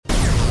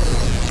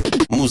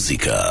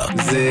מוזיקה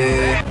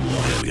זה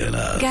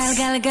גלגלצ.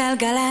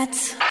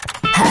 גלגלגלגלצ.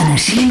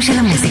 האנשים של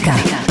המוזיקה.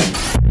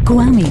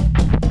 קוואמי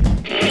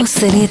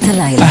עושה לי את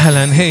הלילה.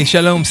 אהלן, היי,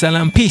 שלום,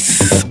 סלם,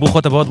 פיס.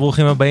 ברוכות הבאות,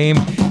 ברוכים הבאים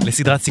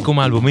לסדרת סיכום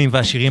האלבומים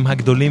והשירים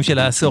הגדולים של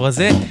העשור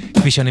הזה.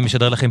 כפי שאני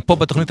משדר לכם פה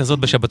בתוכנית הזאת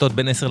בשבתות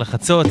בין 10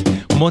 לחצות.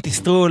 מוטי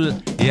סטרול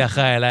יהיה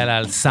אחראי הלילה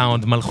על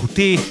סאונד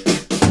מלכותי.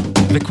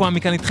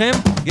 וקוואמי כאן איתכם.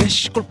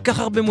 יש כל כך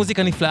הרבה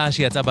מוזיקה נפלאה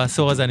שיצאה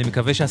בעשור הזה. אני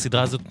מקווה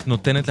שהסדרה הזאת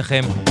נותנת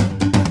לכם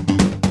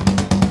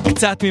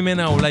קצת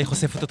ממנה, אולי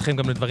חושפת אתכם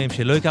גם לדברים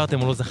שלא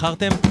הכרתם או לא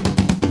זכרתם,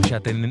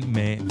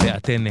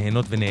 ואתן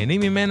נהנות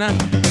ונהנים ממנה.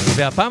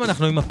 והפעם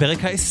אנחנו עם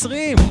הפרק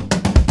ה-20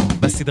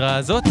 בסדרה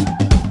הזאת,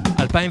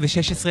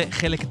 2016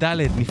 חלק ד'.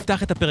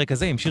 נפתח את הפרק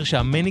הזה עם שיר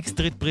שהמניק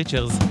סטריט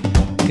פריצ'רס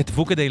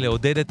כתבו כדי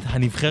לעודד את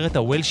הנבחרת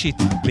הוולשית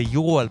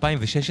ליורו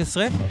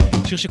 2016,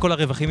 שיר שכל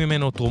הרווחים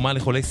ממנו תרומה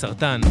לחולי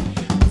סרטן.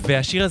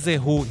 והשיר הזה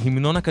הוא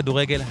המנון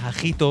הכדורגל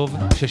הכי טוב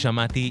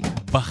ששמעתי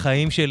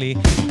בחיים שלי,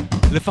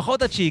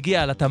 לפחות עד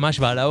שהגיע על התמש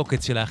ועל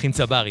העוקץ של האחים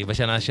צברי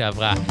בשנה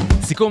שעברה.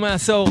 סיכום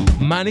העשור,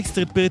 מניק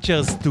סטריט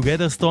פריצ'רס,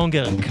 Together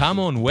Stronger, Come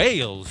on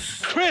Wales.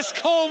 Chris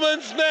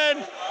Coleman's men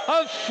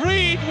have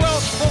freed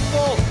Welsh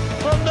football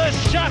from the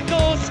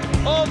shackles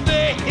of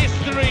their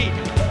history.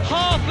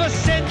 Half a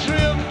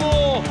century and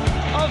more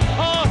of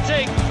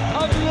heartache,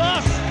 of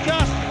last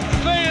gasp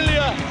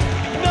failure.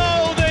 Now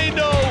they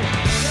know,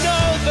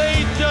 now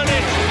they've done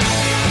it.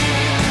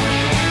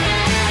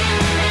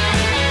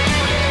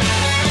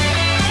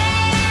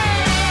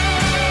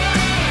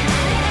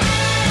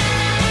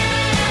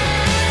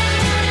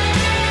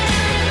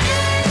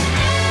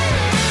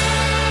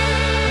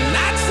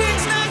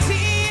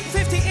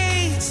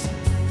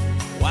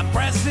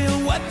 Brazil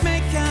would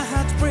make our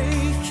hearts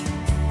break,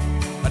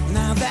 but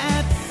now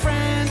that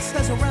France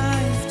has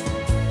arrived,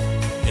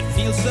 it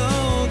feels so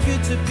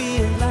good to be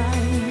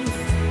alive.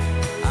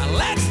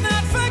 Let's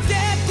not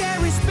forget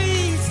Gary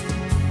Speed.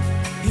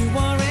 He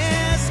wore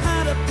his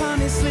heart upon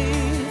his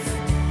sleeve,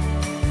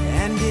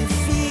 and if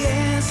he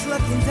is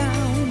looking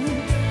down,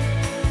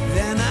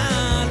 then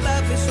our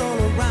love is all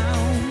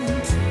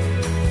around.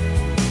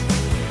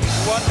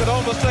 One could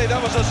almost say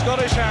that was a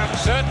Scottish hand.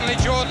 Certainly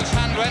Jordan's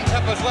hand went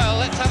up as well.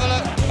 Let's have a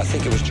look. I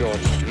think it was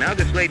Jordan. Now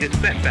this latest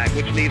setback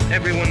which leaves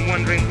everyone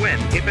wondering when,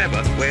 if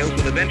ever, Wales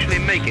will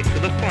eventually make it to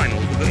the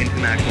finals of the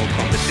international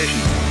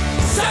competition.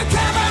 So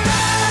come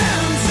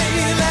around, say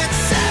let's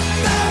set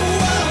the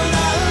world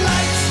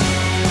alight.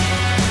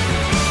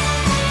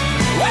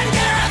 When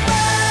Gareth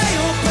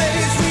Bale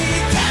plays, we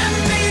can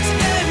beat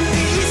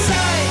any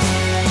side.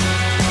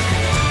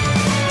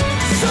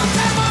 So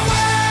come away.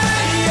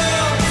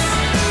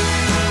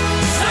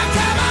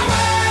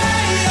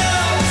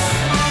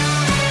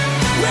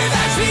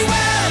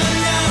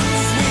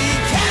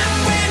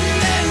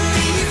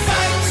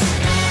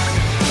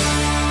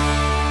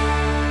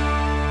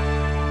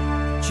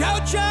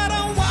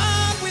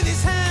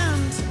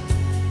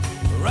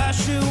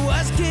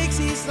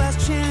 His last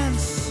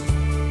chance,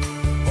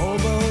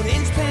 although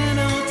in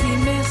penalty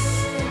miss.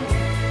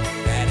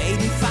 That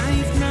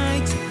 85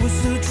 night was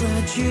so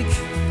tragic,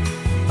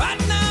 but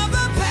now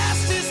the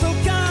past is so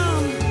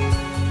gone.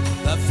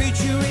 The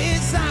future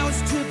is ours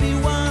to be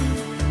won.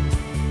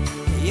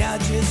 Yeah,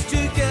 just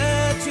too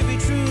good to be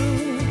true.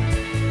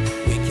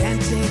 We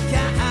can't take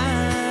our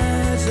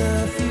eyes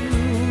off you.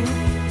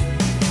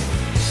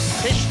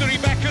 History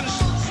beckons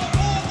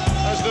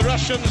as the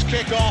Russians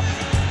kick off.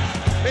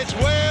 It's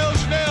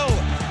Wales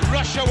 0,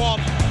 Russia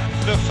 1.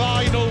 The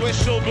final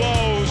whistle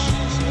blows.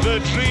 The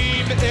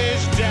dream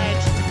is dead.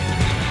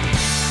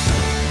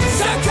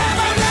 So come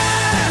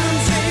around,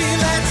 say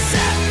let's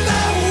set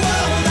the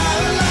world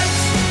alight.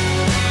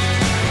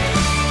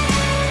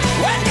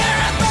 When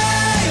Gareth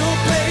Bale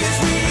plays,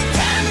 we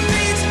can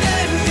beat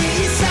any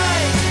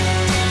side.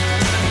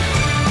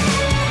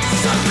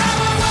 So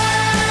come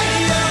away,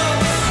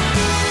 yours.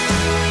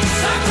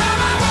 So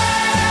come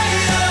away,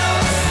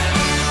 yours.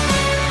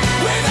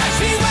 With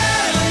Ashley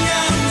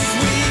Williams,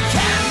 we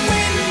can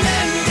win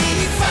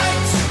any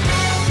fight.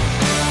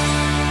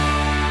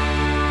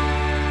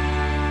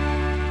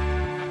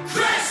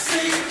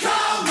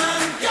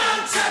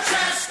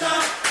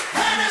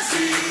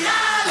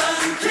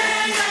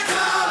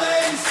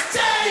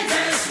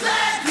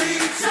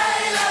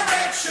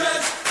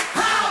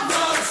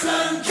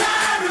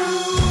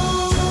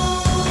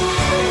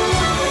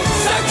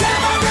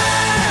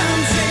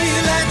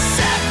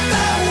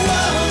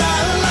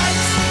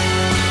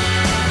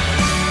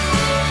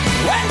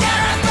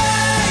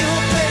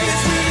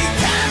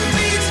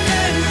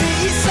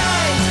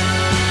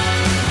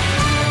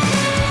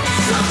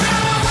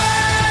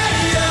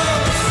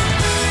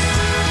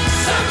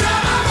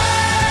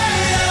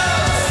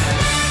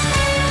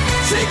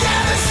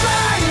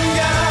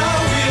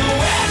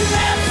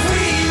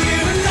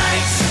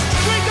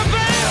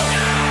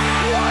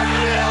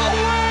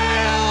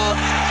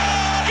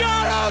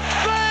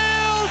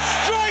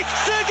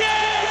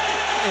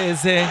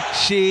 איזה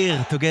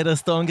שיר, Together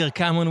Stronger,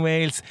 Come on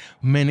Wales,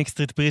 Manic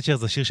Street Preachers,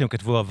 זה שיר שהם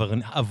כתבו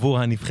עבור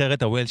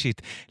הנבחרת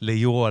הוולשית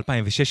ליורו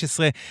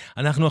 2016.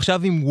 אנחנו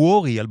עכשיו עם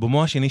וורי,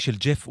 אלבומו השני של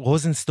ג'ף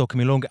רוזנסטוק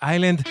מלונג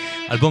איילנד,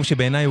 אלבום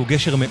שבעיניי הוא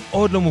גשר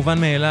מאוד לא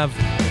מובן מאליו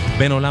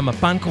בין עולם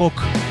הפאנק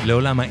רוק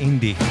לעולם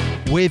האינדי.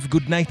 Wave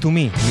Good Night to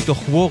Me,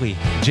 מתוך וורי,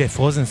 ג'ף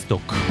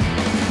רוזנסטוק.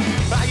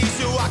 I used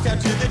to walk down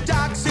to the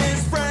docks in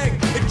spring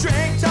and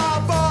drink tall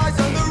boys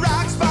on the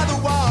rocks by the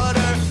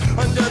water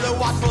under the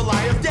watchful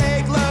eye of day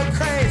glow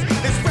craze.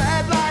 They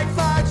spread like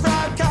flies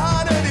from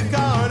corner to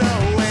corner.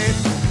 Wave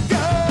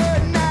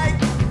good night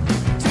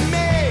to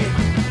me.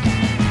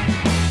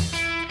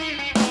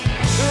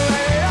 When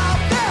it all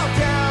fell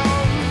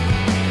down,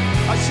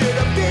 I should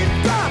have been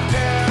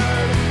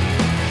prepared.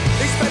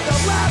 They spent the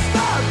last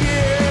 5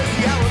 years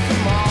yelling,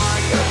 come on,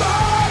 come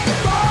on,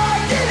 come on,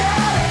 get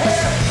out of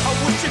here. I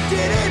wish it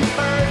didn't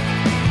hurt.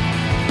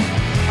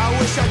 I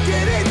wish I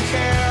didn't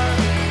care.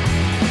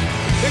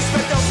 They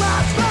spent the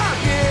last 5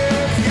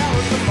 years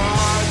yelling, come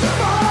on,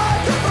 come on,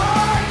 come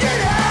on, get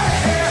out of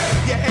here.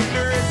 Yeah,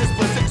 ignorance is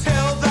bliss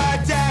until the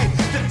day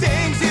the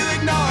things you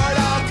ignored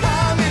all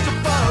come into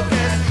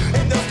focus.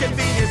 And those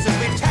conveniences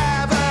leave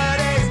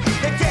cavities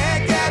that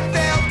can't get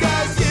filled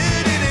 'cause you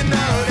didn't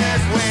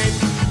notice. Wait,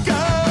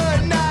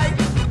 good night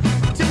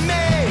to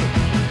me.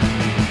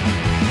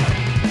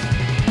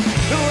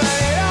 When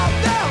it all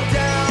fell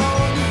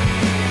down,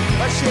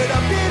 I should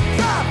have been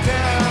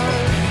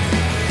prepared.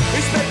 We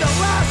spent the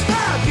last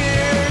 5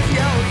 years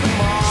yelling, come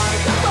on,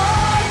 come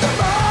on,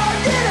 come on,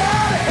 get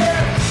out of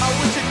here. I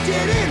wish it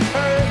didn't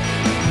hurt.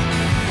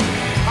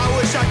 I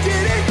wish I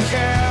didn't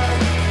care.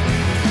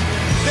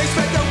 They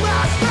spent the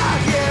last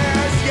 5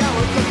 years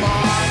yelling, come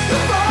on,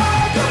 come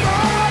on, come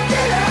on,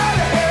 get out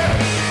of here.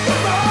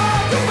 Come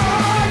on, come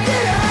on,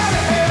 get out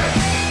of here.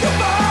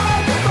 Come on,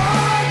 come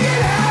on,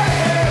 get out of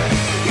here.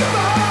 Come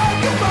on,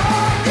 come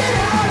on, get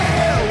out of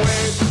here.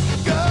 Wave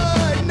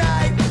good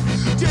night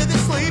to the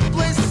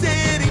sleepless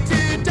city,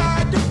 too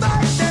dark to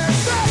fight. They're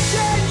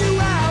flushing you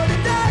out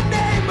in the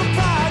name of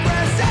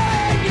progress,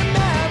 saying you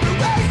never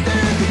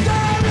wasted the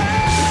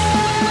current.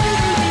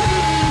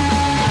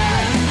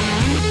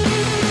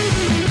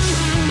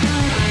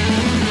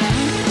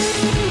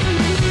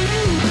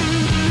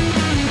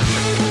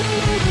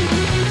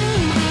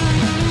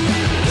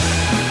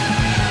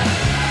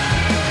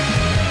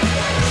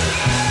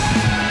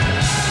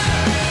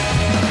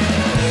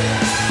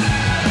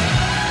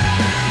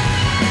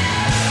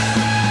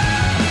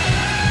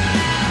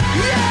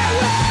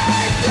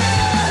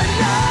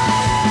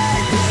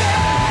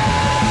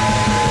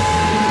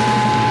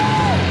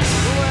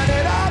 When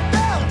it all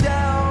fell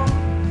down,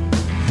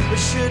 I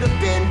should have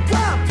been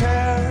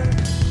prepared.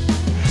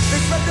 They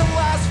spent the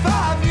last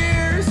 5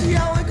 years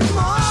yelling, come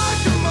on,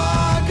 come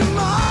on, come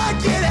on,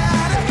 get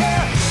out of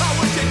here. I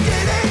wish it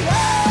didn't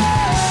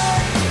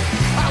hurt.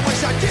 I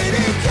wish I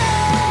didn't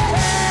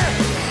care.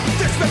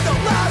 They spent the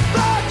last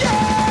 5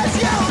 years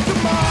yelling,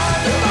 come on,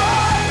 come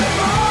on, come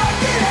on,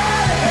 get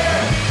out of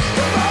here.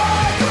 Come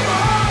on, come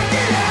on,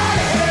 get out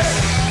of here.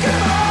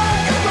 Come on,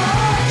 come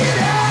on, get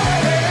out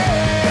of here.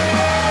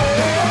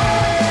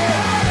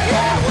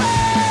 Yeah,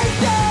 wait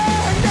the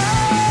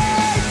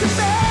night to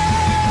me.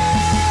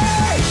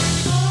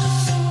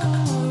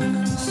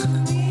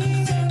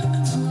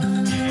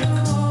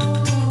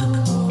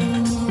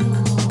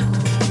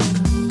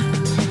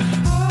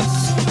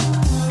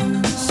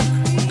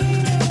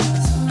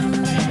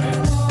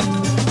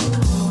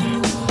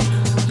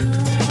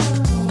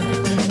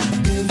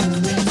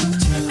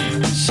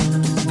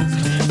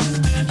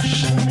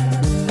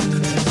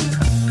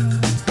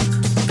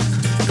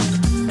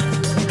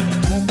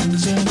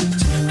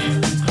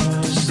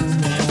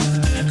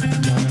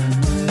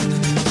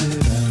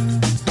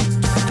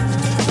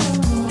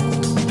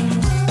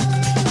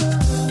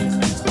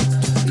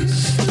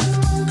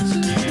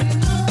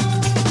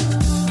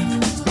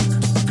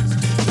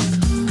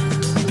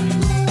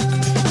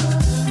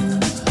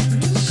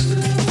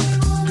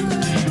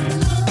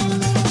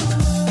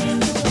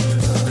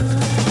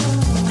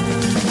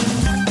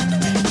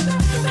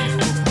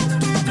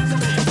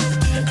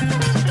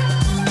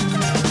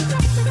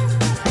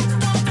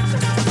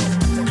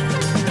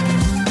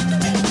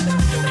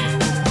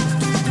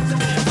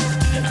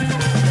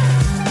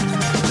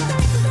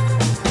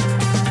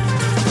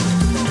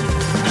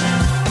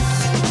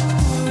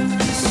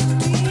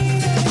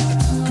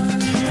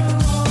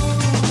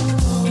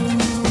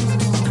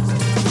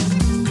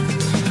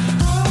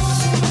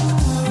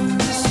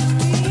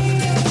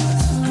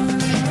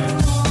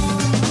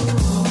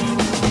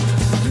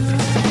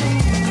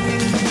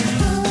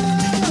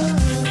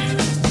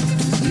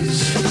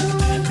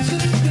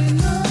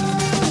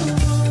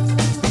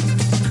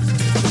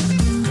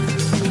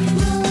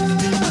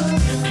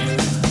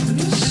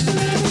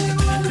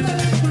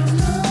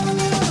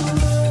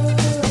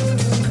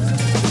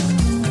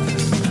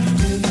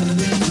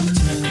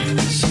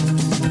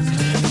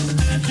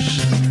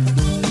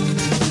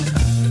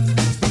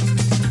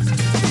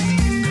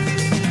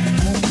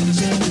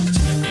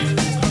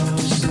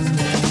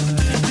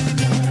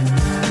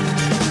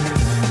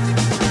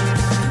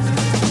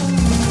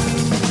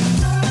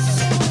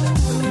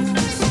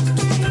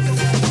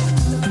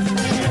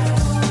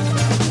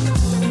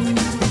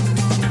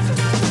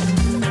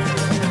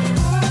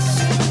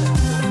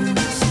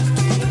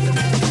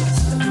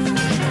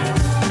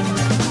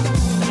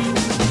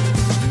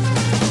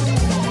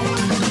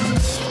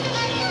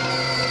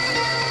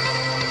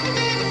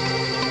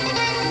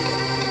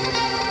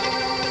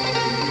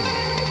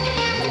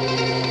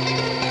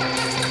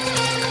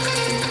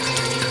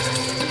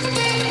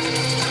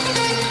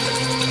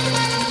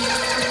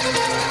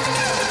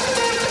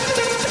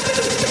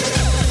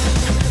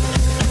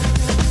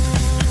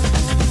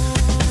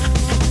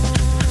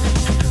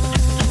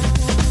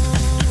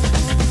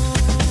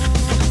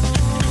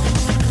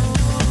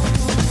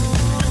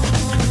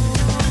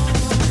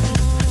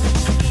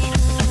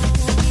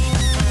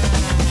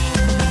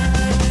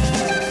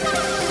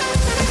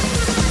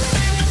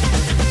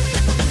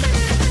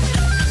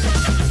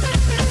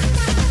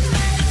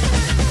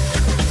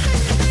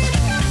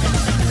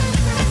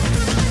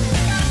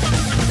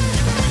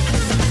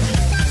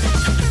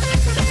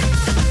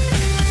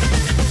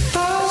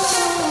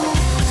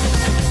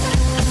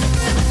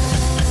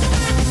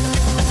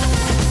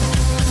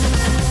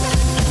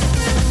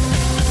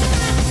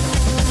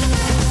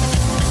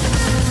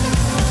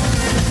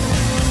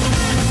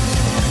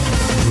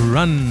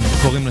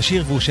 Run קוראים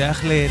לשיר, והוא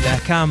שייך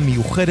ללהקה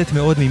מיוחדת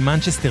מאוד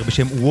ממנצ'סטר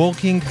בשם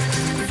Working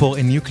for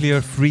a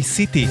Nuclear Free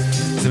City.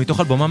 זה מתוך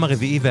אלבומם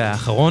הרביעי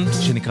והאחרון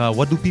שנקרא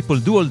What Do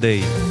People Do All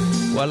Day.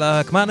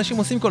 וואלה, כמה אנשים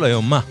עושים כל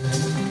היום, מה?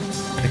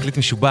 תקליט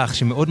משובח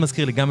שמאוד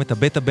מזכיר לי גם את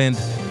הבטה בנד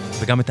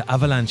וגם את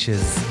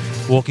האבלנצ'ז.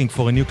 Working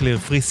for a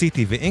Nuclear Free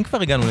City. ואם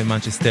כבר הגענו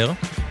למנצ'סטר,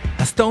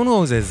 הסטון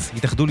רוזז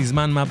התאחדו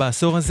לזמן מה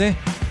בעשור הזה,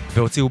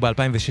 והוציאו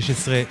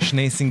ב-2016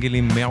 שני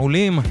סינגלים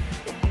מעולים,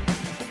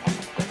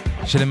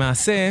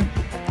 שלמעשה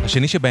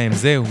השני שבהם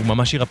זהו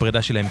ממש שיר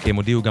הפרידה שלהם, כי הם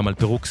הודיעו גם על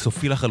פירוק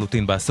סופי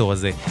לחלוטין בעשור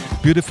הזה.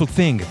 Beautiful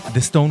Thing,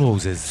 The Stone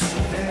Roses.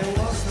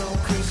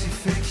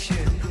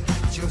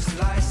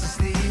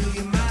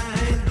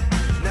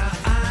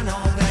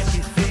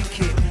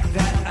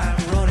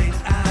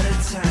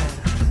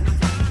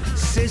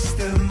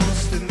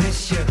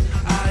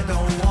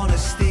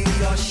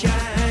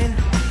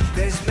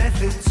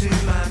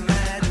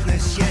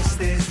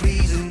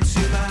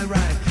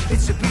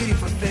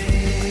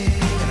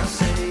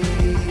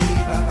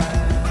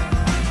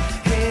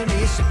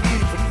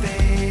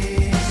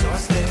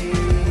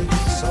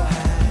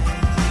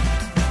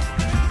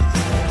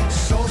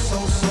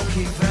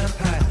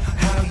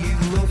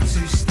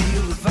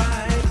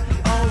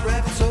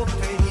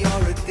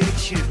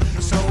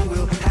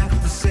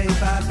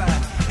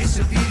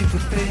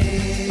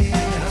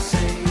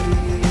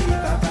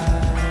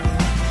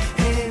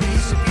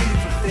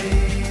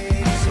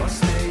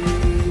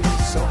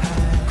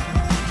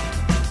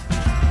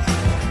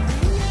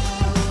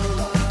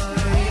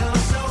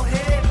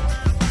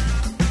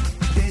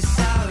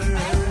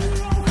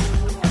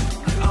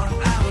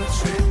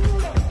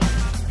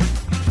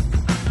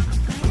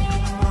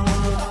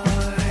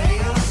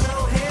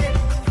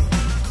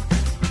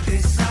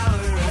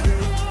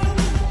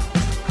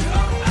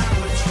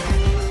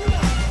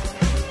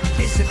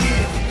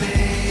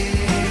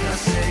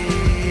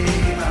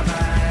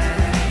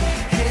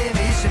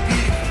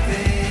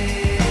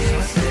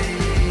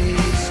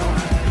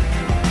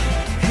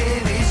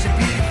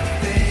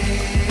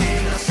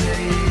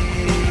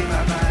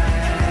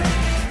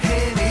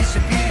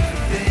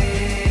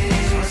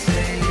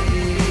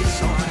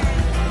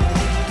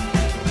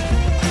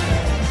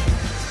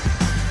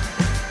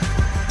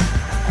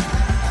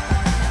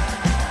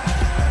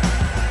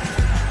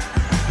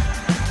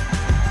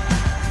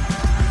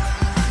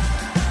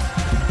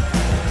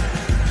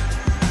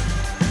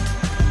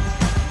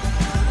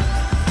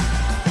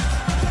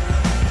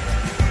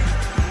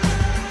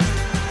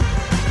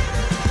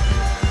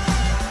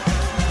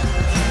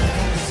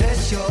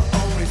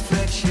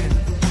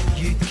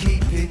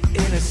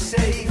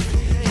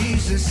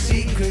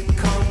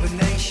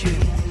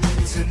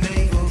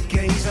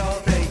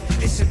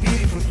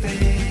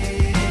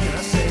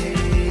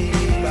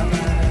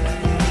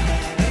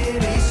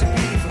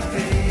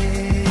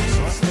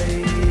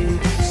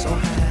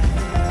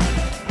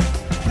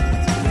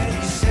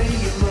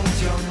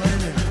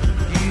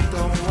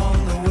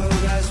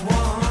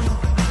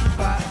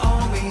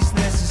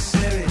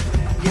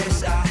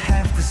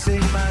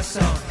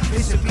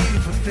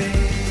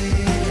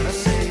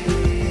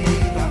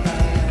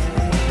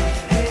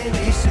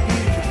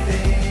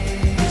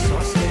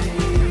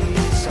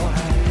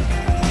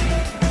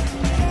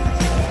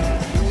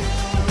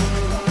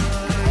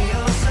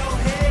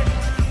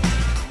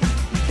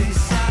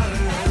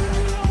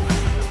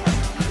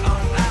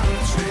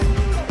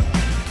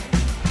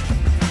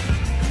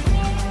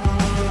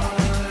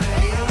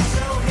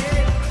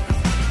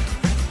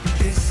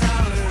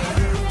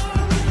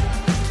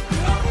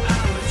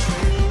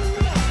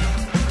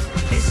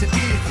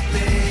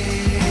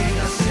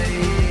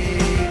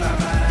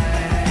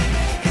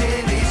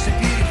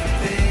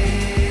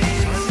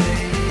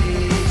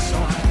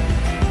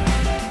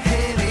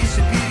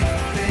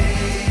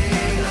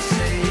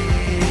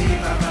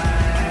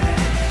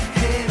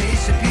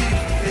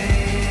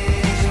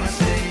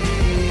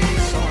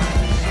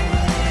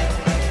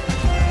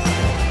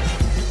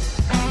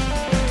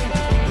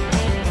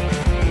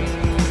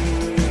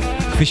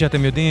 כפי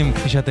שאתם יודעים,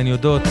 כפי שאתן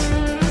יודעות,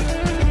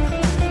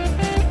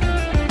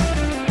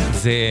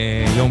 זה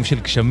יום של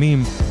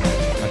גשמים,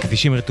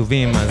 הכבישים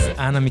רטובים, אז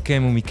אנא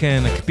מכם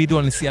ומכן, הקפידו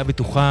על נסיעה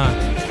בטוחה,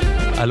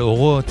 על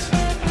אורות,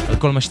 על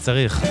כל מה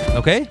שצריך,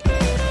 אוקיי?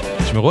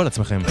 שמרו על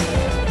עצמכם.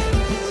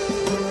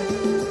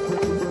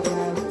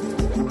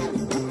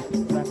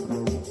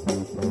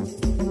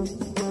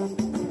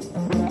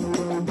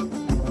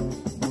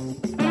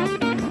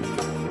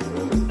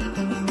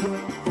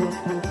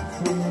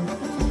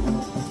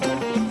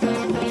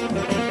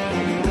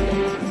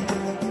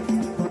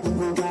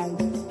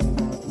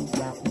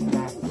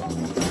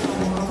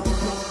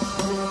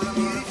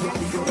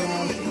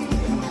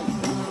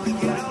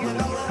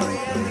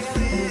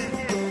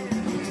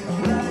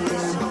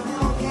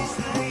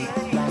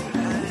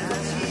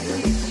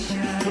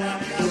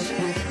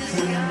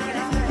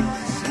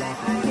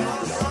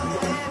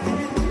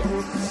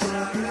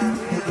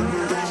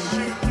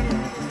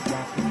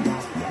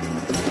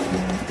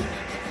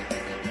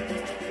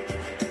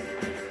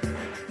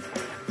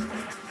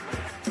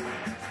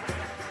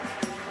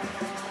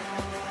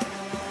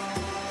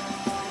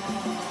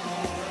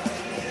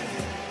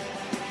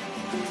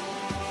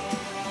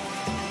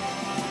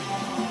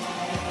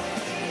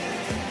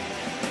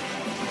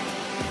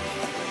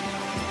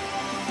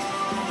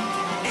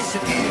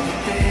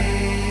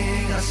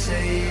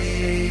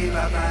 say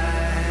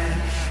bye-bye.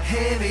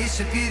 Heaven is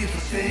a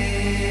beautiful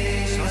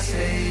thing, so I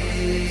say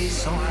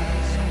so.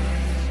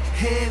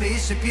 Heaven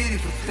is a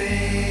beautiful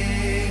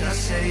thing, I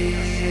say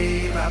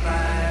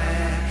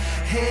bye-bye.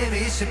 Heaven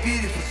is a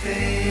beautiful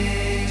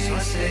thing, so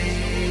I say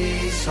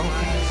so.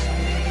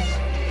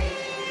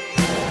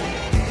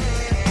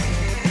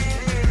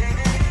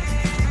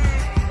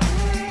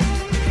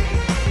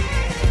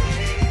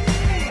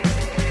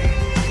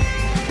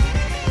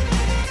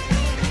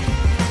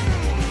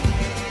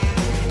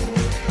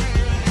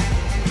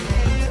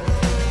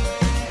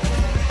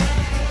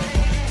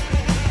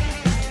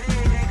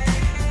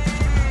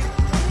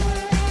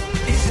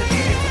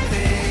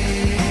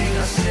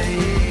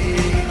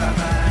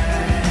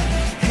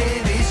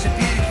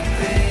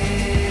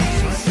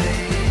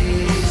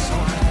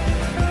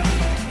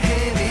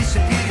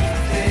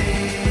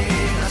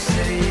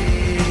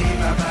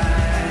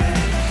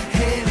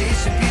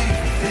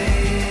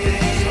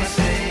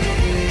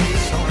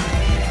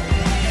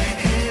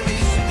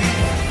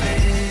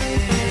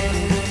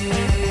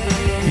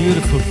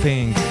 Beautiful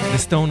Thing, The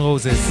Stone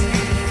Roses,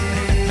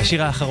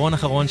 השיר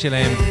האחרון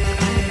שלהם.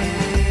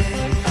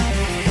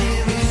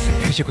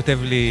 כפי שכותב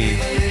לי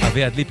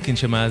אביעד ליפקין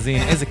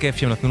שמאזין, איזה כיף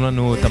שהם נתנו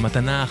לנו את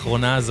המתנה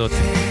האחרונה הזאת,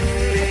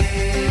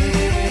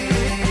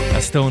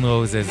 ה-Stone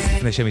Roses,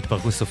 לפני שהם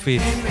התפרקו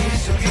סופית.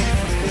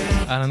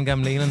 אהלן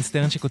גם לאילן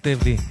סטרן שכותב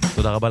לי,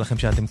 תודה רבה לכם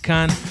שאתם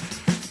כאן.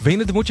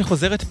 והנה דמות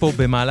שחוזרת פה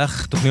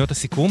במהלך תוכניות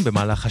הסיכום,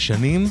 במהלך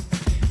השנים,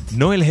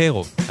 נואל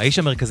הרו, האיש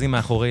המרכזי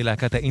מאחורי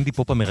להקת האינדי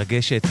פופ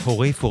המרגשת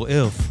Hooray for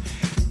Earth.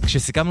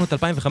 כשסיכמנו את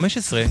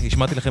 2015,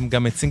 השמעתי לכם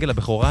גם את סינגל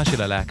הבכורה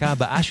של הלהקה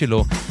הבאה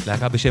שלו,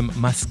 להקה בשם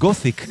מס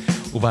גותיק,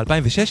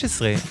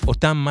 וב-2016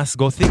 אותם מס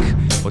גותיק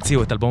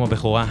הוציאו את אלבום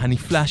הבכורה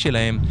הנפלא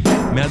שלהם,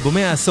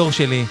 מאלבומי העשור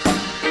שלי,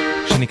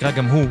 שנקרא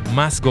גם הוא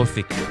מס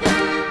גותיק.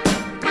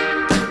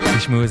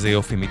 תשמעו איזה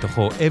יופי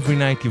מתוכו,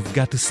 Every Night You've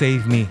Got to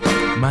Save Me,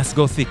 מס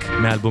גותיק,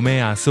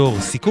 מאלבומי העשור,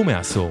 סיכום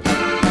העשור.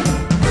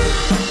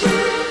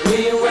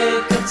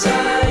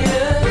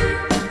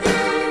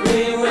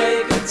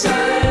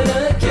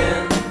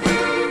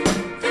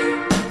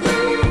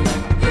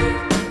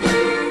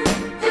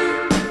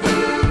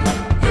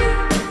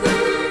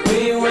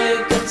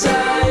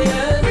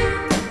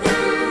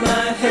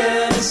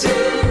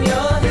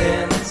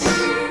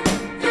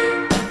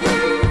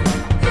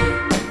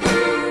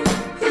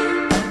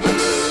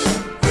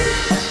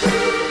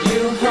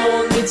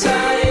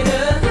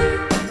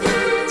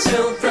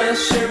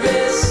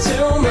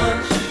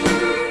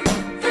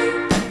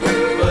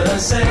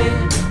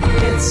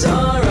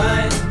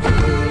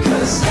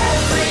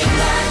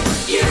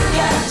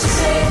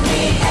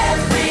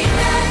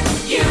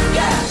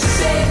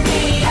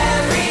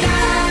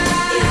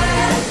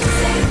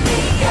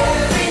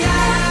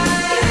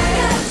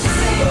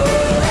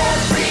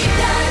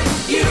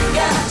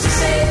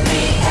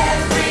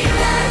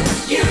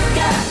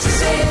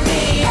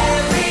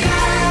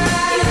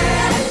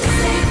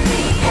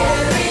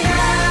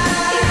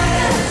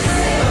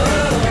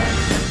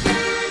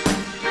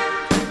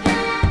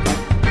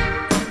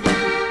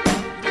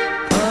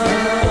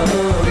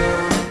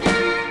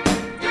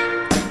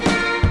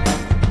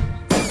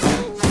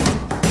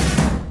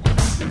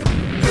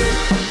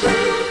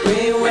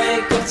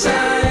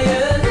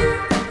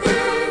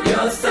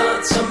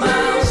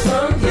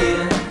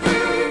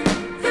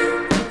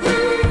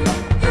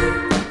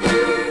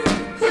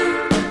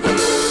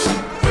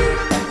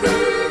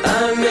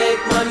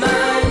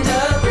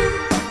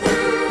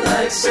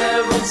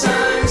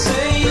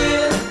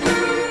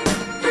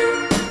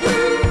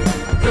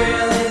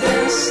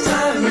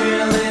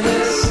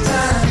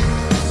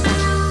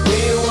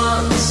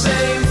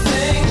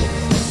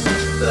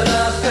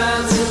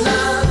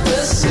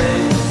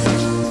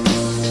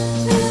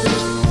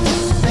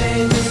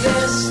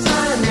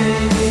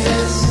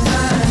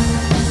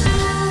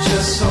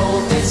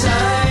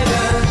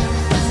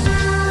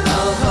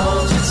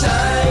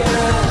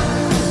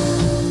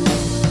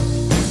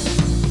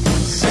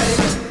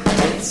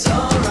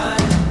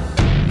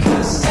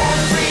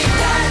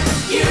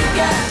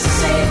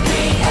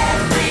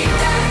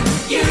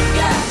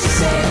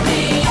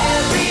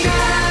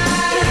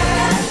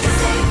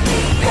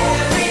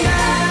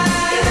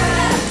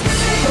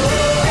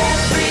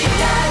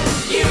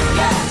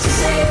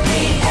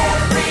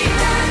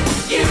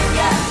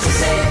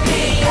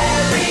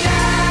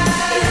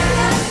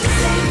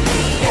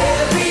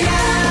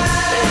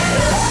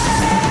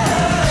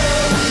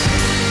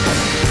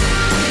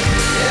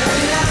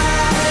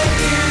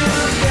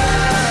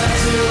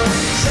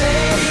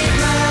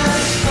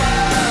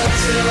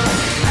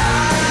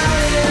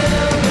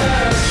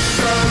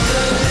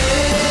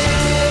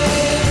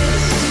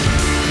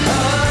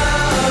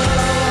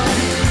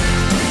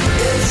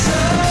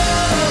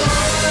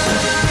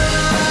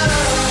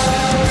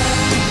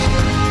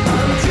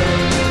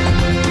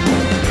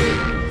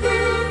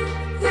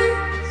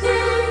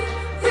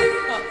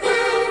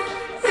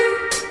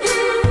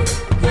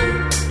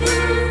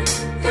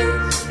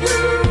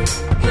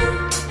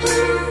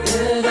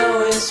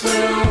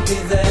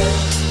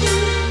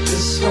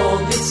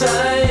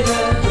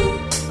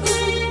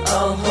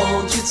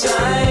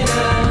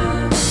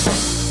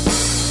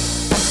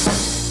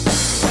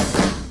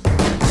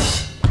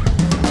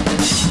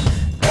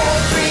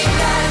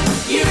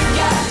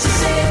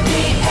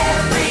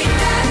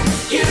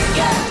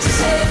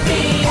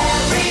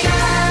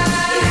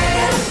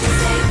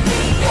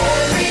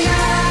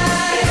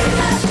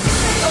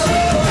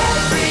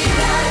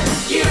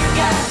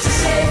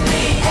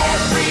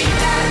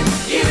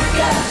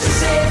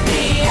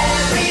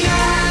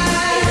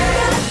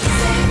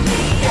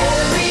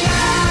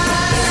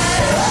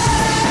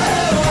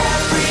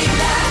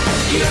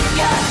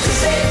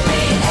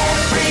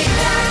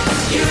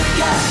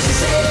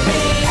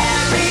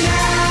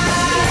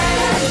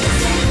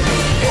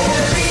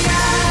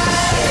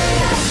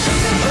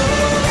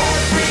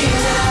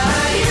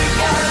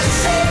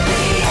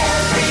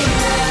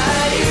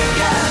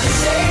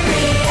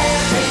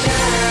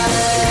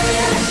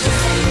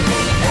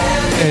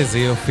 איזה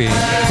יופי,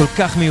 כל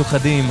כך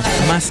מיוחדים.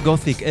 מס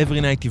גותיק,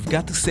 Every Night You've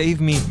Got to Save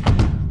Me,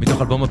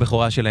 מתוך אלבום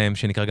הבכורה שלהם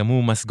שנקרא גם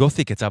הוא מס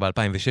גותיק, יצא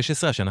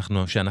ב-2016,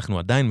 שאנחנו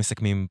עדיין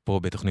מסכמים פה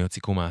בתוכניות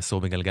סיכום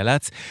העשור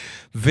בגלגלץ.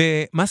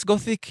 ומס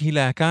גותיק היא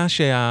להקה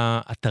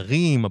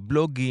שהאתרים,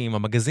 הבלוגים,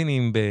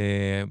 המגזינים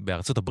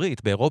בארצות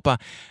הברית, באירופה,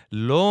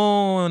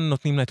 לא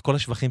נותנים לה את כל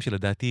השבחים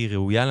שלדעתי היא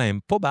ראויה להם.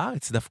 פה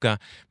בארץ דווקא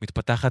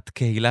מתפתחת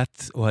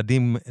קהילת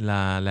אוהדים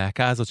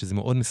ללהקה הזאת, שזה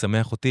מאוד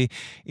משמח אותי.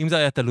 אם זה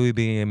היה תלוי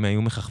בי, הם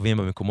היו מככבים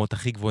במקומות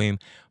הכי גבוהים,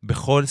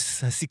 בכל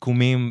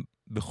הסיכומים,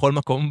 בכל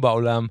מקום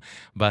בעולם,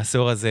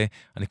 בעשור הזה.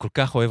 אני כל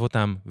כך אוהב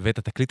אותם, ואת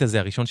התקליט הזה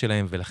הראשון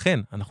שלהם, ולכן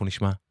אנחנו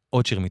נשמע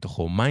עוד שיר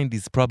מתוכו. Mind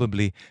is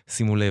probably,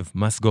 שימו לב,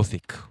 מס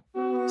גותיק.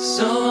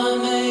 So I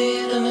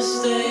made a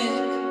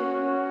mistake.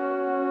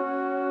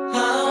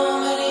 How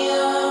many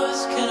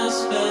hours can I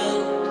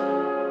spend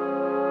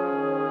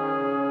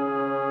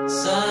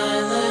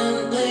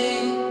silently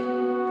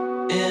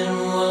in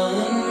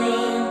one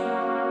room,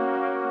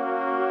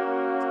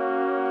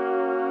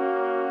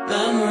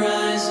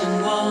 memorizing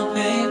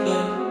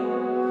wallpaper?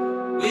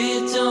 We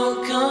don't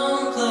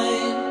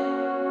complain,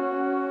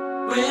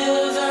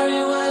 we're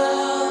very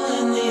well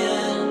in the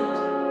end.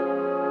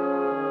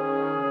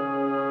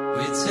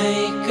 We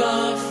take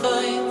our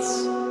fights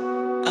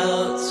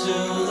out to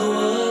the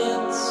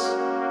woods.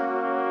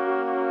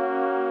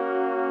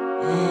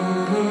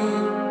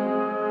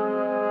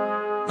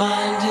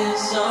 Mind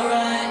is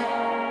alright,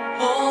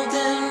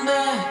 holding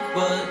back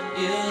what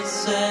you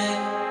say.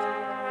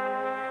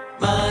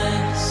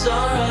 Mind's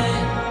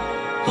alright,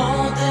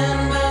 holding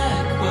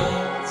back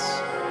words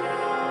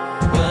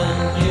when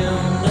you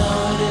know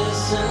it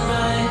isn't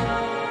right.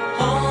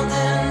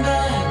 Holding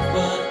back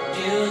what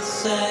you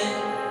say.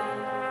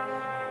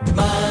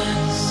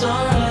 Mind's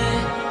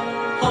alright,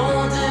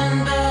 holding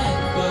back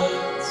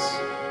words.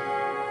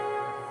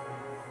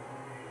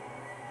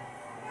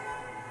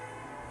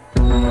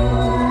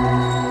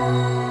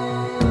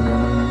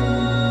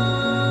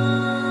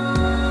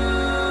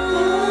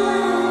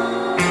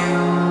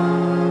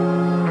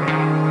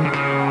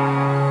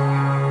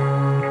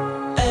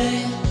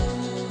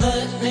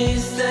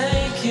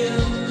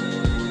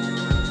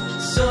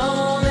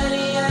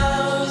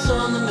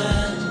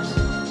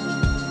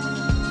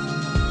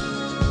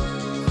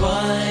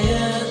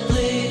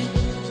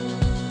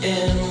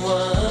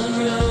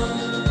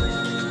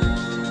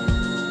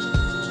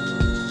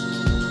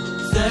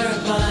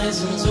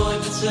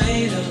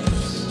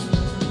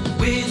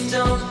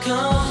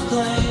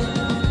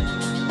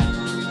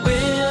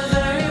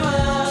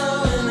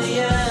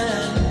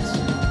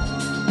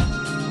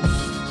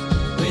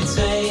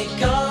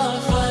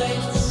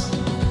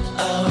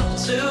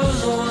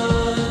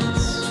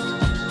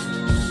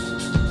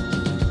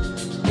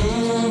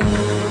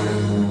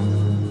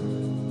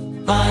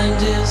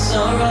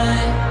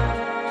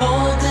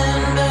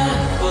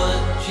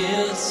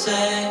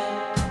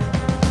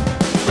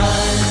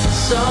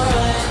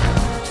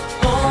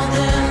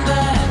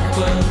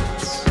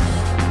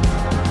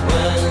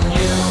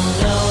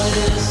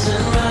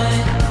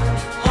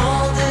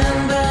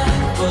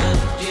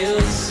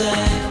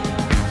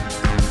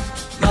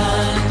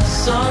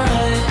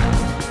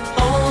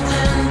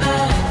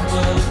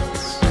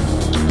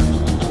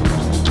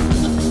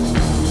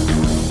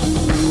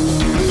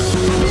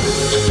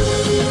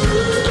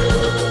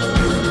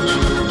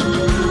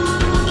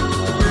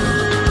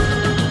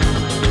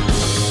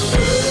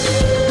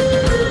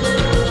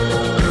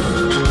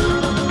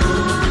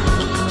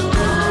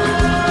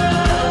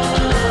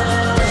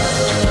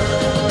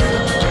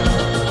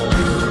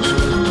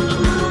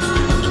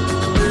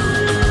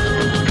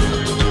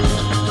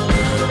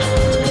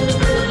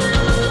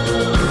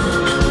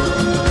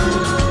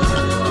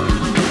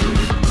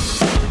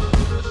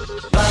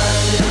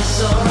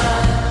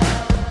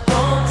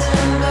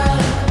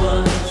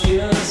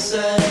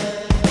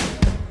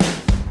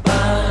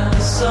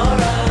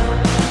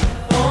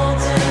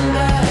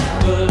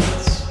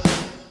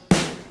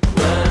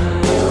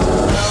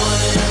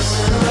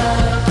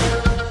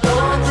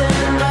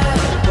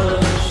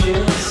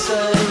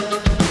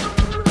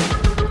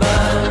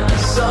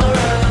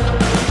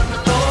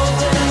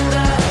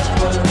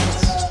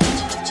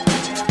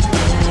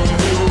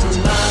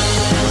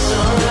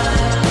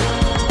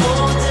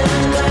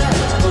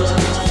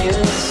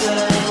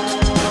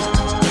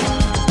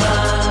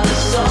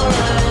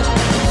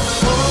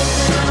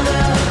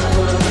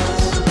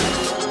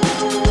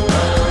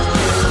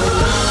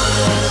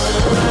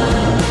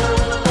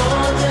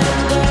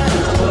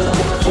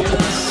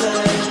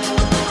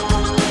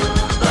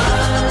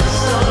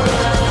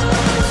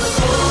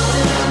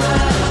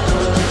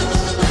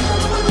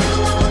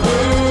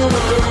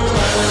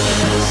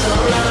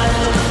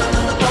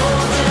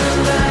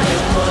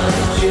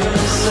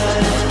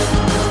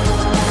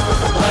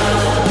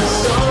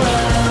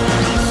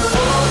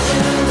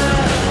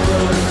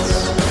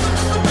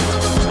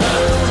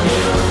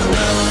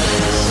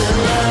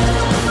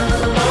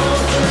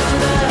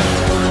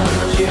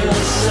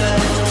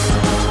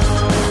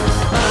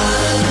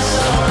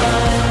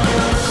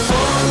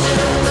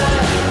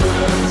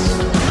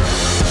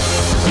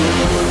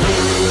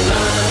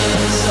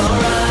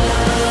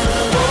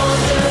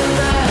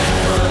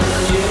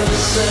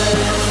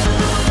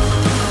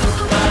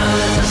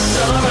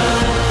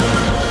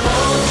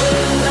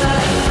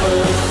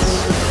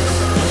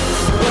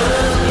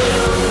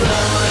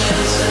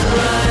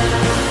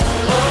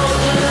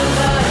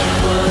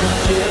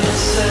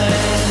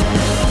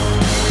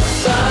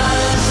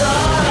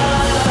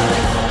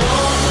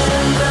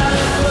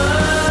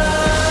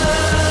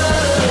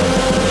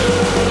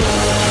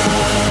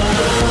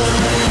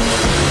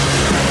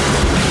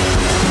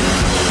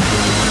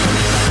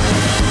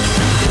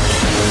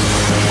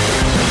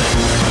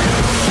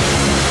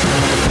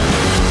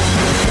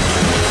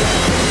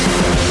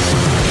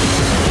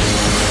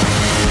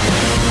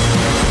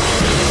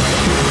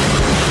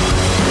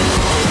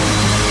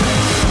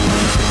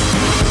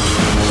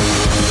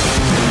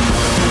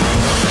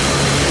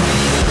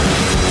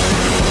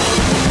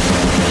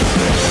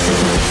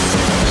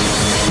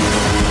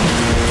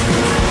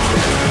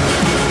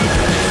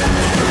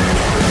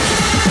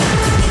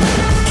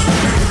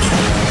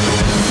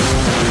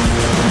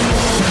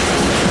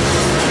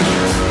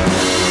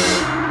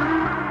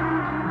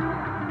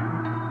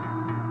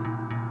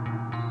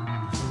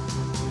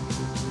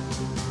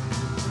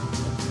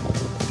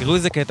 תראו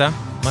איזה קטע,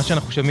 מה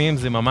שאנחנו שומעים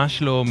זה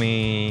ממש לא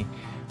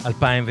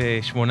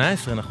מ-2018,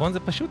 נכון? זה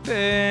פשוט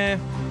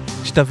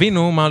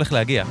שתבינו מה הולך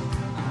להגיע.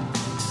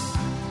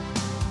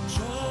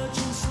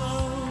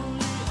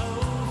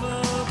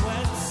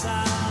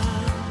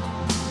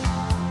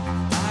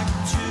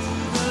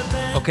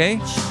 אוקיי?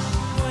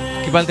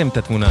 קיבלתם את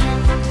התמונה.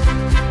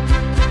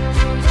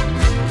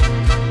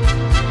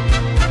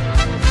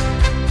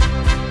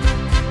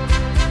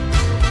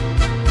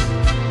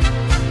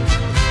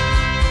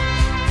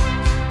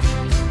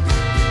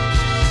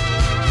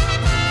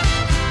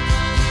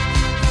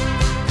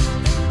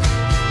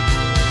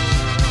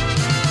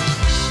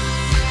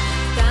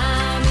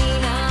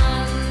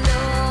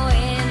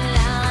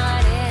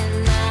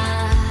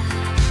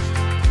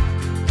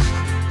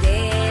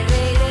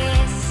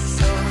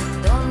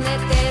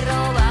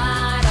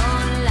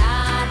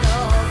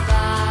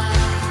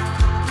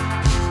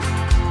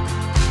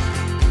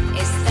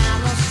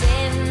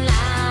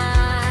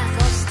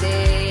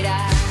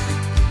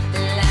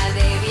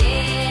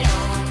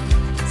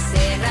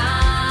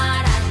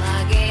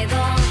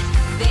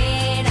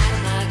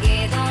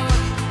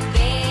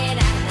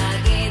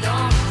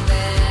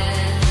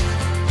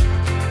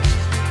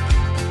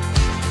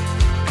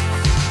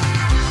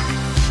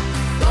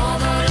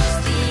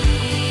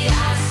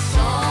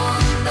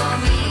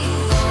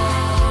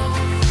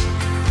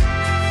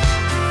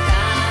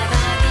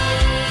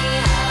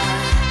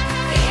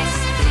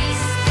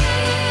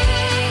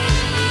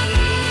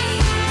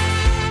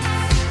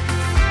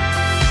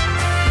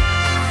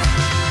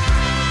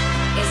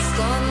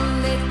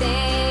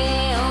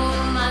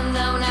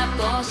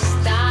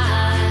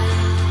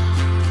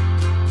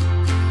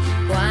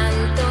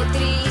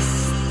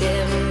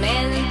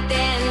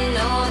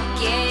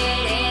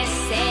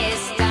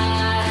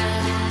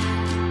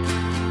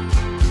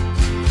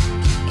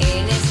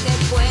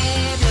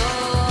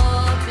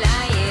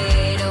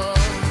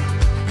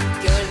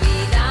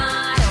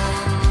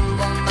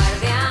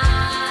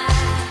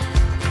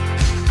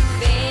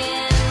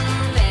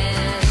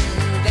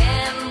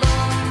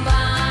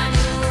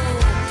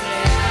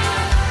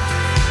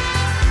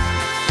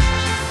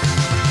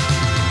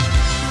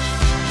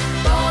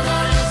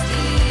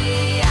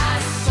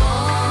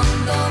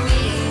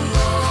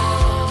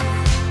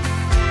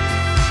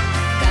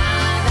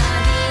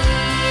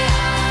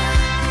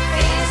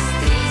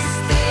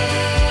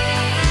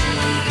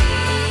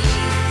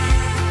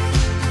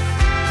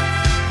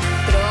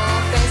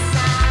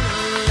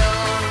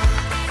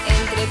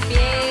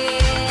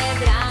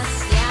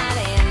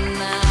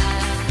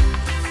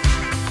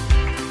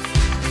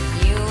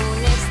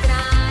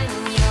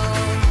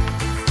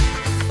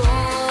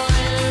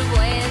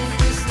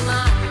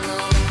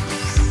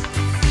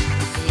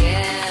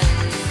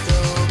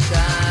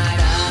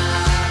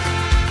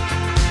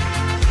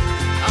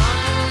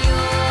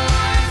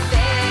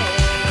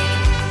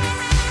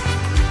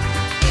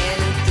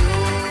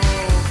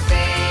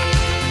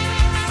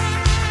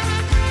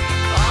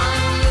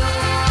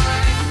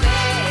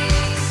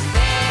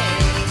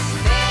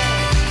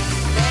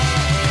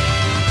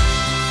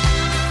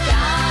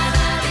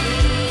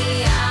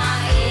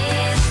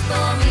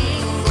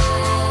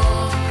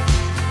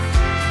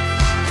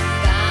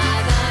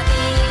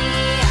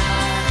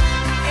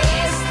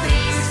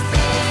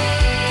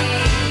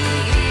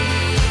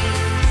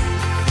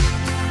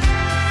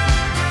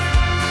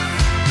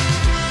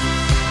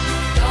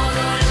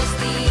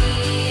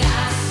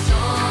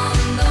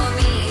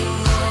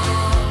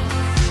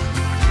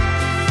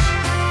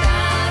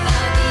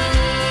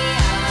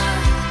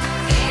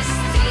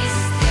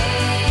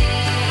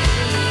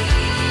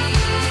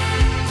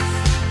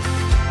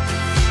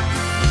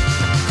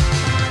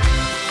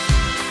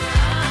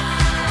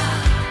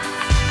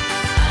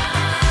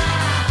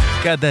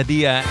 cada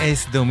día es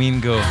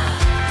domingo,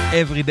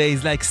 every day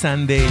is like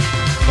Sunday,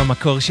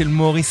 במקור של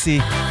מוריסי,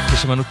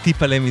 ששמענו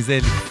טיפ עליהם מזה,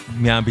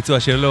 מהביצוע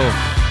שלו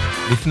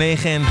לפני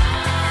כן.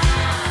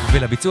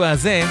 ולביצוע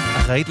הזה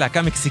אחראית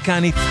להקה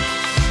מקסיקנית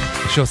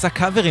שעושה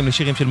קאברים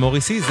לשירים של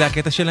מוריסי, זה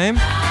הקטע שלהם.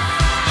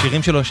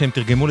 שירים שלו שהם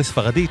תרגמו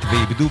לספרדית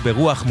ואיבדו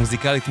ברוח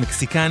מוזיקלית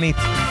מקסיקנית,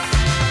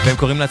 והם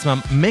קוראים לעצמם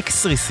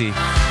מקסריסי.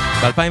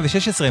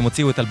 ב-2016 הם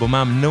הוציאו את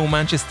אלבומם No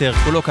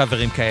Manchester, כולו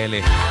קאברים כאלה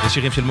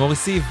לשירים של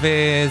מוריסי,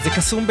 וזה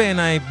קסום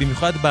בעיניי,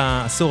 במיוחד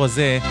בעשור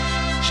הזה,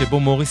 שבו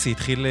מוריסי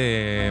התחיל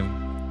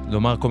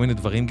לומר כל מיני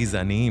דברים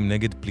גזעניים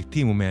נגד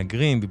פליטים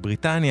ומהגרים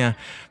בבריטניה,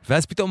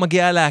 ואז פתאום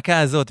מגיעה הלהקה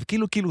הזאת,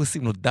 וכאילו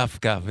עושים לו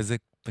דווקא, וזה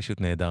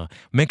פשוט נהדר.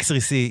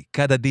 מקסריסי,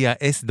 cada día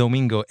es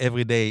domingo,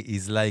 every day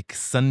is like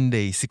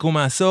Sunday. סיכום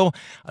העשור,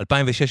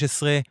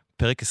 2016,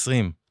 פרק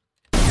 20.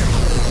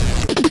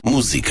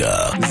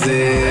 מוזיקה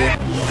זה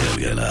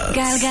גלגלת.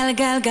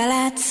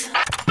 גלגלגלגלת.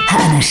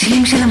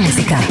 האנשים של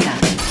המוזיקה.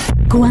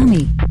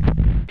 קוואמי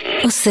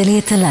עושה לי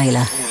את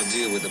הלילה.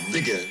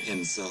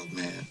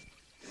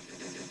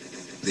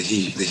 The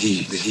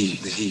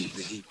heat.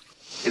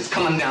 It's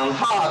coming down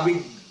hard. We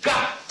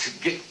got to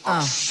get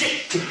our shit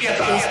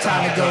together. It's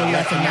time to go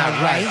left and not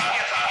right.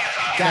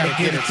 Gotta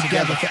get it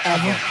together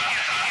forever.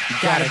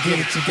 Gotta get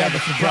it together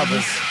for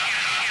brothers.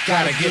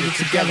 Gotta get it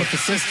together for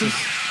sisters.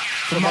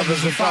 For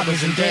mothers and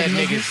fathers and dead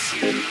niggas.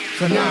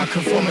 For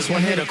non-conformists,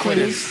 one-hitter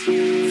quitters.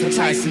 For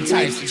types and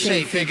types and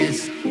shade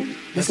figures.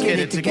 Let's get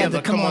it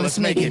together, come on, let's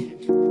make it.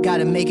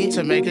 Gotta make it,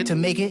 to make it, to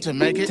make it, to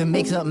make it, to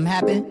make something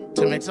happen,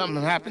 to make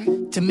something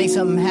happen, to make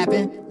something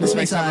happen, let's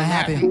make something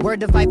happen.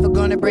 Word to fight for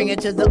gonna bring it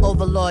to the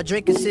overlord.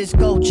 Drinking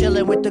Cisco,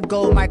 chilling with the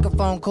gold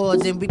microphone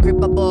cords. And we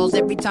grip our balls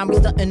every time we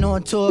stuntin'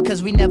 on tour.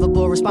 Cause we never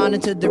bore,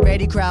 responding to the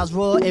ready crowds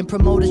roar. And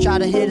promoters try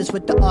to hit us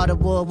with the art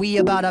of war. We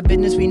about our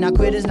business, we not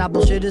quitters, not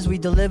bullshitters. We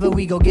deliver,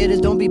 we go get us,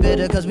 don't be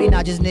bitter. Cause we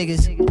not just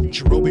niggas.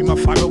 Jerobe, my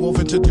fiber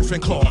woven to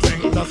different cloth.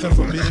 Ain't nothing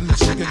forbidden,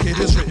 this nigga kid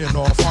is written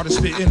off. Hardest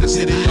spit in the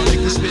city, y'all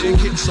niggas spitting,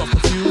 getting so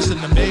confused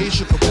in the maze.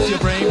 Shook up with your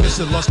brain,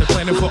 missing lost and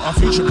planning for our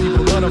future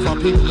people. None of our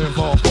people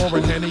involved.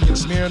 Pouring Henny and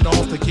smearing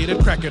off the kid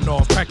and cracking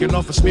off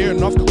and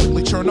smearing off. Could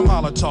quickly turn to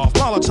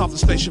Molotov the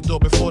spaceship door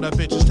before that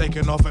bitch is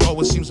taking off. And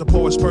always seems the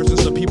poorest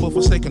persons, the people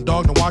forsaken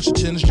dog. The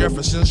Washingtons,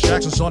 Jeffersons,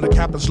 Jacksons on the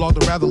captain's log.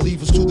 They'd rather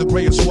leave us to the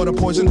grayest water,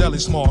 poison deli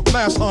smog.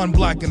 Mass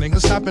unblackening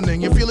is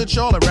happening. You feel it,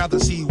 y'all? I'd rather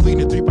see we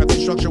in a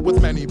 3x3 structure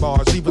with many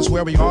bars. Leave us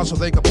where we are so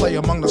they can play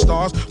among the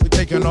stars. We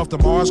taking off to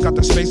Mars, got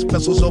the space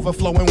vessels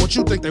overflowing. What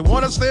you think they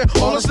want us there?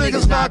 All us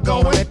niggas not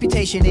going.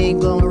 Reputation ain't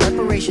glowing,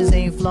 reparations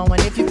ain't flowing.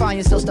 If you find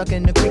yourself stuck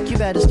in the creek, you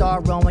better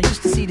start rowing.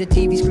 Used to see the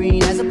TV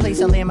screen as a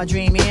place I land my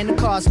dream. In the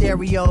car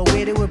stereo,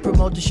 where they would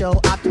promote the show.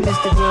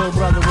 Optimistic real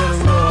brother with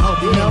a real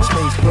hope, you know.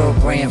 Space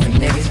program for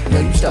niggas,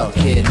 yo, you stuck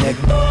kid,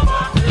 nigga.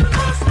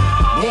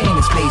 There ain't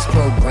a space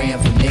program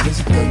for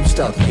niggas, yo, you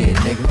stuck kid,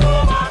 nigga.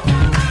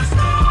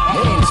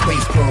 There ain't a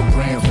space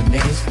program for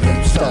niggas, yo,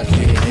 you stuck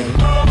kid, nigga.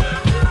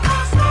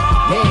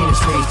 There ain't a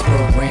space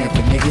program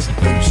for niggas,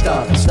 yo, you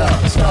stuck.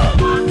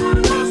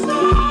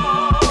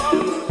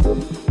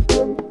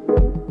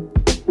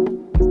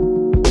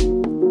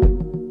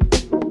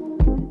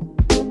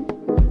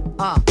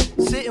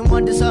 Sit and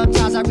wonder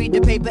sometimes, I read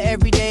the paper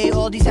every day.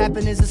 All these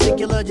happenings are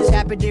singular, just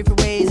happen different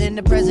ways. And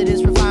the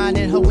president's refined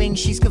in her wings,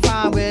 she's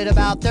confined with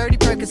about 30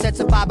 Percocets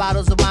and 5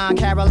 bottles of wine.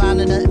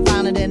 Carolina, nothing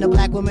finer than a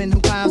black woman who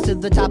climbs to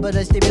the top of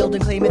the state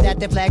building, claiming that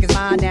their flag is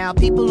mine. Now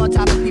people on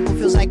top of people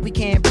feels like we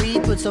can't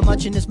breathe. Put so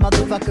much in this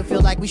motherfucker,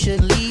 feel like we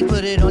shouldn't leave.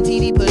 Put it on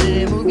TV, put it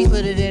in movies,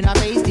 put it in our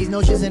face. These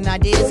notions and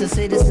ideas of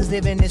citizens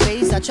live in this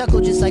face. I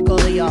chuckle just like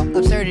all of y'all.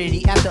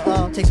 Absurdity, after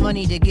all, takes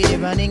money to get it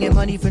running and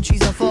money from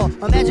trees on fall.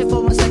 Imagine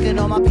for 1 second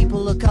all my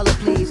people of color,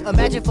 please.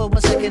 Imagine for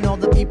 1 second all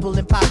the people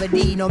in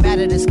poverty, no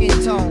matter the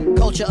skin tone,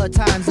 culture or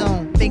time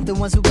zone. Think the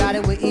ones who got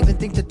it would even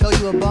think to throw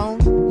you a bone?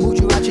 Moved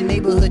you out your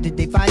neighborhood, did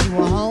they find you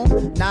a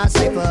home?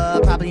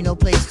 Non-cypher, probably no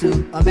place to.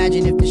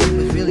 Imagine if the shit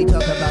was really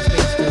talking about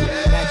space, dude.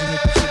 Imagine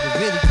if the shit was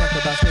really talking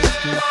about space,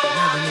 dude.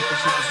 Imagine if the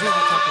shit was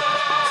really talking about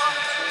space.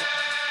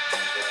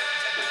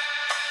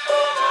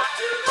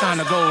 Trying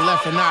to go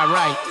left and not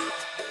right.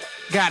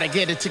 Gotta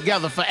get it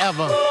together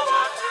forever.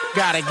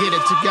 Gotta get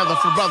it together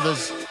for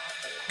brothers.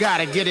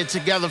 Gotta get it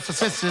together for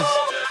sisters.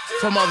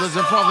 For mothers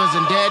and fathers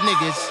and dead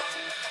niggas.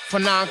 For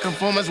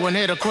non-conformers,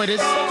 one-hitter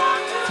quitters.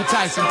 For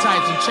types and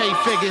shade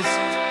figures.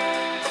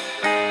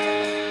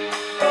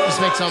 Let's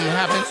make something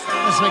happen.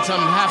 Let's make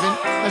something happen.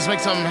 Let's make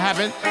something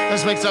happen.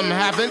 Let's make something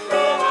happen.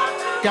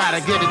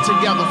 Gotta get it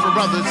together for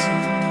brothers.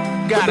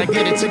 Gotta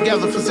get it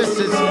together for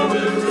sisters.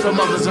 For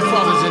mothers and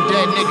fathers and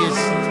dead niggas.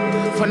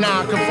 For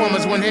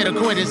non-conformers, one-hitter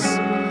quitters.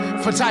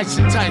 For types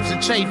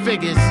and shade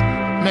figures.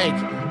 Make.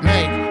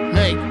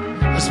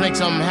 Let's make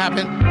something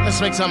happen. Let's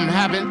make something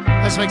happen.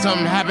 Let's make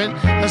something happen.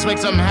 Let's make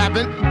something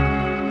happen.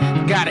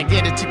 Gotta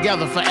get it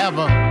together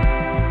forever.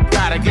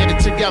 Gotta get it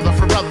together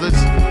for brothers.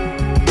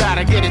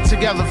 Gotta get it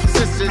together for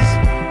sisters.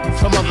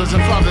 For mothers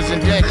and fathers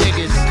and dead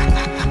niggas.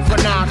 For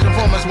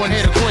non-conformers,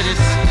 one-hitter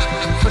quitters.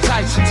 For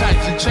types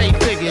and shade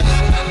figures.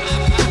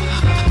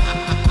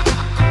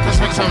 Let's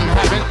make something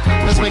happen.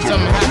 Let's make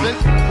something happen.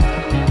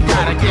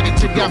 Gotta get it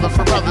together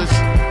for brothers.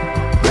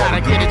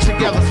 Gotta get it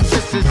together for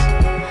sisters.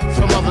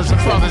 For mothers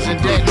and fathers and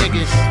dead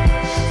niggas.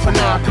 For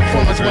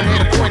non-conformers,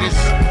 one-hitter quitters.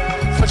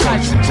 For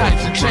types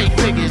and shade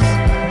figures.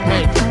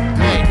 Make.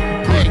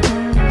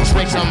 Let's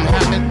make something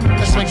happen.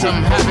 Let's make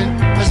something happen.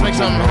 Let's make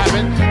something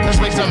happen. Let's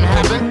make something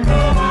happen.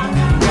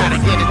 Gotta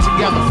get it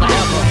together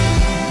forever.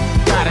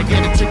 Gotta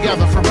get it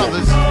together for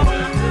brothers.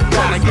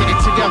 Gotta get it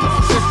together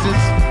for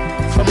sisters.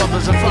 For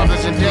mothers and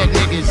fathers and dead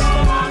niggas.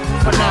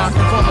 For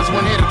non-conformers,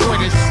 one-hitter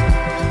quitters.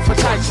 For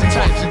types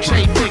and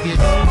shade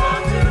figures.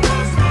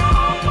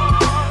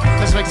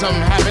 Let's make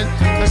something happen.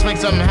 Let's make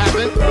something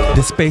happen.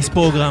 The Space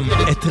Program,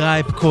 A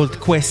Tribe Called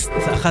Quest,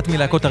 אחת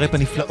מלהקות הראפ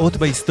הנפלאות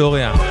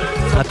בהיסטוריה.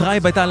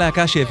 הטרייב הייתה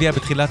להקה שהביאה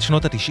בתחילת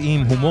שנות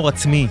ה-90 הומור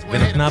עצמי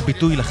ונתנה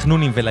ביטוי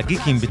לחנונים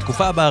ולגיקים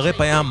בתקופה הבאה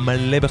הראפ היה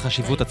מלא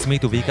בחשיבות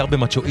עצמית ובעיקר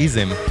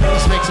במצ'ואיזם.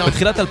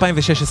 בתחילת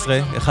 2016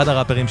 אחד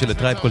הראפרים של A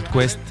Tribe Called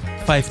Quest,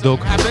 Five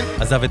Dog,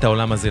 עזב את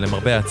העולם הזה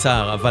למרבה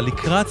הצער, אבל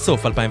לקראת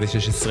סוף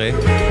 2016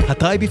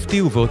 הטרייב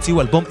הפתיעו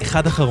והוציאו אלבום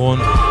אחד אחרון,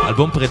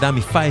 אלבום פרידה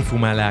מפייף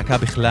ומהלהקה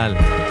בכלל.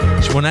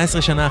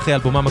 18 שנה אחרי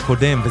אלבומם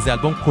הקודם, וזה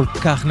אלבום כל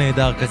כך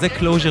נהדר, כזה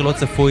closure לא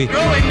צפוי.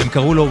 הם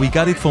קראו לו We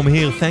Got It From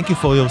Here, Thank You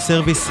For Your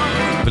Service.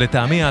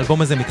 ולטעמי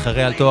האלבום הזה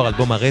מתחרה על תואר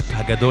אלבום הראפ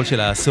הגדול של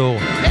העשור,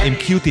 עם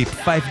קיוטיפ,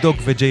 פייב דוג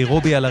וג'יי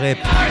רובי על הראפ,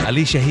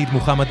 עלי שהיד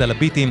מוחמד על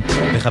הביטים,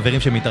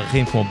 וחברים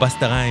שמתארחים כמו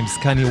בסטה ריימס,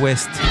 קני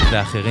ווסט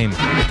ואחרים,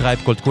 טרייב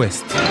קולד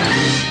קווסט.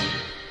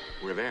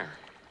 We're there.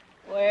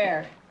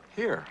 Where?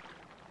 Here.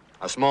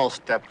 A small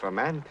step for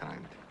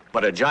mankind,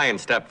 but a giant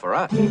step for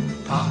us.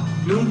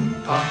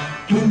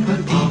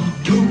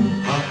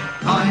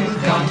 I've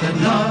got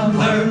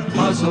another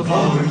puzzle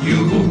for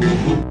you.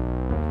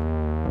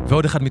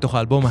 ועוד אחד מתוך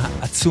האלבום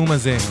העצום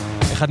הזה,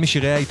 אחד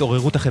משירי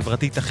ההתעוררות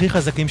החברתית הכי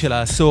חזקים של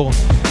העשור,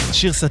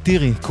 שיר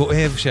סאטירי,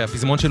 כואב,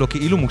 שהפזמון שלו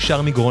כאילו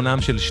מושר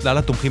מגרונם של שלל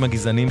התומכים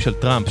הגזענים של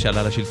טראמפ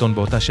שעלה לשלטון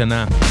באותה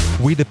שנה,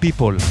 We the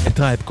People, a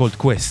Tribe Called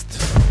Quest.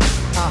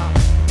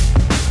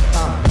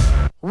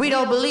 We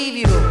don't believe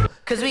you,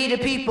 cause we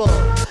the people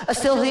are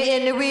still here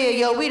in the rear,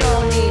 yo, we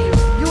don't need you.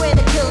 You ain't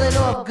a killing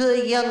off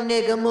good young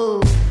nigga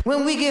move. When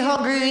we get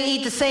hungry, we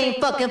eat the same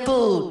fucking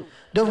food,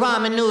 the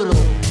ramen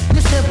noodle.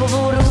 This simple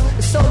voodoo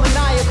is so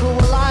maniacal,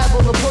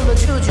 reliable to pull a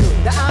choo-choo.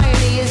 The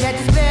irony is that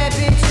this bad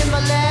bitch in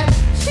my lap,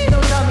 she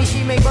don't tell me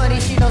she make money,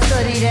 she don't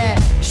study that.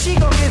 She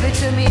gon' give it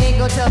to me, ain't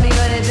gon' tell me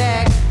none of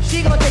that. She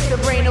gon' take the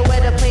brain away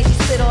the plane, she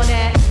spit on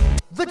that.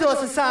 The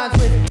doors and signs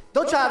with,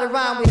 don't try to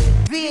rhyme with.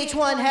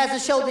 VH1 has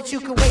a show that you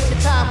can waste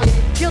your time with.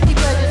 Guilty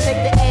pleasures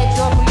take the edge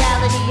off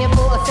reality, and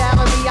for a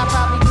salary, I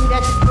probably do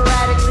that just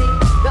sporadically.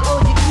 The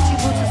OG Gucci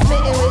boots are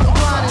smitten with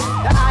iguanas.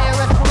 The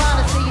IRS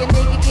piranha see a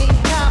nigga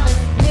getting common.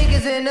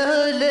 Niggas in the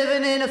hood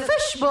living in a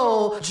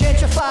fishbowl.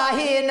 Gentrify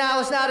here, now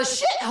it's not a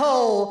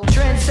shithole.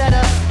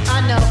 Trendsetter, I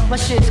know, my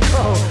shit's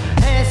cold.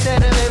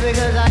 Handsetter, baby,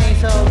 cause I ain't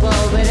so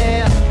bold. But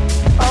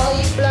yeah, all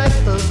you black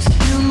folks,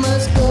 you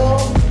must go.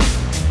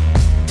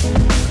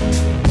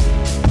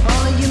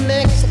 All of you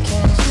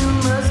Mexicans, you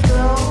must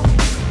go.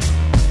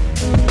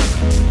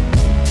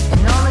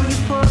 And all of you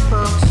poor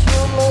folks,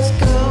 you must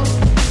go.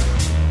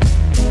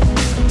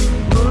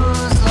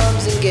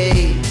 Muslims and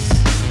gays,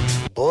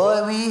 boy,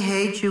 we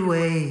hate your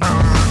ways.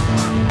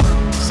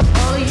 So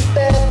all of you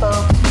bad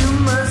folks, you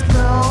must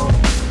go.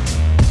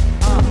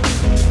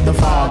 The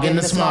fog and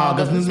the smog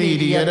of news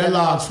media, the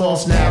logs,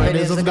 false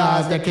narratives of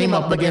gods that came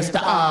up against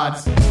the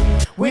odds.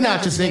 We're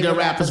not just nigga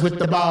rappers with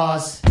the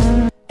bars.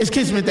 It's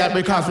kismet that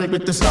we conflict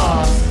with the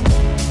stars.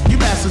 You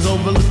bastards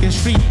overlooking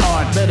street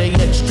art, better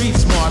yet street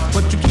smart,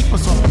 but you keep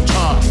us off the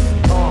chart.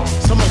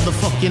 Some of the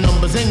fuck your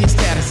numbers and your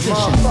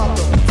statisticians.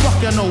 Fuck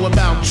you know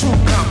about true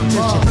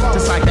competition.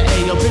 Just like the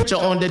AO picture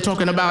on there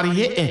talking about he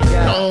hitting.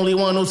 The only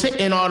one who's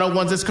hitting are the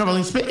ones that's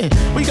currently spitting.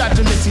 We got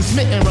your Missy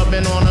smitten,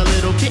 rubbing on a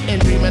little kitten,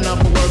 dreaming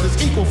up a world that's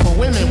equal for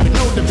women with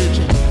no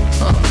division.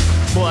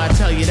 Boy, I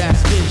tell you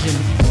that's vision.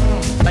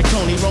 Like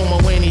Tony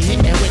Romo when he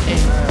hitting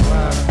wittin'.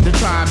 To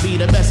try and be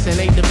the best in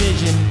 8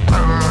 division.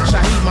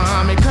 Shaheed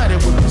Muhammad cut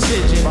it with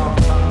precision.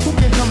 Who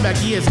can come back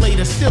years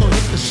later, still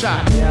hit the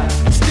shot?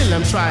 Still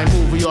I'm trying to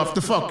move you off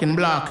the fucking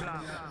block.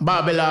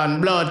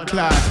 Babylon blood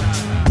clot.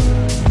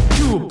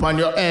 You up on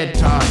your head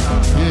top.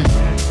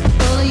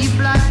 All of you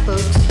black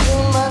folks, you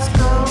must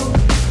go.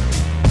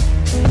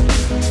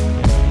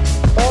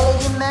 All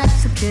of you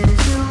Mexicans,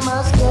 you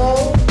must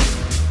go.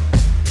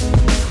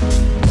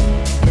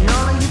 And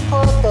all of you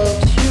poor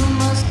folks, you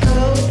must go.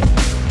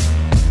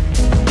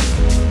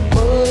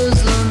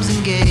 Muslims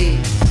and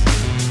gays,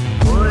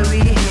 boy, we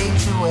hate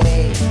your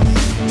ways.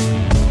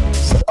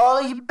 So all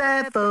of you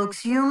bad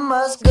folks, you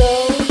must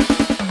go.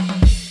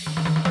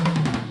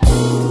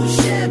 Ooh,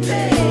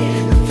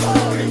 champagne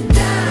pouring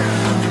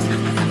down.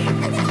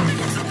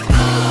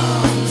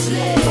 Arms,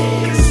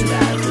 legs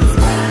wrapped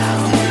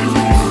around.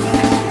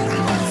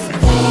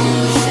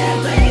 Ooh,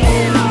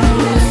 champagne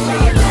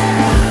pouring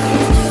down.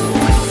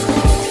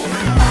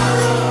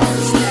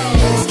 Arms,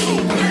 legs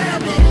keep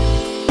grabbing.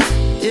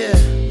 Yeah.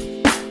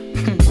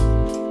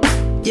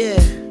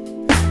 Yeah.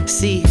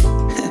 See,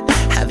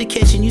 I'll be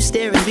catching you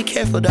staring. Be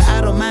careful, the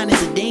idle mind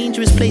is a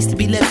dangerous place to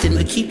be left in.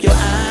 But keep your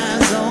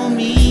eyes on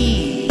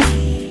me.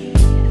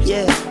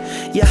 Yeah,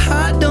 your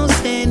heart don't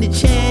stand a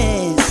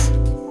chance.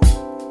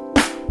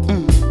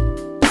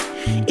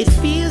 It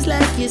feels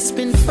like it's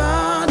been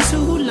far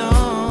too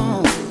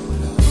long.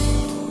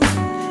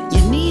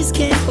 Your knees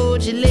can't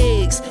hold your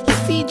legs. Your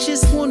feet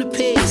just wanna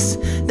pace.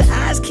 The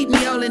eyes keep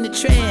me all in a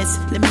trance.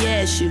 Let me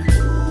ask you,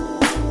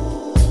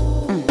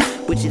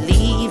 would you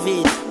leave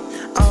it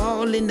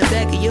all in the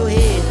back of your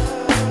head?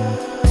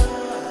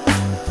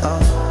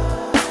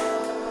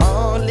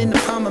 All in the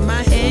palm of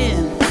my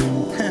hand.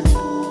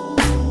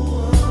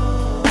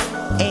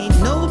 Ain't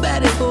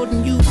nobody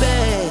holding you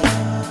back.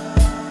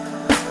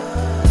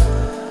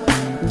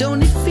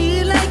 Don't it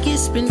feel like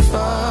it's been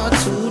far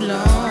too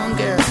long,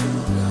 girl?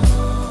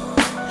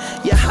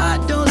 Your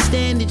heart don't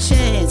stand a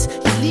chance.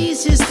 Your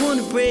leaves just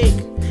wanna break.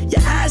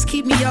 Your eyes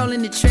keep me all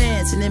in the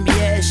trance. And let me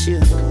ask you,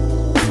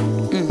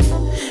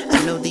 I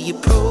know the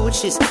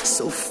approach is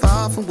so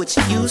far from what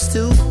you used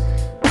to.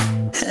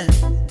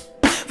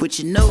 Would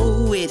you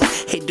know it?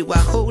 Hey, do I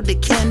hold the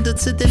candle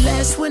to the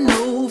last one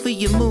over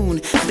your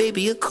moon?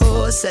 Baby, of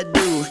course I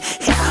do.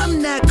 Hey,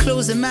 I'm not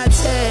closing my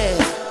tab.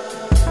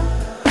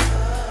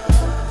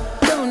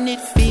 Don't it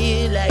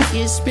feel like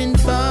it's been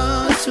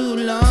far too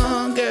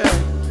long, girl.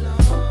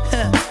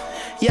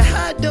 Your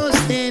heart don't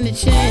stand a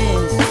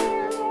chance.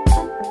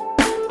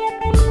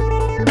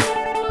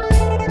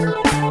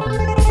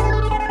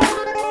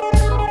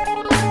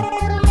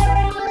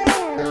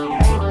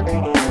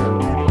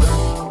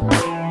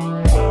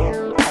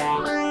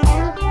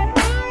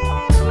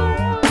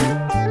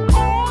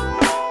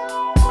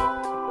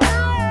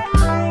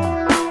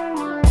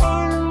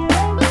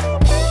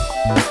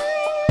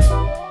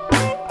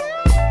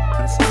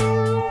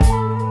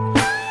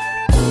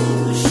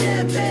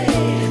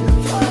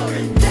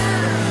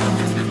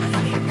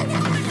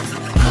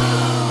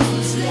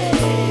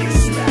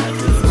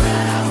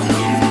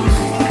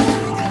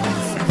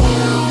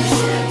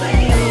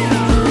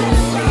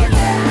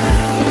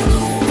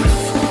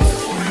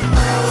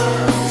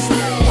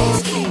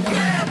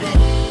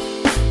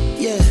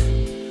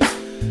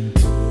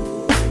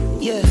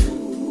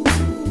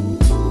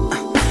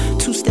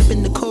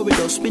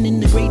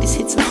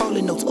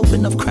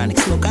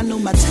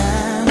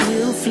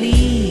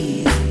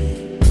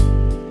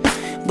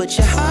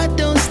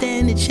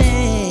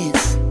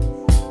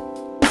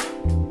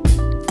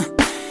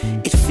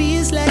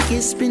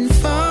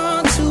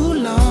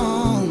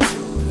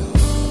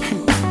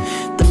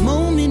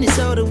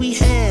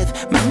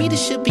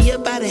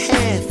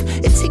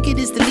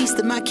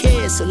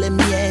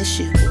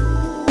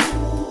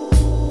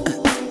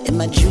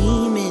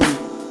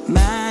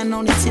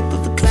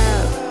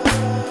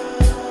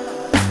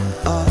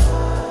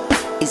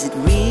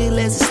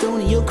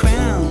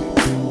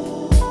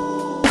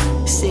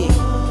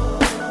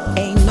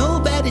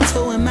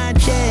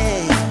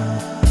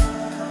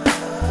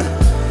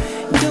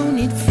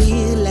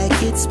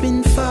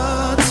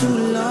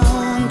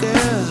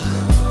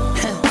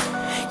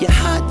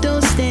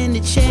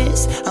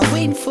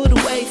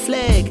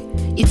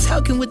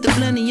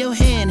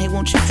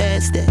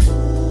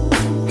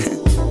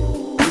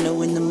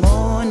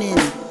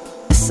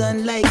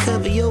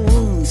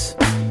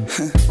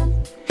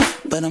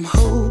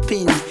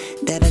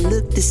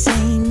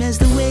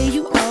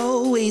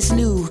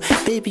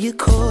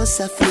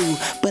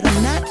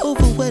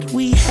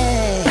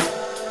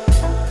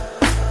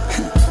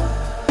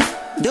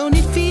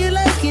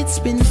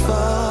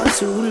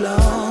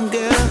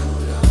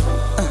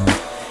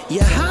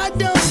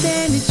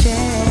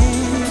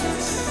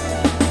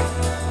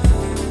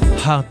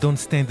 Don't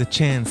Stand a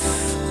Chance,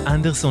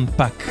 אנדרסון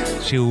פאק,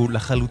 שהוא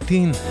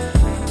לחלוטין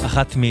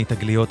אחת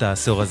מתגליות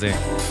העשור הזה.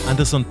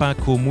 אנדרסון פאק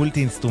הוא מולטי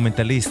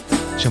אינסטרומנטליסט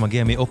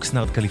שמגיע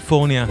מאוקסנרד,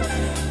 קליפורניה,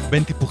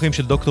 בין טיפוחים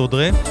של דוקטור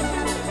דרה,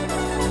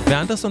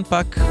 ואנדרסון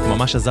פאק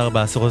ממש עזר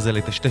בעשור הזה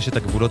לטשטש את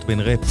הגבולות בין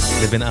ראפ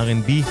לבין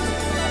R&B,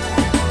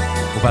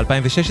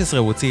 וב-2016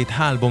 הוא הוציא את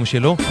האלבום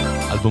שלו,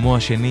 אלבומו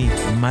השני,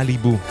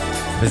 מליבו,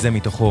 וזה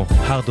מתוכו,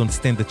 Don't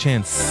Stand a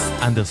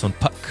Chance, אנדרסון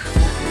פאק.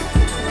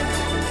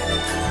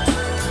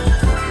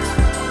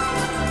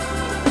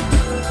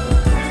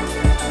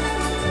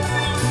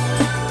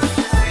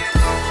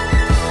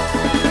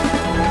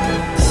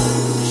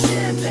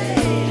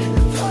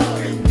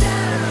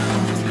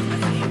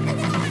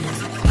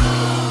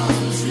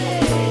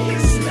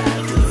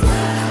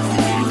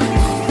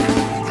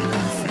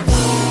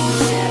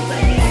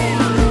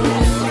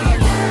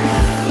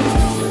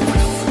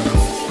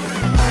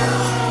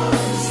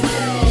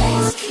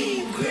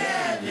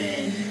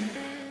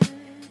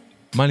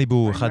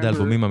 מליבו, אחד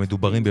האלבומים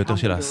המדוברים ביותר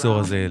של העשור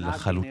הזה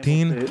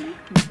לחלוטין,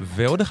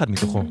 ועוד אחד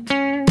מתוכו,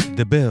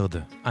 The Bird,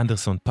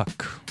 אנדרסון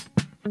פאק.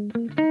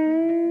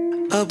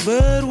 A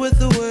bird with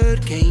a word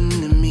came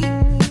to me,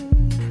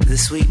 the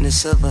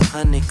sweetness of a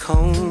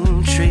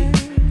honeycomb tree,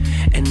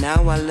 and now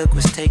our look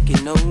was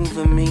taking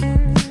over me,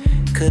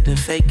 couldn't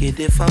fake it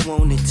if I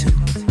wanted to,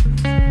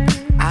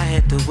 I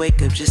had to wake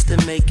up just to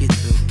make it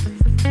through,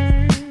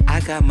 I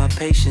got my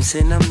patience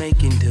and I'm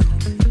making do,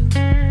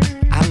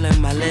 I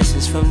learned my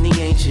lessons from the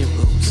ancient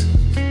rules.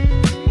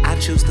 I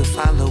choose to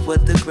follow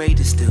what the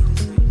greatest do.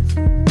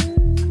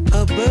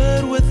 A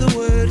bird with a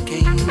word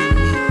came to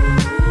me,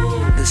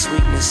 the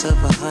sweetness of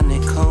a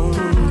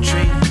honeycomb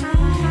tree,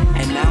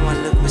 and now my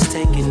look was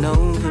taking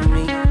over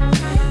me.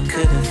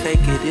 Couldn't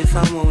fake it if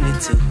I wanted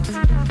to.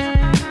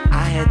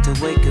 I had to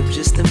wake up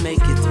just to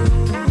make it through.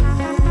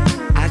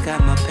 I got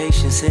my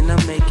patience and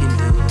I'm making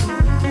do.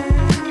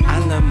 I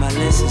learned my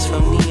lessons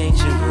from the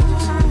ancient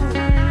rules.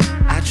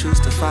 I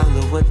choose to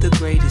follow what the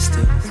greatest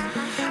do.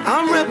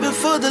 I'm repping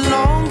for the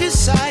longest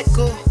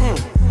cycle.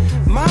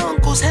 My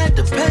uncles had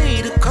to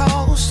pay the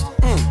cost.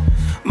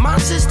 My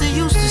sister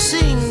used to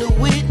sing the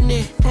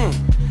Whitney.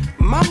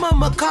 My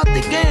mama caught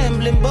the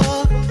gambling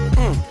bug.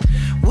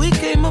 We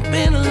came up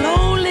in a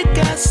lonely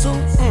castle.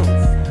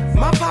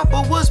 My papa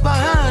was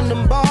behind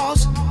them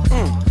bars.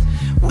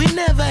 We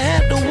never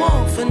had to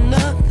want for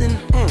nothing.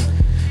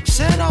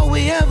 Said all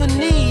we ever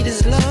need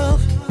is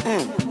love.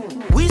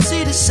 We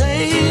see the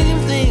same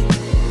thing.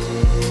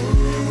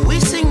 We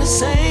sing the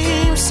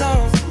same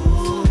song.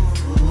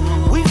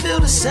 We feel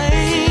the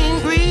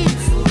same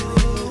grief.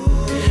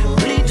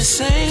 Bleed the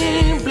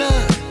same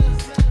blood.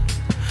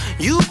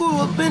 You grew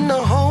up in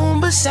the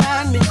home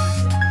beside me.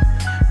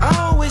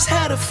 I always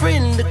had a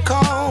friend to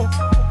call.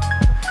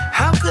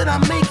 How could I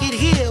make it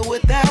here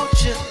without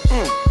you?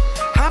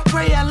 I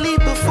pray I leave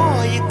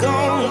before you go.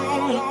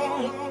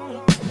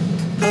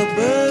 A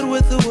bird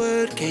with a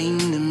word came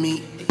to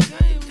me,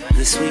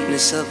 the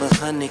sweetness of a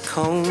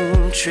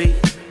honeycomb tree.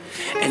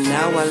 And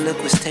now I look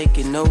what's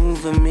taking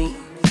over me.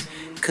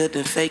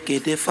 Couldn't fake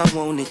it if I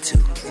wanted to.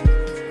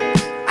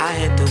 I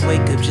had to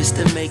wake up just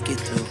to make it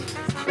through.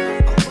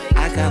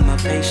 I got my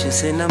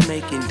patience and I'm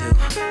making do.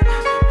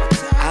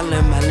 I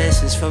learned my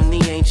lessons from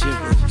the ancient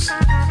roots.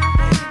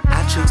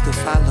 I choose to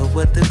follow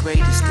what the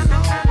greatest do.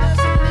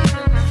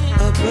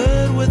 A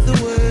bird with a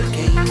word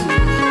came to me,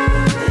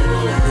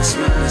 the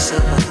sweetness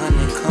of a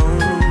honeycomb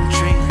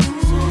tree.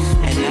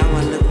 And now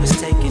I look what's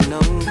taking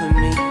over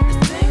me.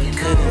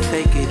 Couldn't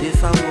fake it if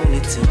I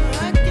wanted to.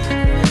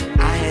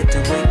 I had to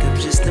wake up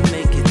just to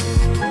make it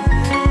through.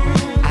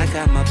 I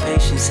got my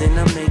patience and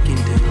I'm making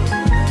do.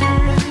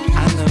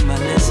 I learned my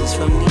lessons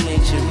from the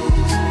ancient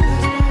roots.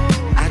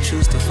 I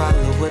choose to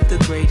follow what the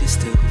greatest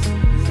do.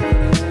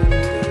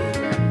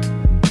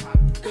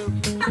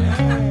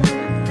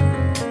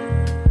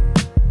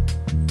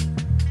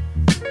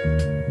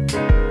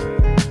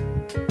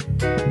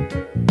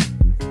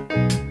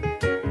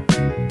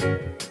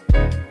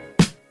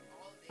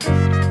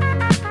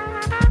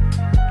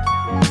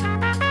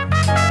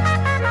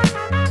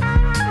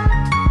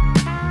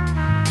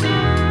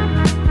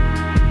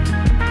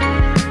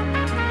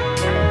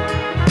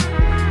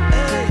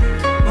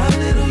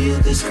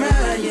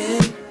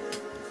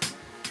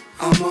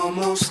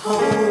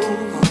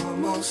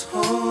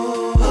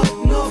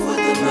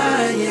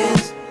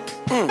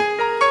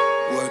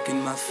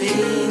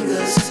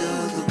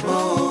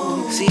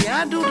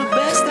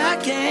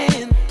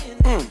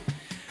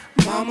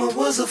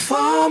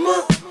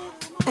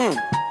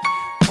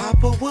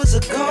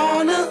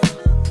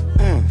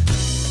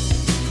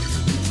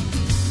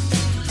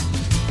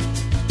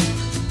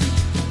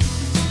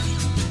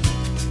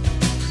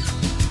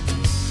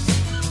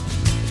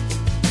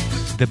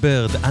 The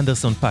Bird,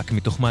 אנדרסון פאק,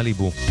 מתוך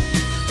מליבו.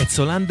 את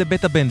סולן דה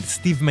בטה בנד,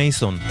 סטיב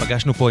מייסון,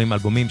 פגשנו פה עם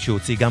אלבומים שהוא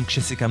הוציא גם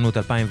כשסיכמנו את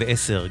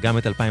 2010, גם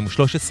את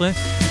 2013,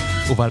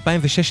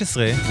 וב-2016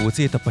 הוא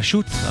הוציא את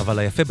הפשוט, אבל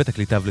היפה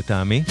בתקליטיו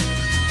לטעמי,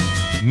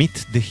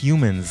 Meet the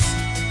Humans.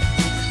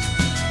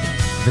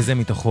 וזה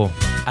מתוכו,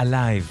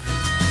 Alive,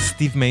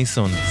 סטיב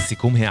מייסון,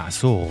 סיכום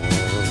העשור.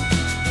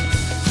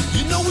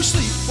 You know we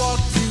sleepwalk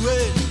through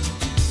it,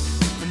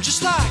 and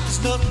just like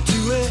there's nothing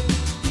to it,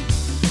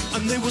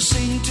 and they will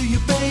sing to you,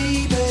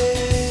 baby,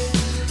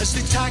 as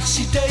they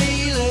taxi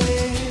daily.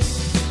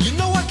 You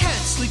know I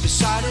can't sleep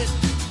beside it,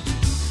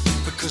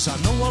 because I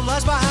know what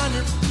lies behind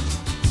it.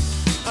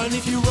 And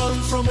if you run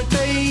from it,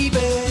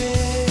 baby,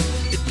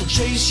 it will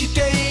chase you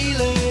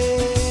daily.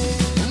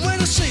 And when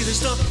I say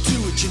there's nothing to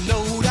it, you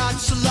know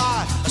that's a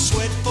lie. I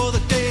sweat for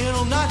the day and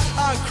all night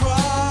I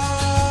cry.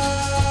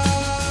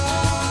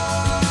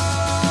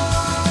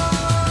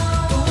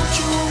 Don't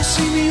you want to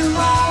see me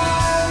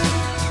alive?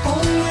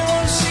 Only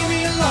want to see me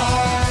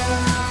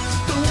alive.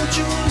 Don't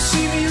you want to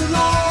see me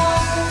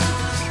alive?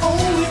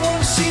 Only want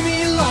to see me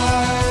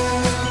alive.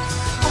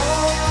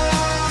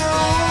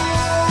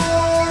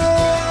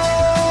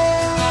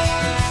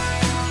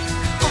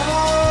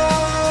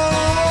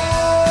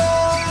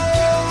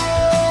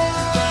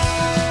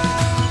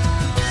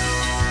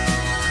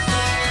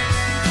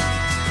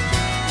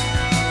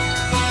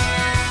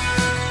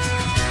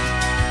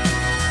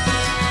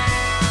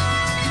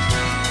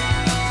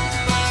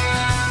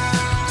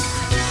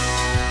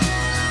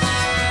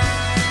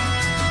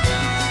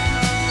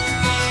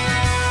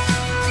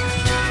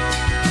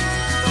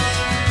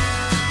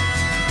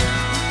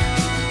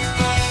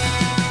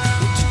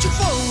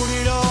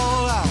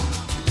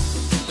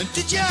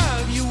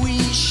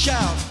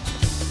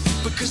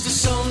 Because the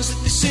songs that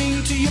they sing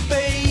to you,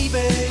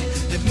 baby,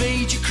 they've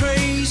made you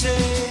crazy.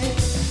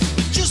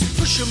 You just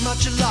push them out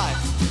your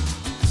life,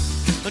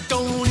 but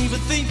don't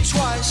even think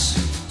twice.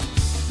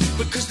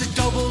 Because they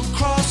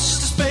double-crossed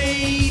us,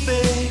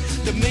 baby,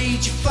 they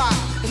made you fat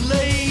and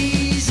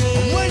lazy.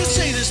 And when I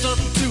say there's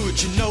nothing to it,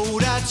 you know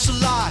that's a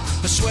lie.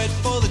 I sweat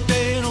for the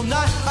day and all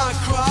night I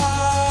cry.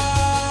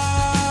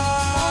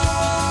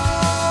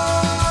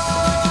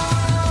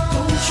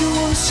 Don't you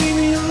want to see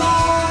me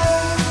alive?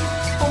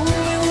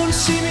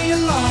 See me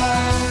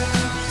alive.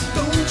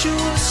 Don't you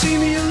want to see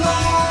me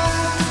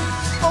alive?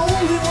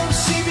 Only want to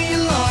see me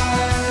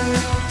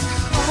alive.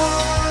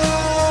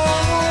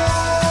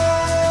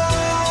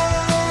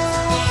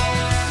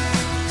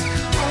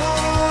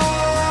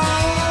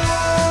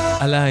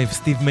 Alive,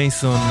 סטיב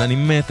מייסון, אני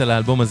מת על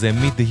האלבום הזה,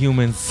 Meet the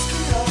Humans.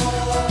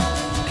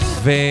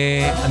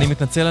 ואני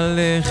מתנצל על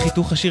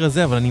חיתוך השיר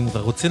הזה, אבל אני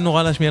רוצה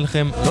נורא להשמיע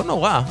לכם, לא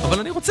נורא, אבל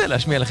אני רוצה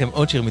להשמיע לכם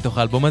עוד שיר מתוך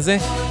האלבום הזה.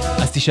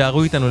 אז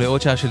תישארו איתנו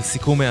לעוד שעה של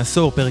סיכום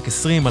העשור, פרק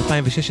 20,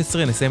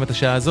 2016, נסיים את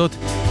השעה הזאת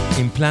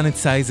עם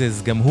Planet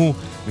Sizes, גם הוא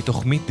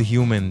מתוך Meet the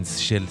Humans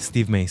של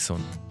סטיב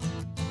מייסון.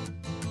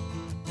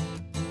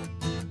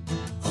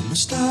 I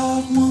missed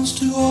out once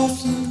too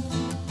often,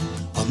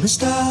 I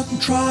missed out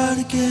and tried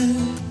again.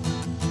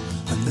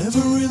 I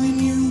never really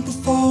knew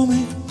before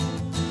me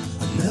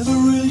never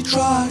really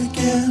tried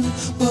again,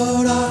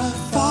 but I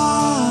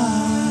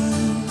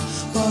find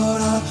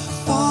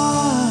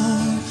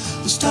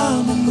this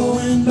time I'm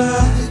going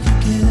back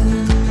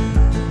again.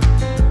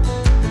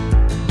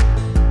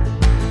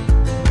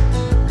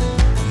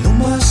 I know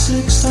my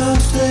 6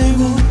 times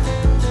table,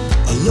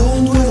 I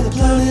learned where the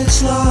planets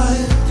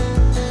lie.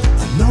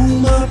 I know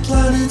my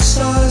planet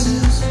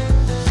sizes,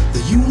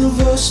 the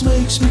universe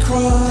makes me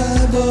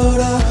cry, but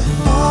I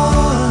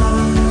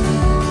find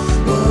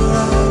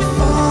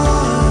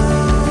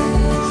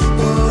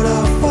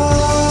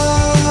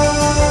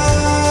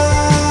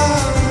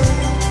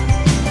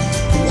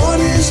what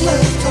is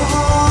left to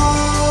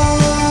hide,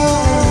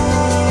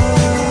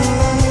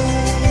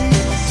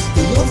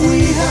 the love we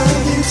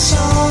have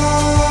inside,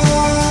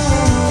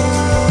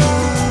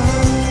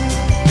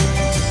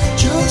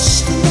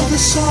 just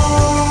another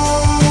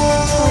sign,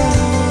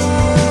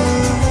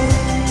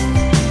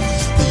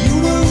 the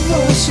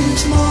universe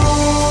is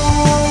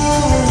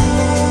mine,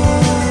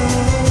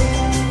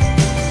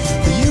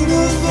 the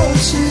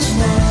universe is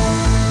mine.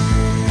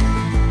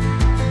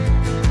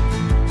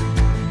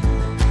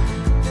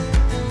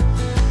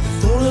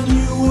 Thought I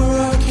knew where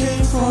I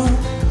came from,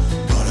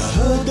 but I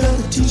heard that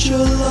the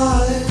teacher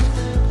lied.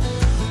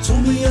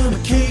 Told me I'm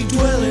a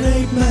cave-dwelling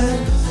ape-man,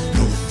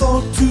 no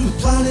thought to the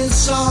planet's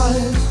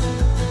size.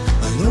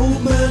 An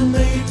old man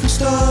made from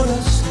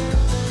stardust,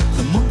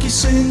 the monkey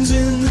sings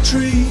in the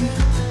tree.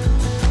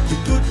 You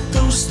put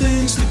those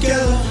things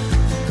together,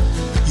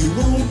 you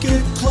won't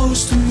get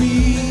close to me,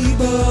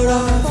 but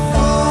I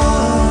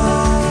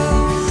find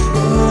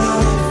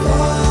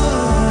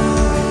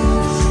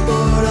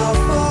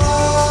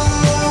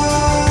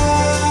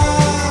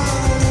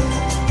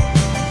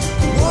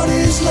what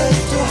is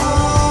left to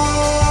hide,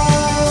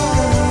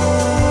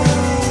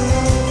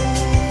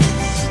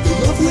 the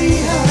love we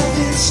have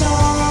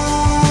inside,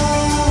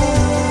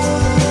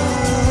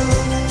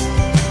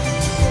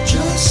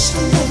 just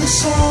another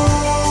sign,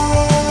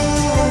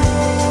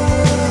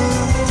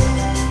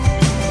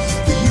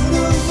 the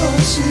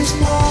universe is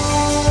mine.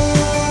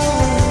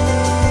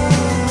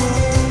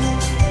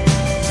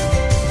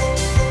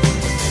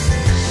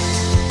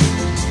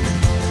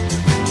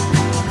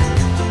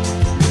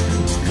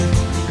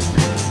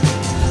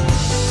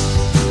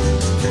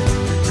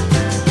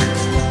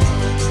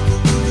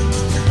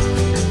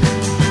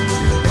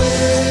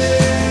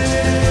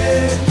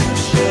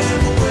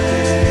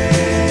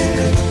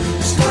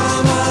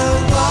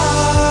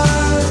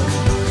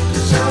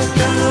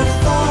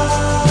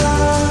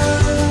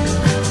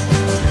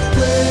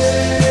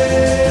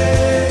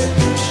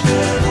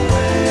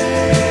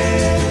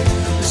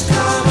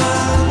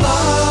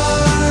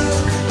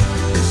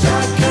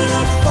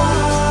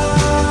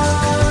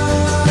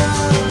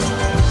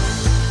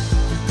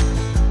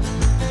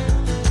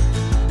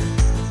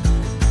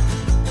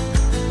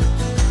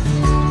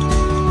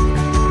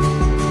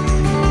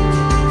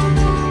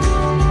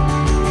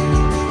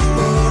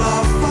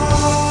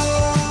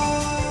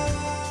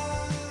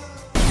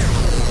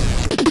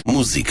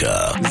 מוזיקה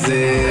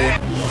זה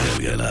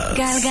גלגלת.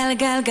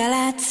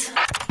 גלגלגלגלת.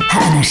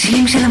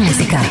 האנשים של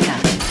המוזיקה.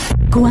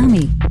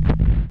 קוואמי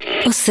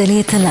עושה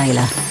לי את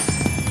הלילה.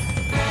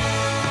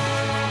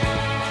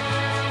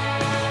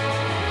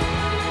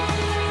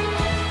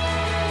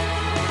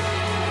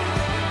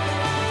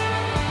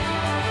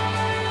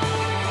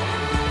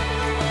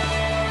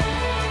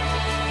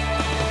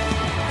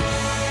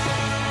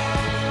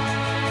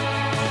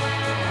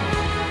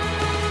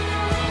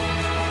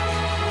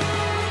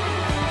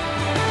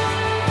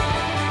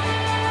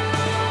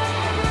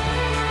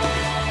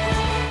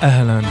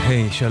 אהלן,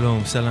 היי,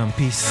 שלום, סלאם,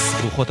 פיס,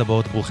 ברוכות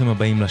הבאות, ברוכים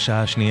הבאים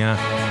לשעה השנייה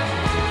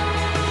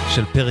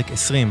של פרק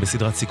 20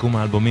 בסדרת סיכום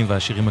האלבומים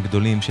והשירים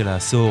הגדולים של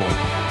העשור,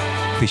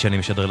 כפי שאני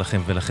משדר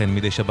לכם ולכן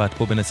מדי שבת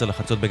פה בין 10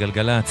 לחצות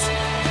בגלגלץ.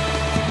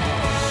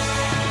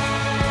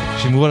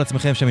 שמרו על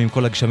עצמכם שם עם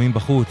כל הגשמים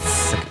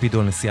בחוץ, הקפידו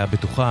על נסיעה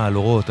בטוחה, על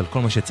אורות, על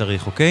כל מה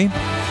שצריך, אוקיי?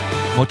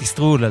 מוטי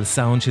סטרול על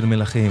סאונד של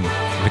מלכים,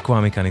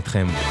 וקוואמי כאן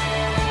איתכם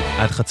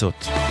עד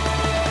חצות.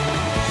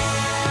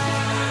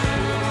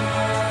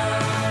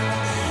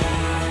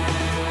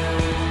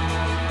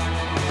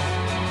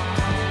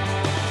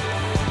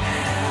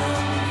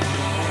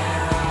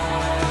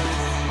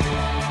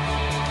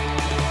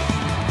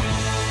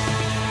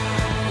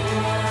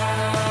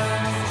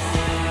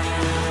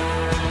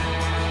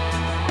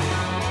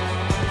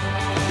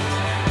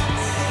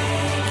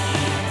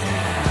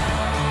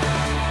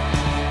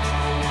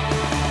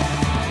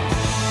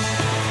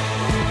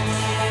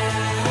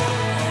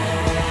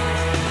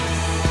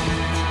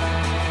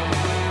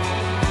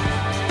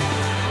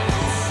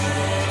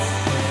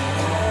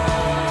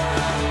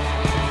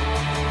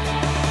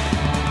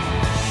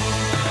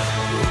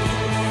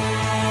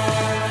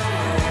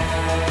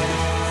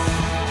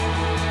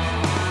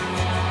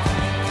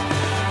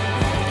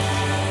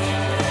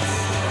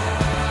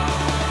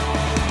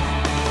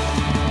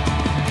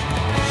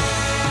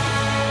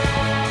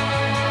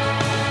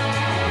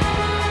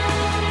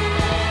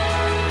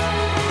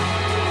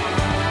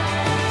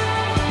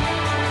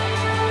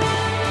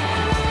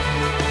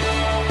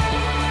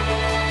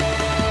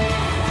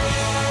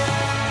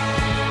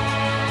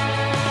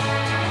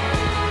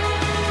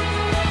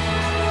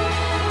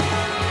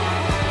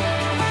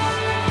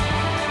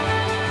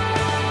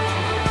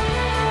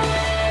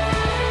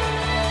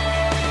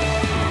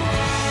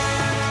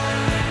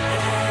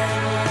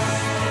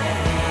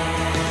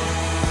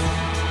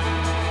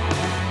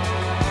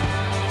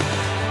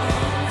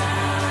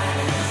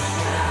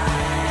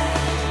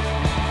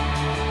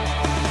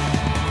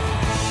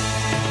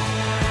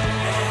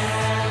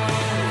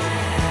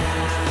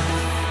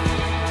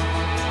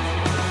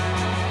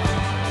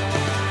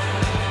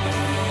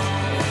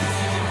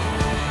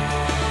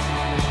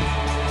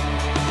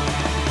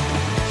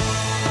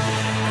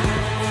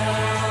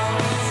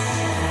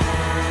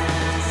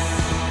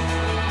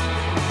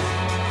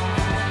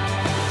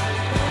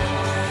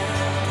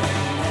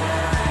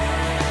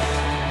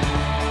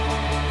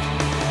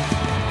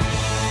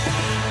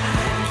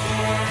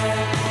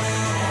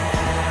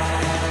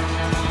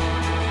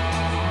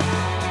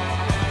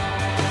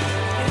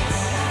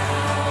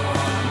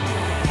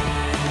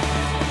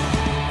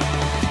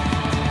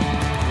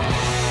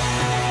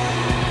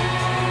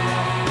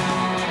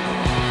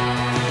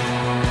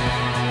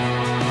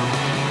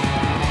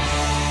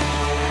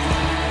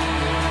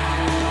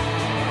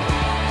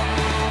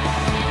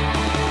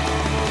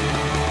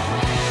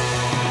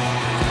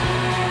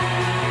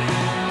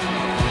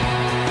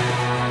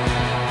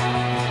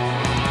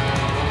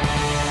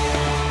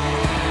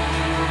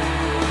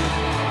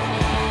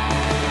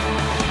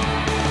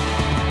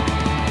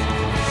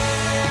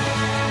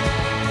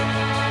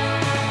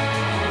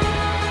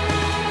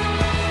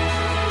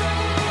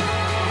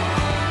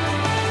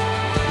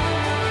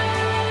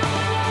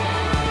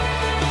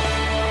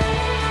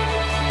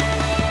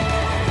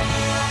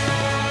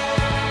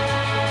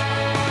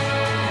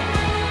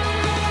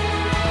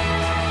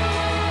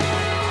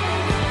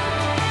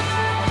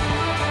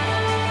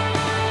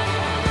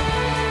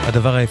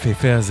 הדבר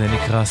היפהפה הזה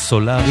נקרא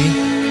סולארי,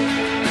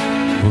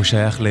 והוא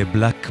שייך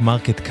לבלק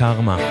מרקט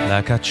קרמה,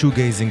 להקת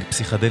שוגייזינג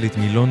פסיכדלית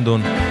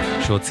מלונדון,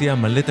 שהוציאה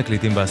מלא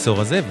תקליטים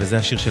בעשור הזה, וזה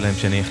השיר שלהם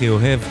שאני הכי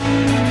אוהב,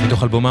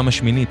 מתוך אלבומם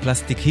השמיני,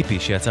 פלסטיק היפי,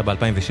 שיצא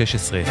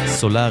ב-2016,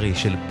 סולארי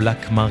של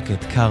בלק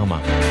מרקט קרמה,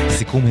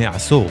 סיכום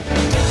העשור.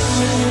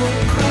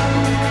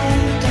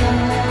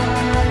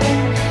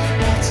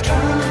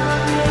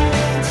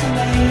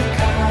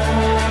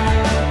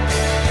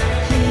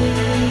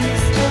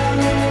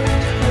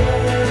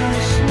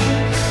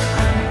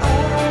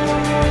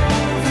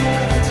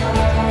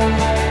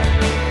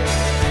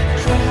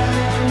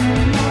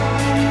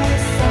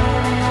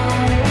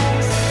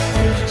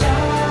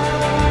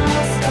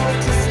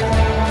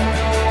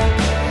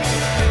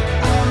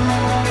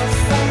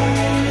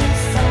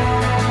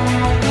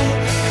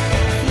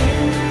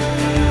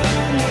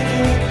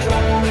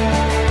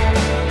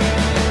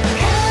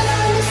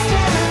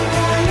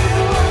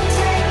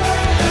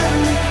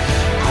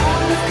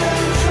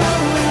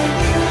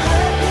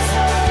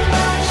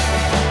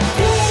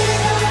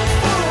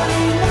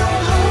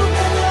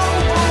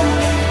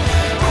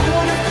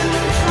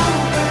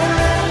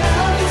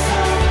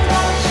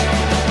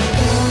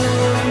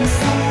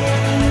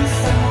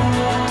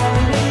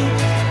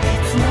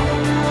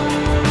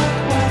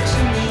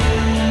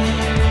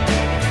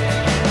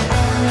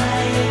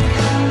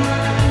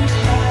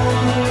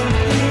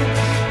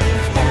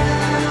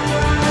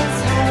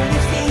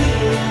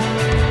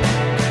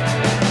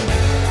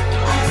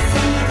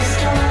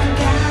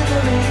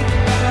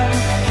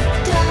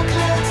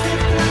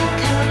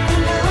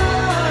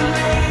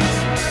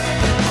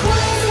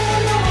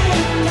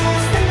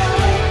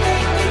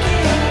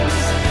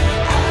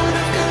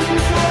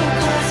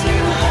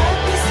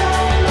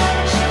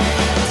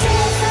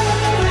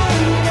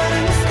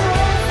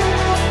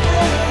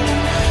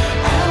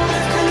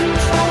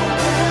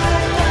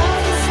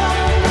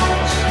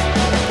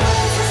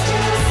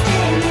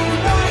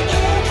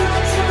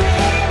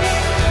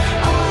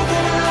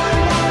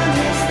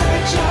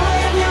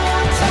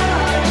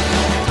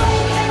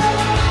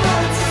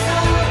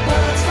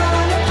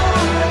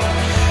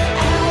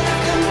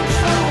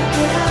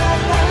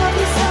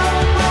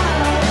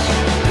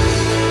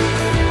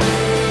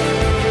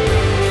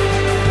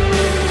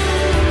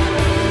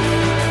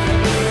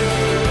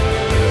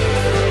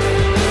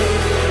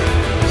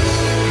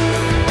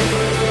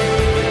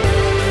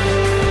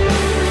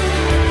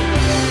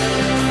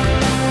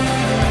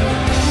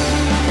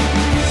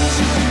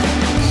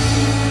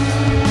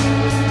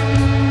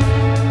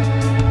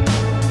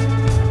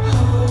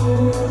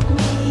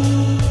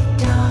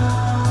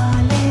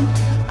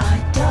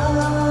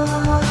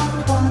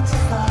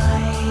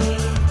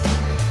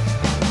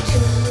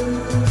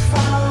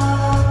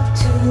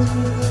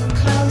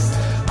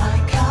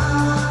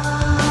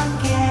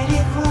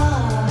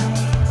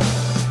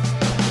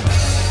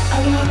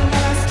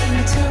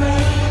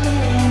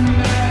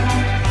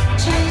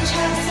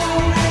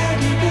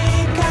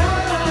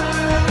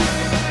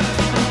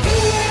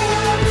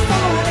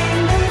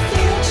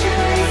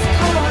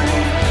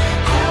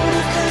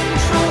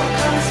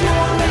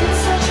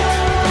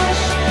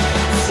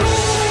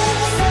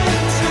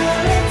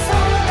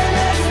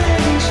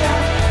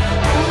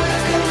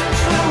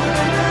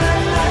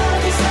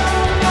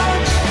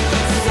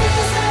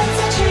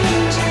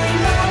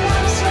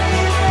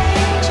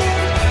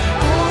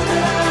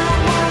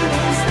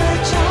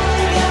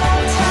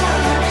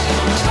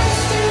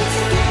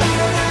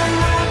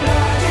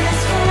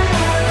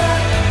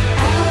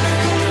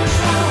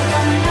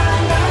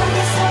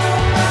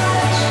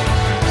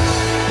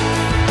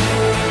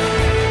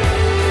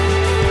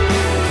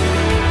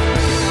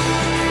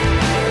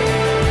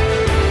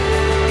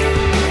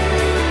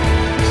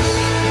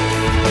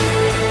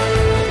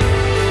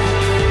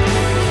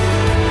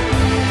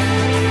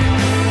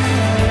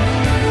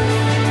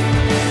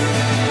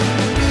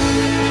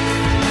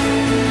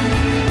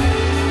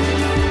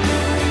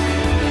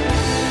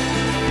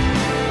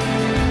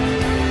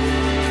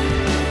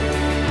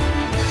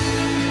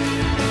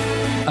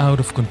 Out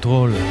of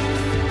Control,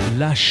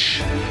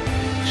 לש,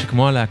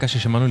 שכמו הלהקה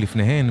ששמענו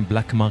לפניהן,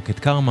 בלק מרקט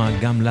קרמה,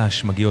 גם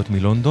לש מגיעות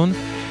מלונדון.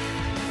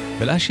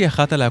 ולש היא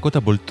אחת הלהקות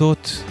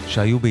הבולטות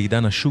שהיו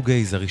בעידן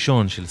השוגייז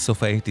הראשון של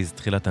סוף ה-80s,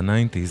 תחילת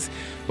ה-90s.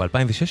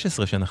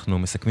 ב-2016 שאנחנו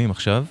מסכמים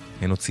עכשיו,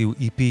 הן הוציאו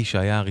EP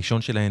שהיה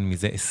הראשון שלהן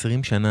מזה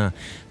 20 שנה,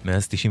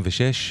 מאז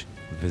 96,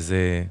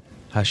 וזה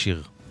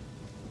השיר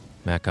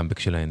מהקאמבק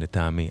שלהן,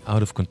 לטעמי, Out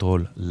of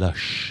Control,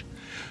 לש.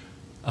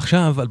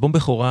 עכשיו, אלבום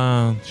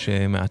בכורה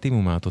שמעטים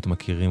ומעטות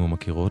מכירים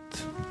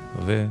ומכירות,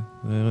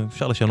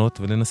 ואפשר לשנות,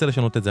 וננסה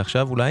לשנות את זה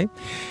עכשיו אולי.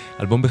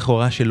 אלבום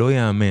בכורה שלא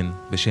יאמן,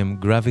 בשם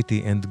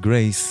Gravity and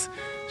Grace,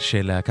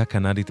 של להקה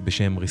קנדית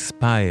בשם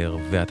Respire,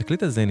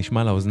 והתקליט הזה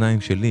נשמע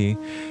לאוזניים שלי,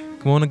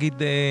 כמו נגיד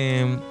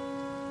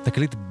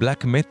תקליט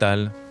בלק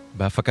מטל,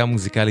 בהפקה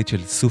מוזיקלית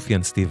של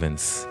סופיאן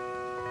סטיבנס.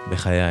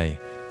 בחיי.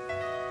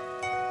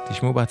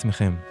 תשמעו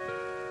בעצמכם.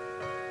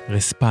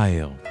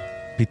 Respire,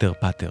 פיטר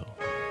פאטר.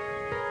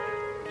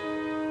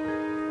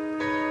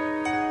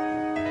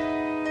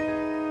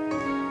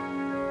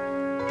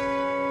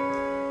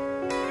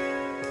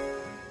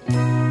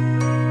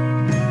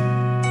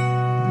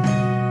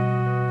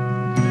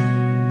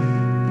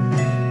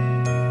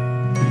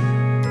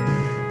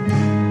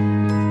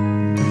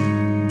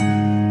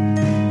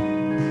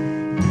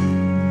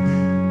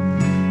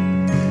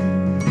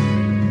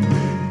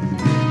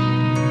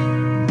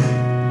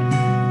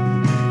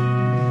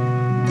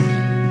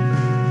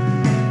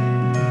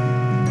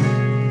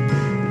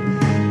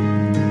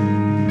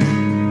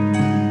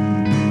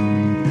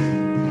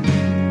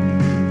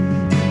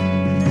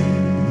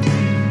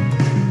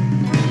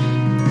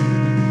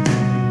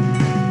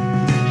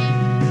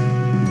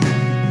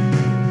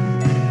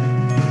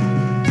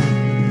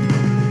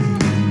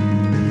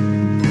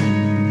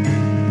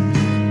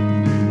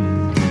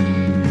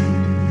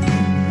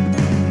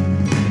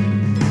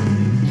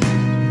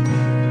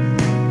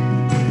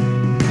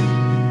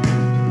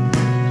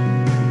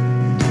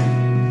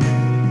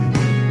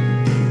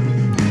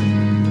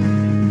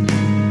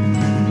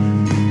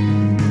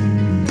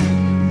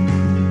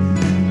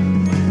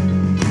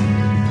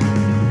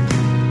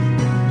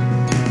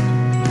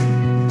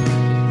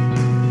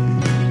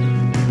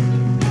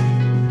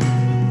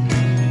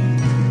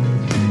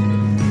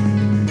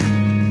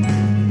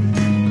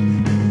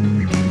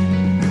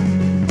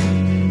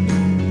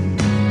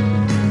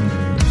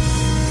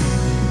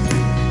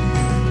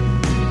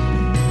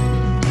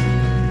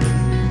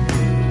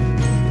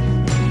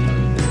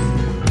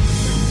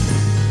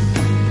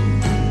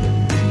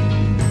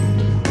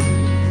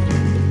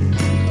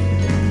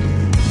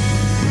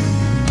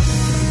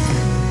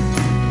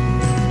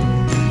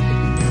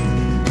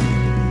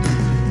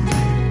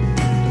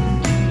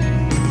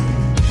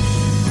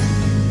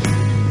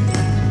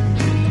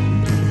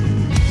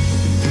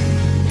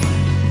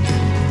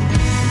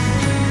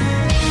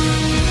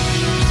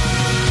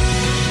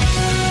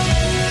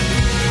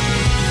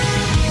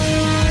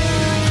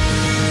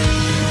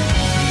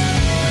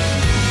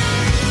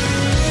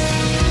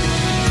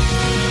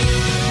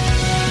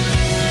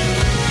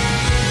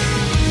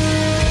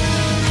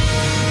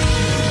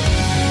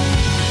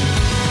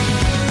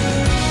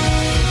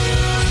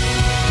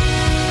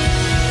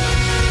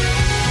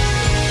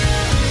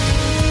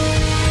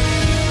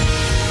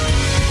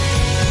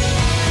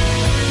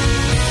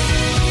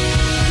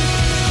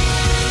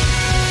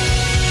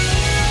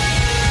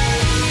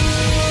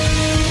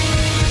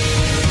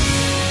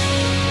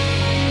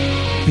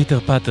 פיטר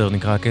פאטר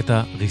נקרא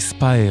הקטע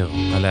ריספייר,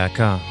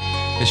 הלהקה.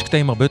 יש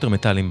קטעים הרבה יותר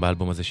מטאליים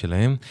באלבום הזה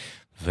שלהם,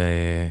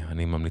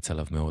 ואני ממליץ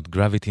עליו מאוד.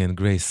 Gravity and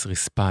Grace,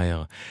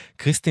 Respire.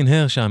 קריסטין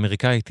הרש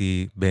האמריקאית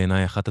היא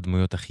בעיניי אחת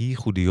הדמויות הכי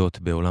ייחודיות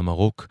בעולם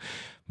הרוק.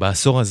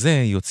 בעשור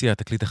הזה היא הוציאה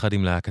תקליט אחד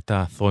עם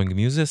להקתה Throwing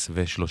Muses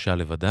ושלושה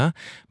לבדה.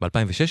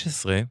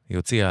 ב-2016 היא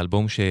הוציאה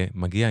אלבום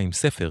שמגיע עם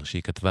ספר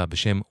שהיא כתבה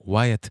בשם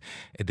Wyatt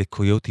at the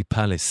Coyote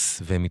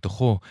Palace,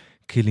 ומתוכו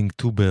Killing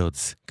Two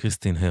Birds,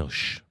 קריסטין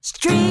הרש.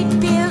 Street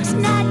buke's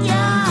not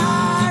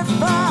your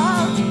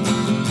fault.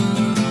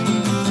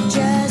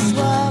 Just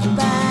walk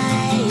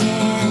by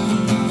it.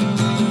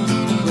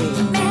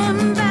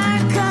 Remember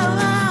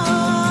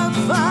Cold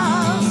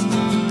Falls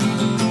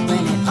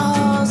when it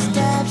all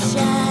stops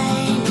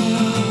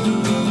shining.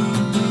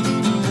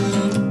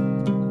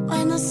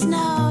 When the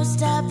snow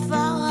stopped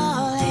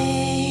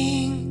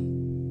falling.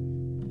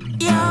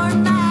 You're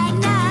my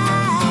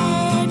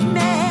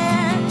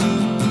nightmare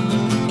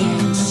in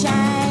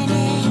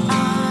shining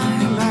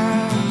armor.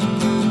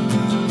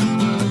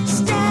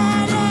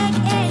 Static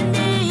in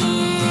the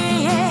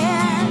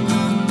air.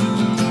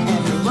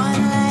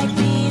 Everyone like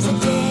me's a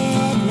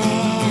dead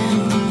man.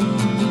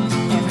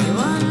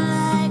 Everyone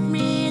like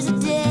me's a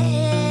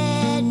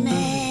dead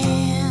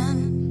man.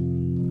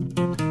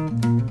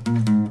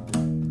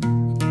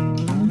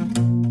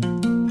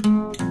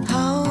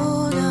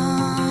 Hold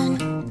on,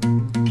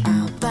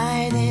 I'll buy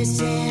this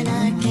in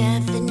a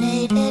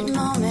caffeinated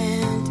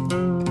moment.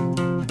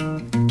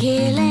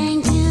 Killing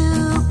two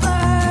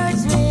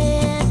birds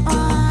with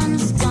one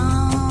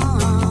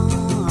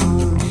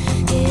stone.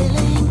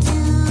 Killing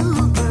two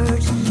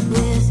birds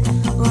with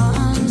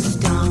one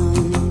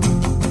stone.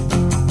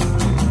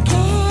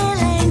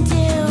 Killing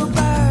two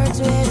birds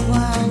with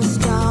one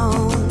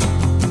stone.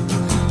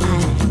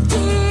 I'm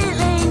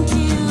killing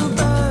two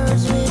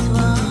birds with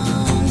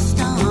one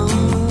stone.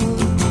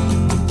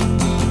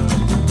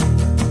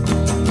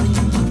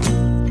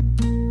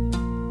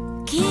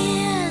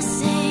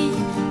 Kissing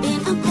in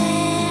a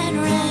bad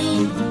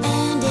rain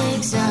and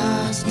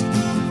exhaust.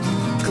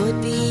 Could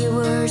be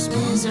worse,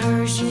 Miss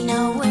Hirsch, you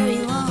know where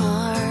you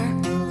are.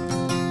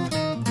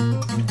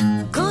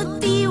 Could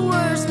be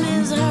worse,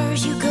 Miss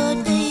Hirsch, you could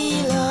be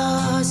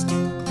lost.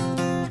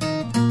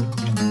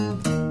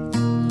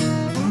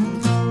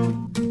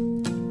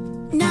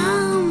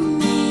 Numb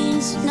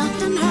means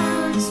nothing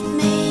hurts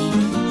me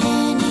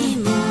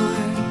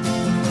anymore.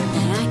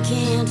 And I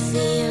can't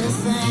feel a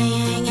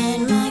thing in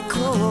my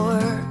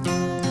core.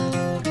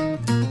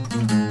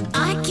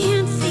 I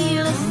can't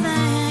feel a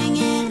thing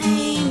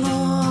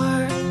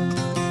anymore.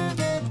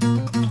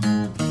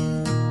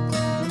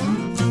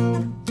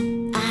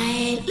 I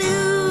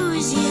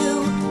lose you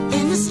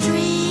in the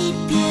street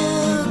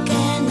puke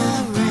and the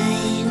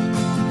rain.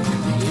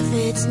 But if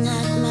it's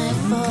not my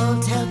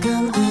fault, how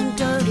come I'm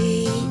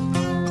dirty?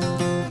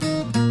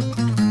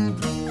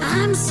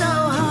 I'm so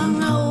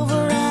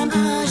hungover, I'm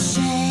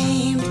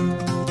ashamed.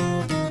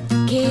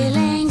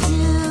 Killing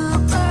two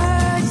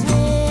birds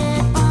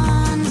with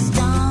one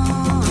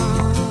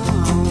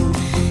stone.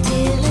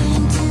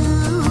 Killing two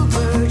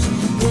birds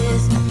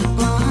with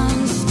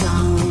one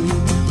stone.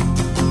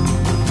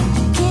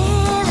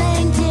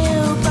 Killing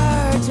two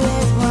birds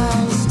with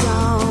one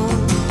stone.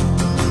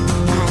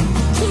 I'm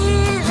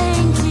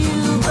killing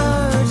two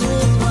birds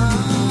with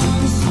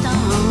one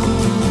stone.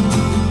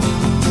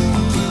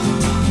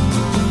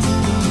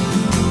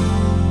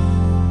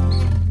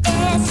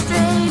 It's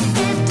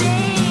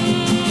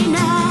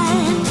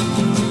 3:59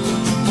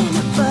 and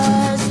a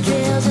bus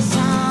drills a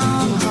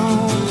song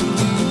home.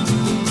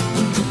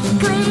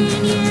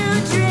 Clean, you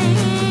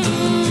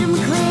dream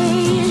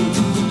clean.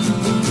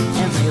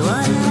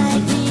 Everyone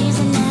like me's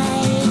a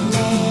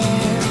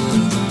nightmare.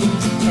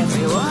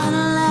 Everyone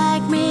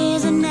like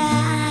me's a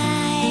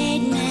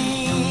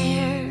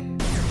nightmare.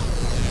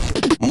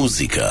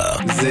 מוזיקה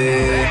זה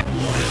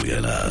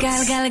גלגלצ.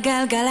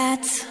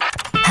 גלגלגלגלצ.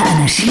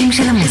 האנשים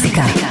של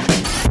המוזיקה.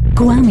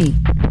 קוואמי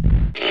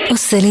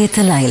עושה לי את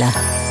הלילה.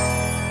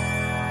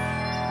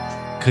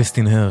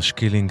 קריסטין הרש,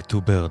 Killing Two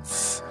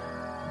Birds.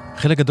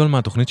 חלק גדול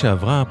מהתוכנית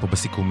שעברה פה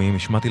בסיכומים,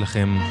 השמעתי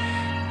לכם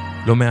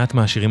לא מעט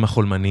מהשירים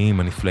החולמניים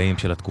הנפלאים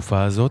של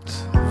התקופה הזאת,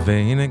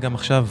 והנה גם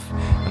עכשיו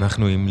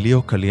אנחנו עם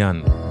ליאו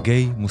קליאן,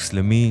 גיי,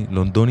 מוסלמי,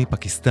 לונדוני,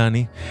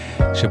 פקיסטני,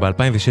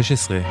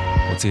 שב-2016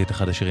 הוציא את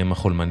אחד השירים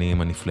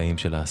החולמניים הנפלאים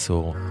של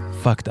העשור,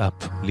 Fucked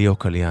Up, ליאו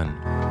קליאן.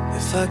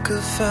 If I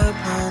could fight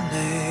my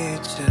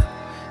nature,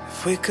 if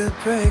we could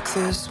break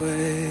this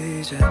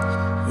wager,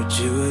 would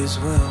you as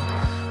well?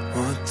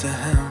 What the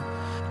hell?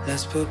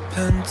 Let's put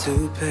pen to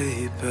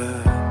paper,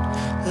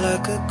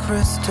 like a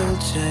crystal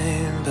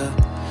chamber,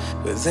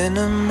 within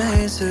a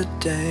maze of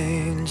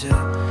danger.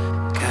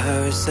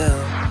 Carousel,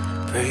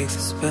 break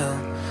the spell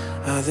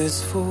of this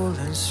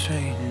fallen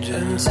stranger.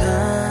 And time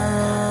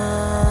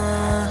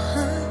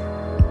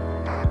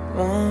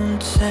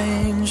won't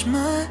change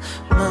my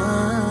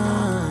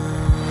mind.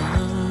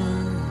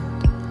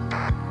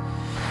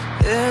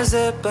 Is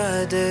it by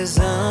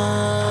design?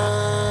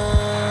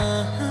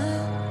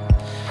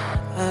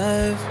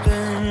 I've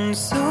been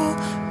so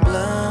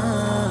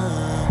blind.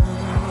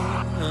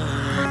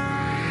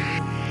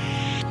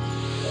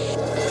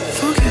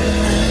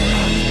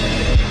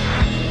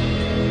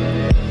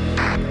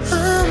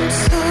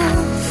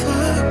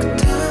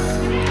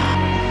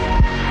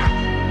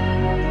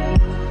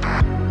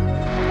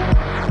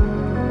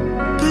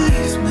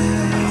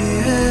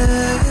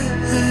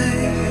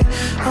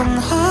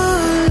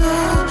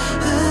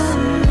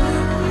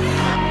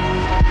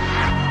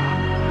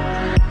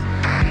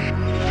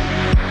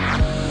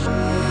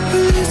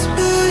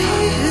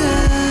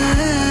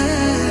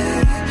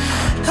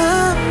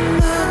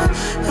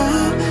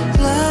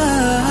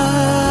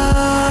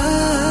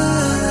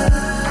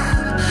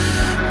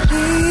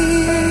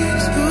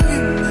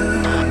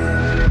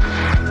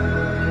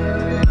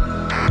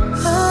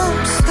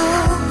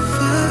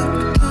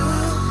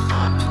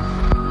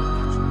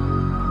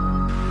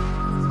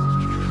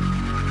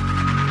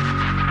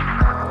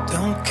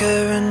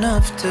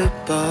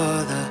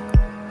 bother.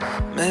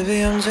 Maybe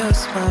I'm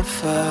just my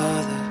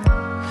father.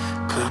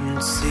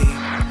 Couldn't see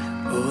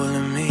all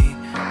of me,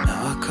 now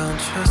I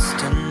can't trust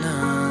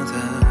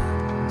another.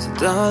 So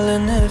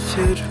darling, if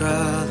you'd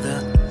rather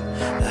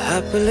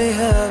happily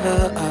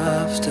ever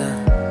after,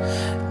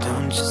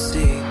 don't you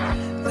see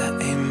that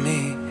ain't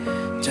me?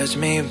 Judge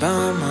me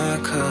by my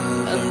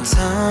cover. And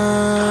time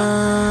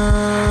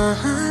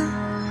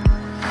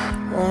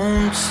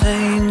won't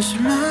change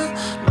my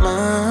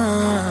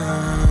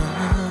mind.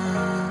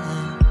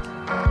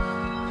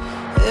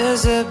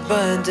 Is it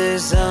by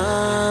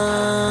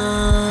design?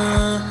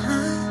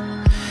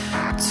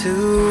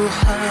 Too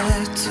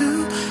high to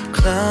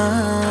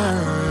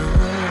climb.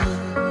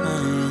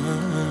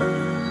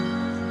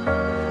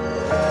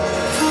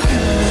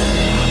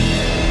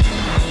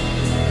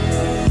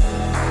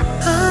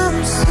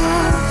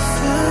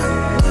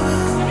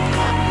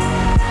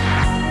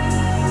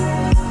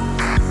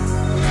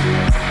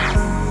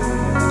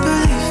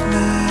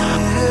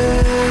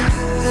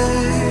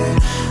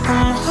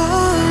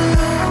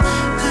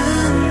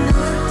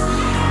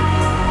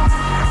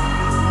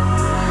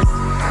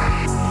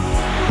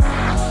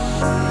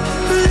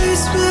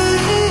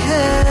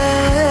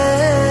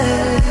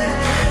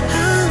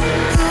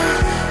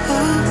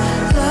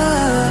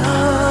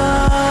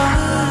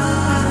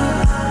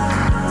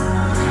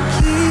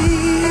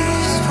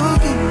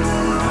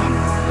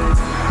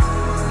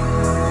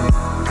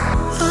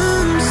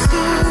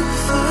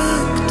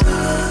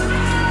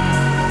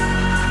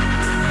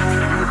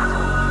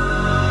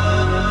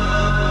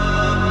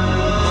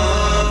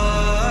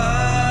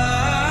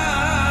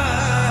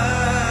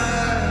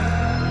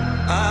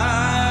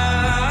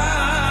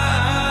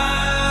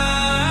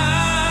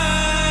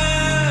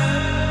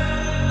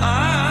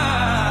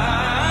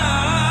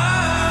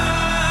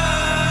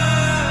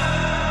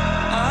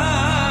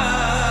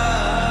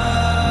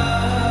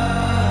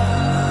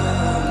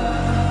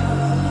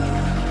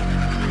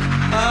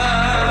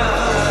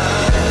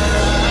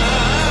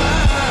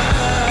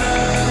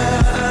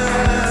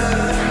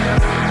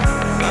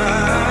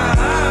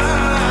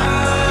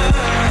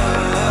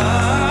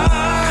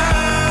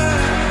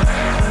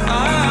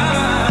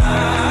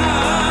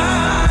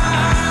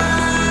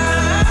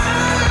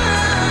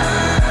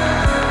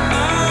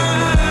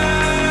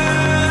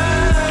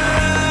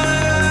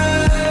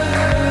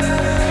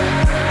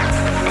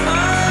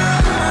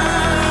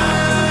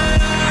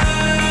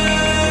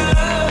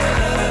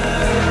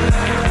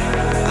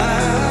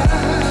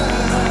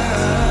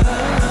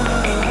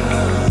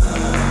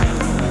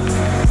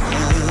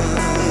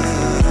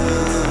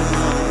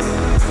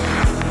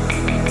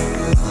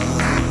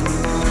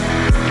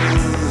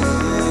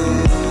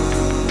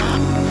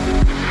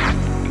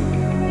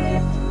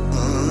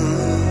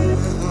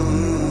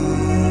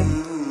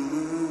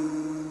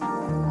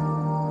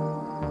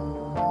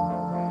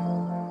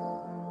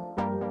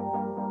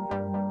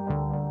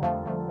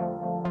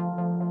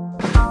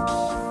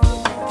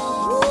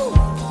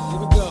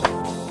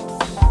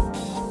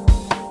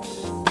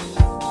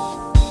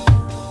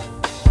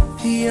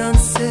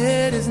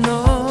 Unsaid is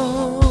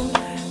known,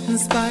 in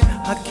spite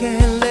I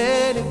can't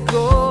let it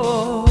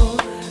go.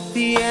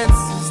 The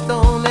answers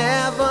don't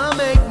ever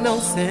make no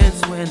sense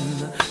when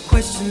the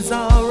questions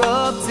are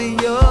up to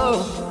you.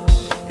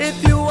 If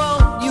you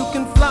want, you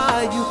can fly,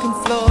 you can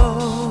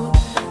float,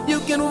 you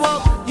can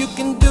walk, you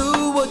can do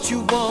what you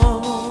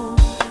want.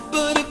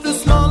 But if the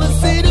smallest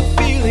seed of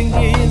feeling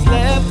is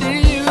left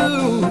in you,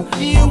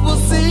 you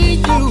will see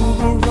you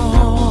were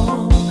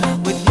wrong.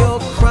 With your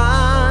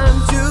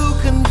crimes you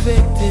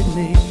convicted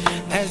me,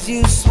 as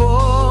you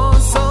swore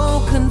so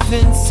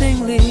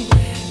convincingly.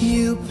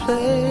 You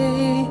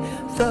play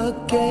the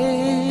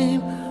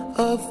game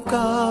of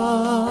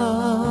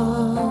God.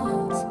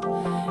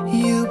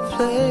 You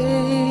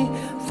play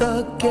the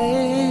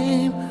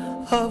game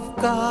of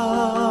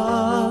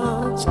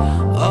God.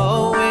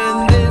 Oh, in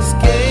this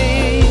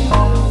game,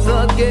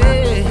 the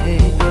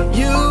game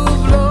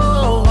you've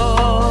lost.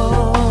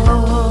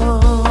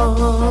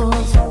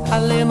 I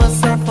lay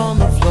myself on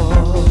the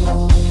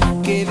floor,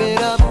 gave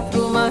it up,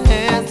 threw my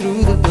hand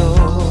through the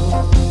door.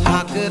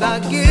 How could I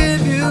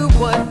give you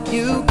what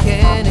you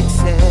can't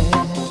accept?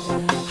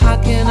 How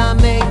can I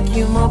make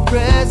you more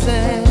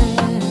present?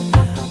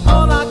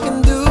 All I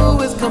can do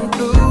is come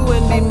through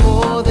and be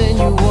more than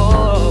you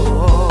are.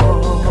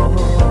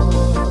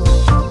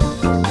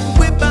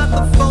 Whip out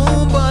the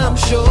phone, but I'm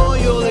sure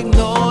you'll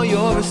ignore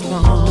your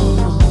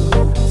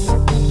response.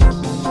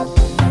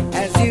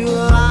 As you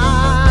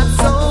lied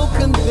so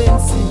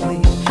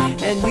convincingly,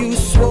 and you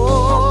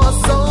swore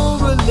so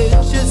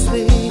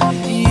religiously,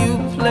 you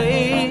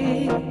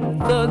played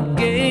the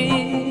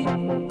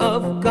game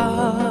of God.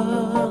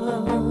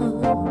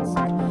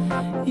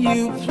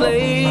 You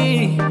played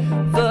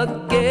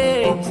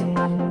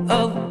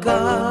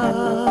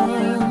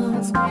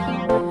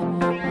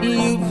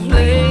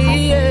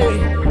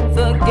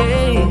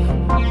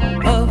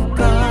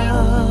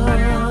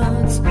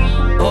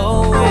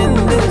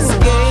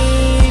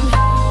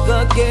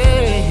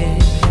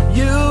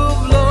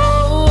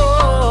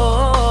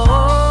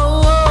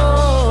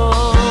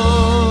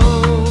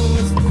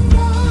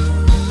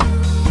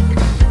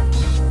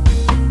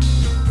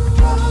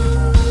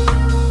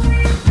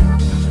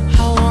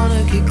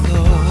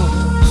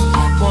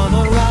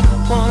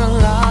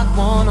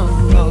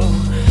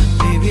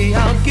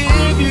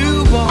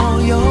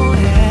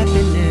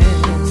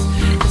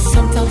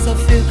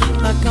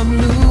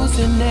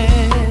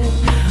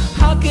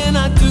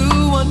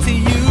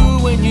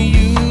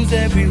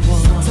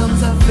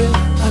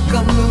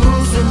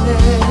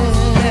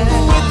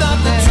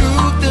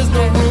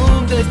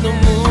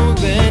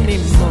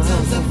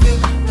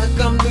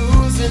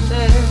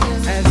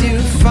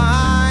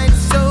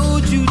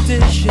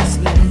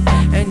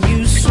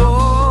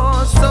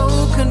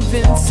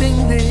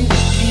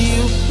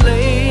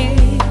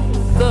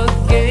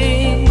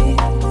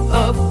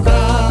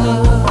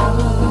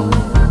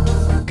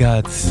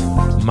Gods,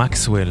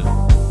 מקסוול.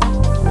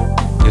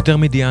 יותר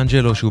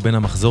מדיאנג'לו שהוא בן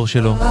המחזור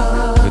שלו,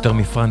 יותר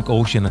מפרנק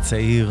אושן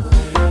הצעיר.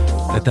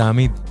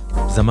 לתעמיד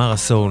זמר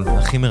הסול,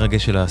 הכי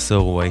מרגש של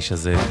העשור הוא האיש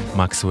הזה,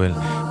 מקסוול.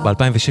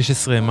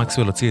 ב-2016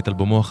 מקסוול הוציא את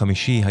אלבומו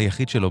החמישי,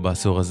 היחיד שלו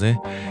בעשור הזה,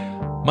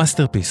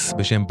 מאסטרפיס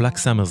בשם Black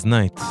Summer's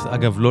Night.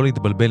 אגב, לא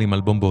להתבלבל עם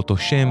אלבום באותו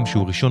שם,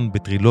 שהוא ראשון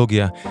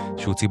בטרילוגיה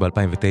שהוציא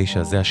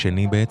ב-2009, זה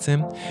השני בעצם.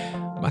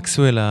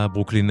 מקסוול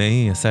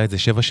הברוקלינאי עשה את זה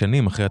 7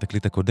 שנים אחרי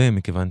התקליט הקודם,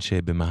 מכיוון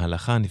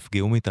שבמהלכה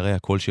נפגעו מיתרי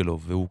הקול שלו,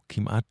 והוא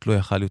כמעט לא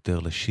יכל יותר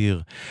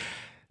לשיר.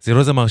 זה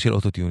לא זמר של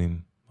אוטוטיונים.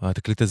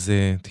 התקליט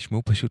הזה,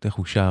 תשמעו פשוט איך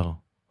הוא שר.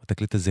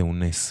 התקליט הזה הוא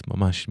נס,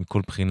 ממש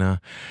מכל בחינה.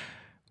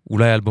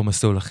 אולי האלבום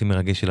הסול הכי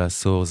מרגש של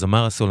העשור,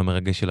 זמר הסול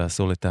המרגש של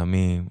העשור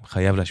לטעמי,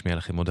 חייב להשמיע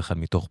לכם עוד אחד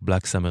מתוך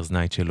Black Summer's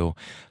Night שלו,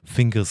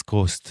 Fingers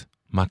Crossed,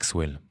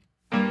 מקסוול.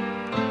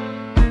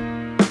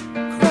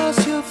 Cross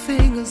your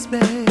fingers,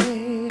 babe.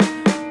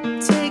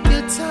 Take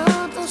your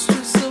time, don't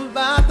stress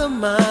about the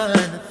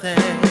minor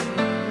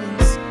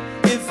things.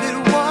 If it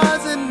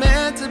wasn't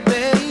meant to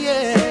be,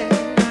 yeah,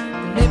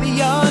 maybe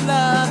your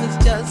love is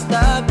just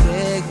a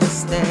big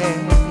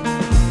mistake.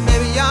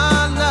 Maybe your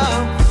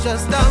love is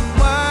just a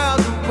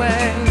world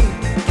away.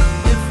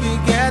 If you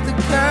get the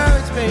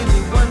courage, maybe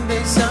one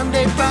day,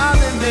 someday,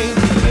 probably,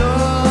 maybe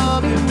you'll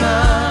be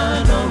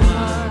mine, oh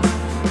mine.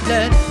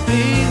 Let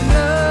me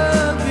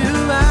love you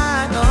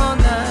right all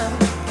night.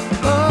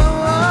 Oh,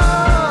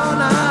 oh,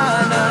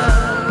 nah,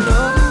 nah,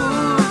 oh,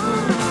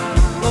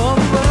 oh,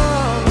 oh,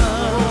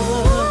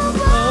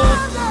 oh.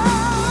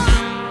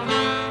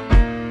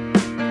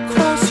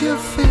 Cross your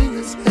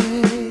fingers,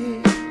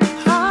 babe.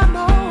 I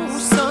know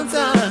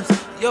sometimes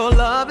your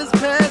love is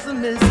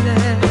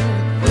pessimistic.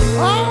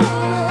 Oh,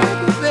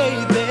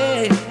 baby,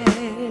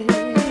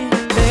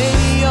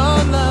 maybe your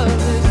love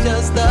is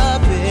just a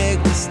big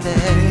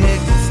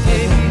mistake.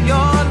 Maybe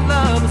your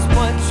love is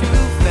what you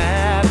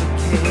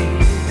fabricate.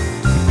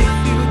 If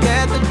you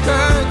get the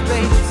courage,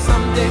 baby,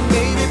 someday,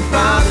 maybe,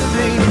 probably,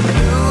 maybe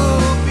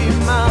you'll be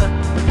mine,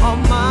 oh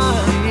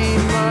mine,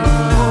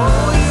 mine.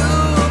 Oh,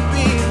 you'll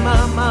be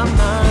mine, mine,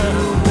 mine.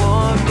 You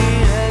want me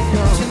as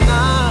your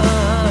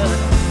tonight,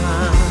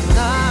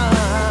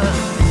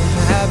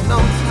 have no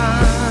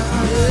time,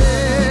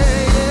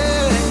 yeah,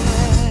 yeah.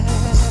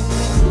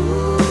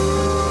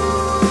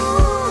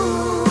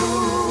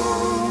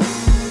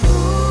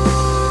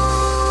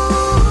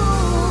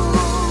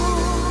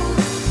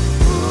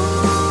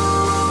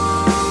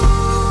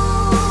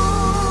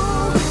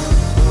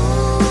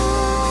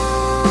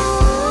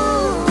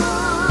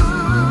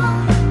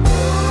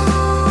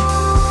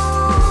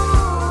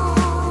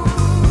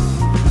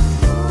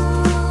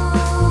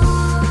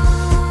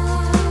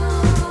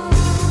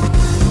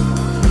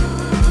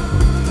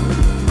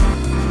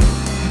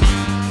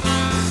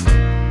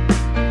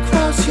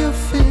 Cross your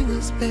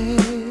fingers,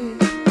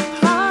 babe.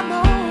 I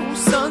know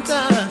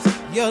sometimes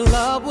your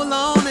love will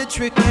only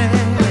trick me.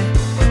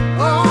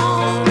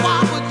 Oh, why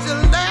would you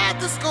let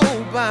this go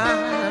by?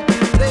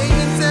 They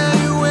can tell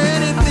you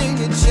anything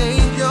and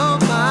change your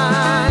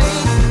mind.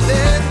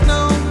 There's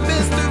no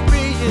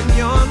mystery and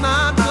you're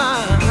not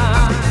blind.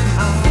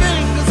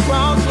 Fingers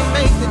crossed, will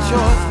make the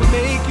choice to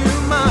make you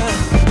mine,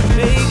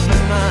 make you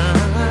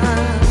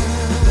mine.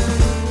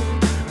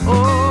 Oh,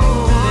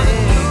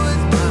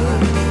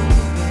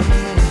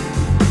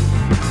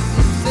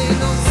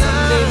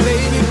 someday,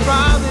 baby,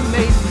 probably,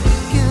 maybe you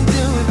can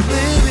do it,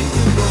 baby.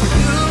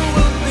 You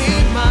will be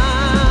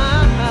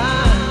mine,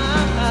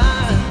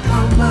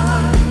 oh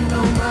mine,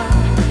 oh mine,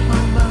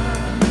 oh mine.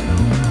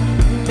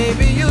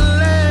 Maybe you'll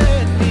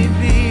let me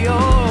be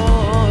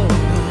yours.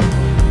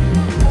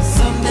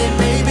 Someday,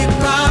 maybe,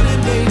 probably,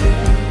 maybe.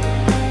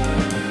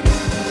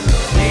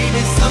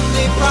 Maybe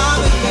someday,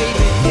 probably,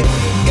 maybe. If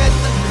you get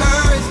the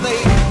courage,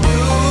 lady,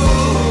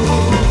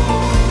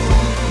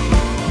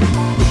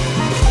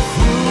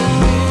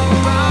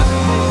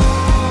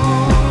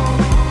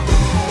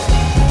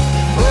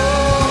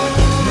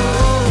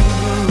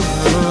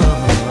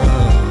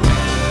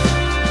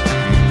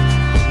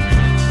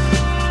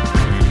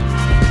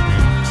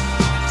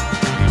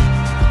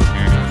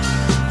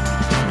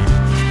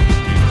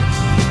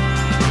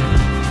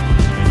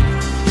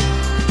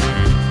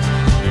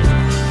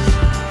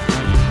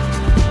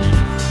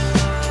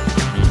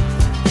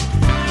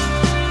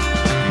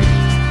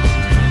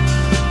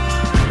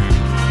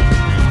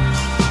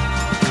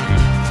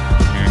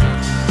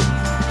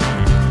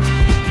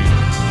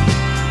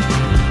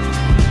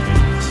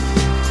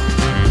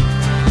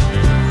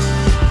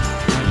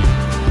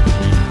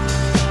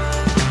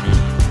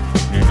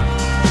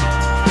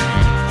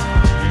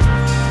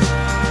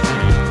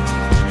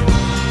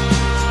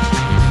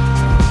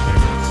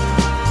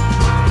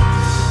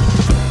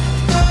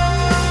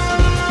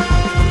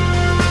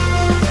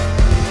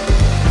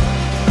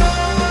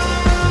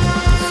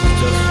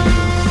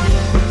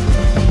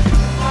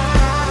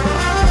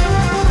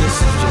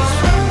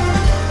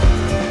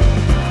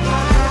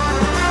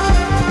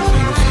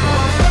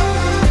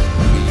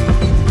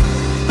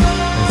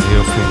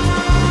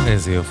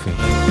 איזה יופי.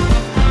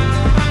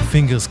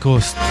 Fingers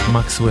crossed,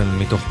 מקסוול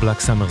מתוך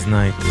Black Summer's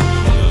Night.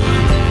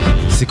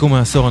 סיכום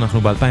העשור,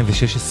 אנחנו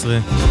ב-2016,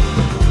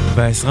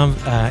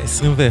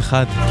 וה-21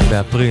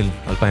 באפריל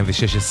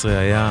 2016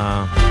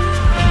 היה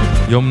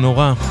יום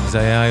נורא, זה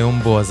היה היום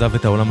בו עזב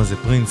את העולם הזה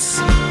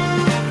פרינס.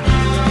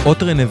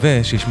 אוטרה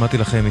נווה, שהשמעתי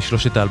לכם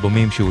משלושת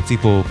האלבומים שהוא הוציא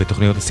פה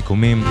בתוכניות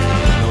הסיכומים,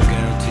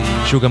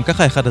 שהוא גם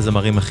ככה אחד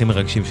הזמרים הכי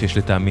מרגשים שיש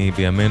לטעמי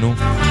בימינו,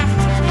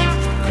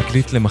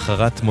 הקליט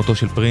למחרת מותו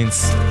של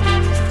פרינס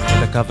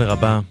את הקאבר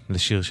הבא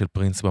לשיר של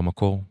פרינס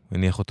במקור,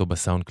 הניח אותו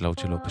בסאונד קלאוד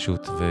שלו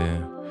פשוט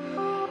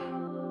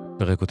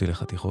ופרק אותי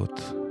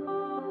לחתיכות.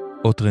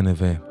 אוטרה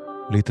נווה,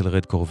 ליטל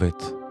רד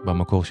קורבט,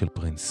 במקור של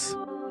פרינס.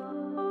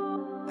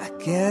 I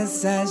guess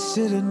I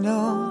should have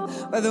known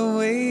by the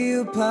way you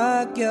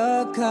park your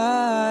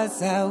cars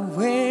that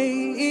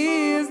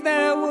ways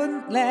that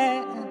wouldn't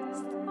last.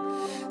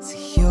 So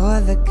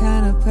you're the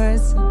kind of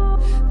person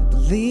that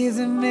believes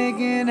in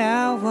making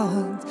out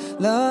once,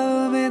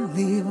 love and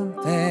leave them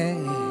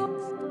fast.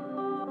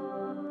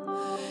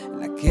 And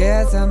I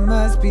guess I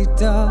must be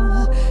dumb,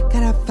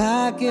 got a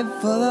pocket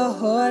full of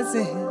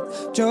horses,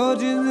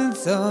 Trojans and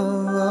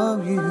some of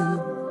you.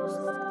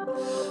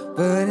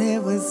 But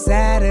it was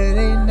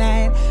Saturday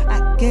night, I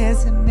guess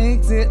it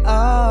makes it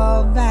all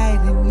right.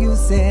 And you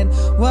said,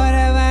 what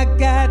have I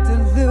got to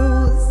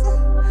lose?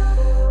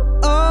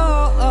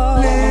 Oh, oh.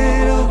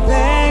 Little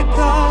back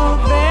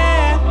over,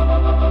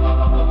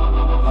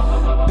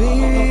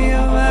 baby,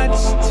 you're much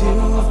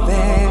too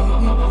fast.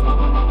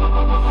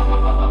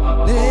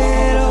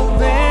 Little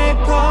back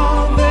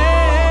over,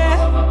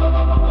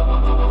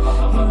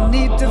 you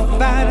need to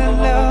find a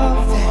love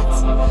that's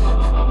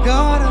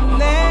gonna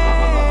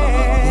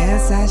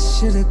last. I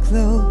should have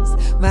closed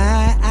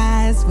my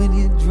eyes when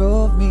you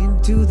drove me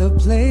to the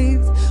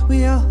place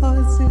where your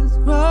horses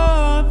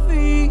run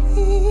free.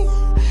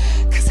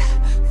 'Cause I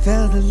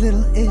felt a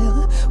little ill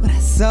when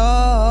I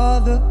saw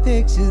the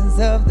pictures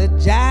of the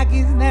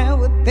jockeys that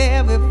were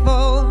there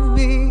before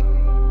me.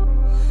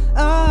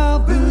 Oh,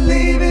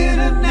 believe it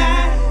or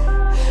not,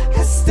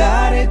 I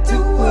started to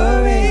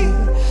worry,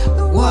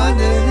 I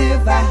wondered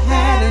if I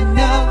had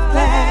enough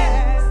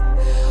class.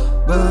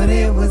 But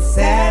it was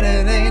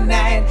Saturday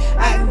night,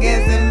 I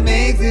guess it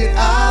makes it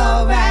all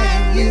right.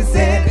 You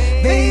said,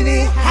 baby,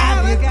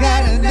 have you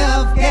got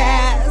enough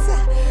gas?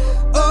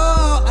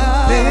 Oh,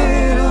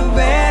 little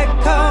back,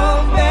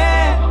 come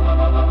back.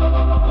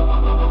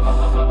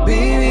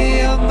 Baby,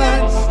 you're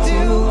much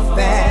too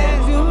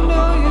fast. You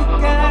know you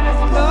gotta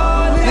slow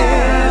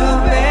down. Little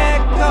back,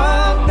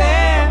 come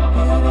back.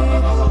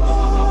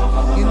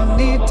 You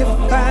need to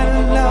find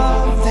a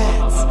love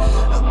that's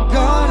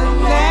gonna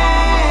last.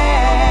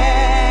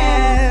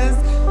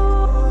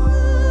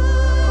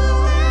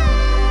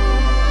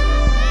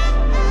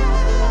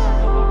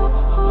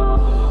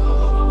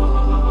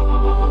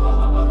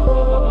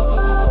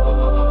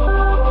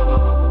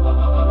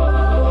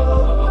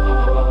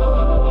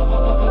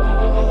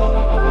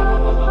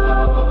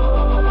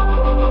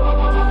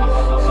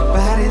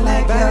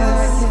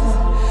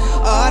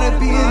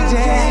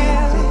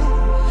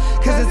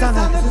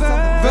 On the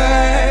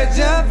verge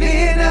of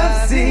being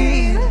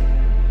obscene.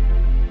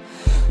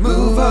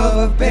 Move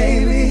over,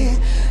 baby,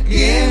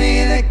 give me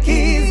the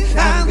keys.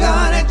 I'm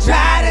gonna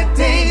try to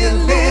take a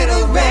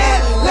little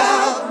red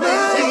love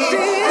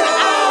machine.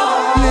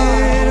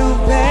 Little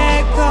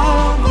back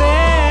on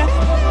there,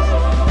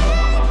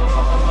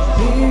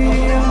 baby,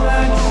 you're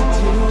much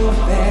too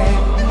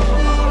fast.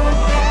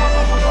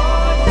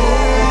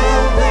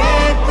 Little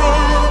back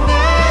on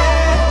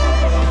there,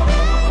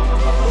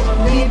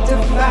 need to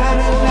find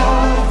a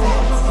love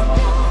that's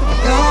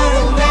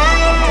gonna last.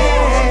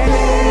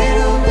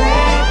 Little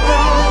back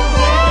on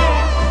there,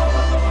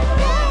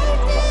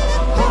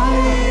 oh,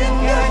 you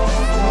got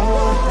to know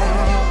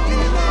that.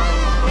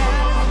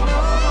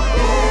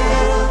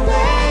 Little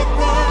back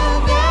on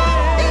there,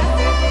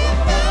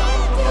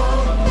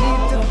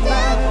 need to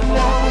find a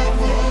love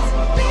that's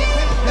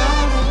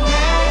gonna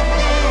last.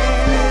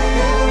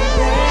 Little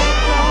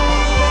back on there,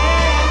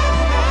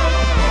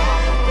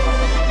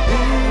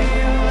 baby,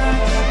 you're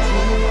much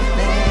too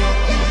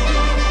fast.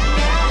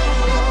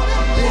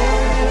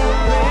 Little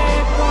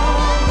back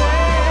on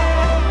there,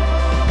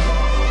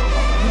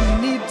 you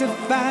need to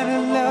find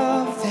a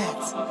love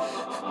that's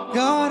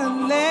gonna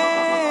last.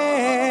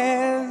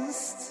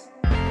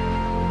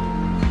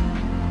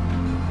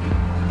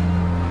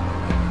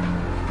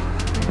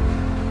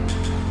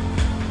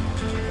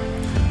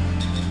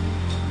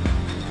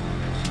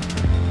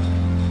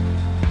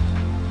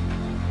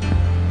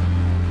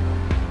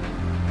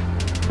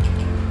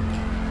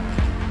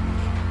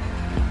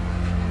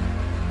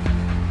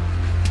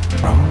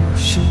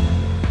 Ocean,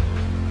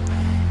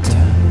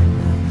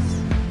 terminus.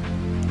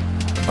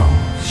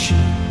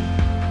 Ocean,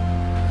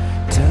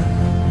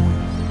 terminus.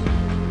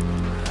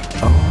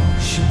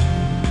 Ocean,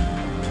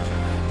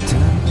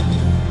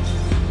 terminus.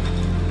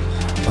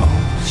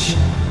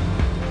 Ocean,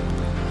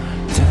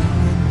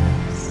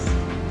 terminus.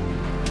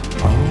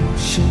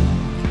 Ocean,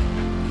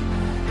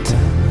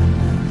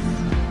 terminus.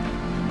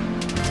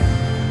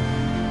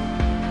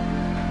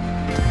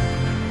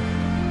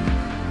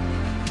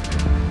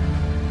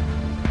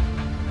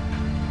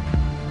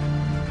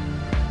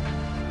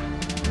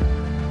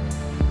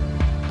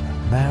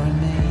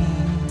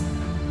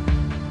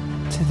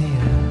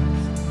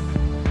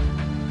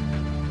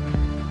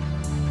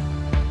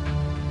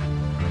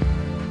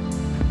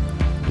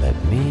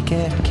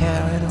 get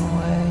carried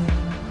away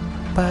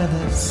by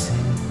the sea.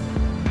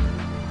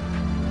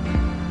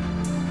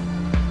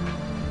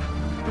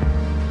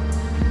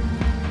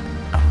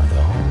 I'm with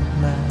old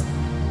man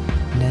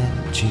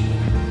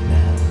Neptune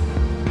now.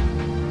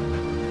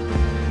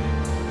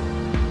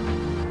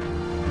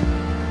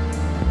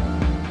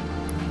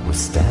 We're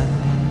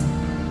standing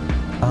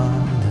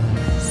on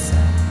the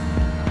sand.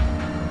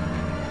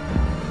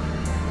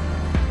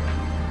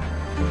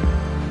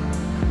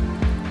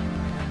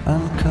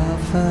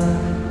 Uncover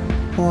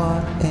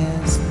what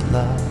is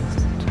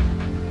lost.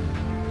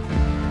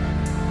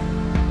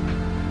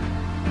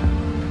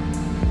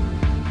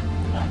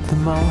 The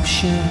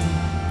motion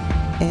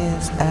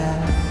is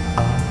at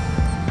odds.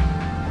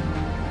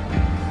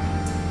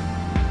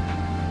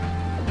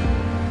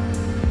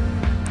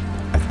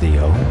 At the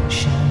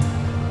ocean.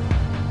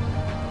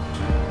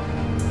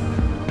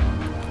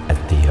 At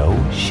the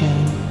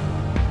ocean.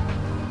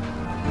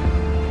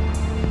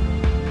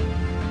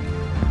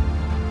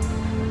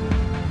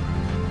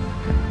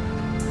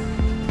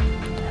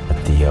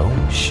 The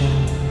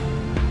ocean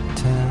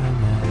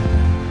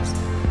terminus.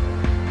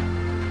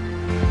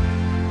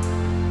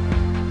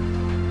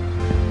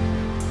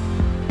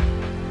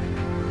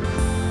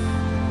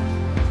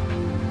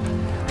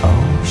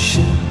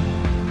 Ocean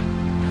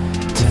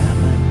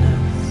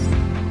terminus.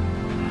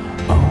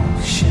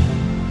 Ocean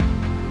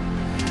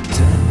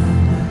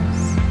terminus.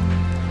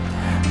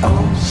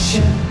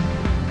 Ocean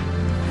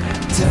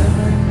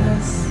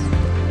terminus.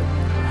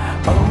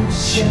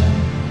 Ocean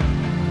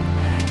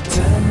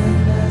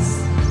terminus.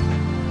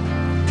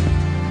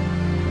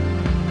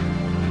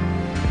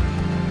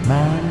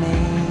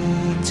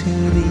 Marinate to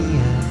the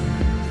earth.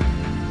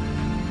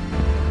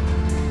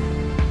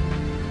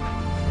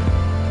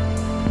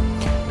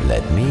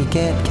 Let me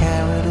get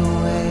carried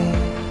away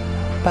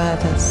by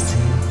the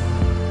sea.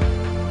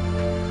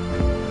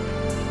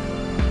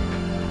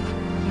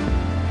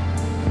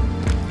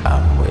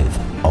 I'm with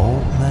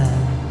old man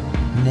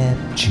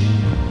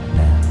Neptune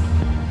now.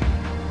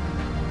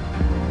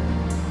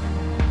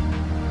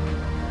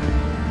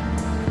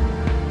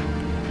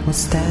 We're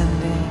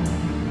standing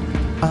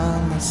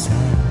on the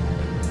sand.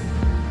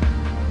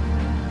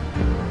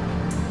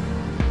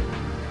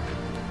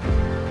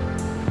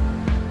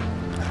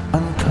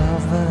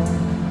 Uncover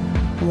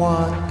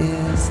what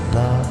is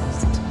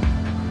lost.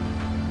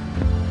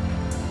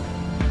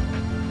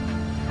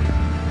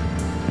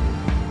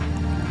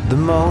 The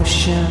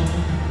motion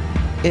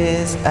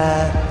is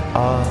at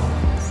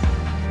odds.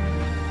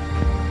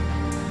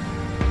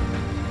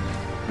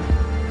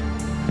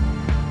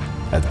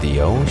 At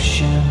the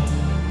ocean.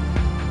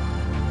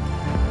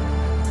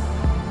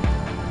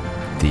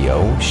 The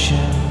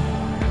ocean.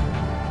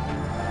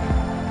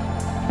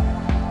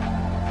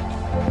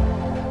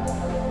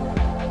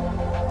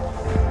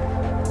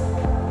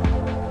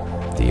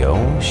 The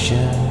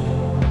ocean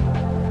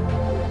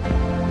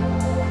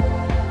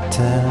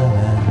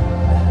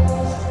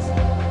terminus.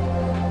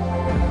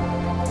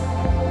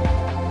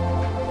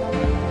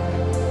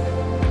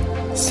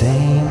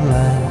 Same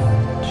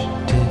language,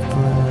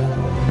 different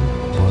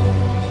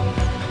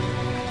words.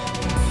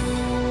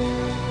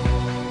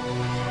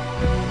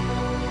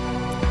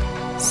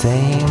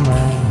 Same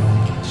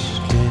language,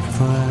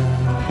 different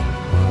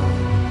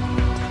words.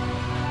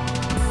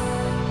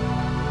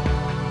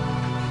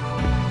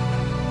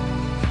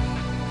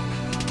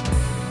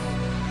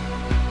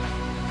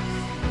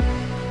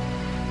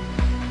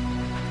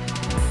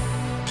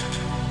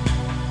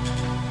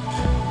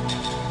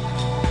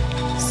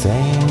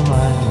 Same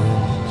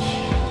language,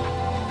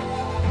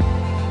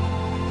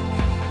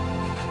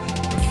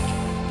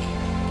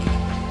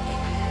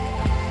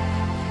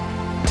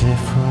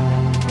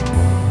 different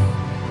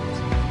words.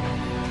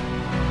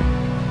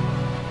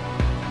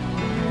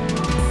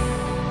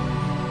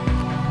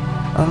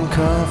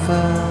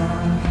 Uncover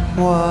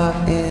what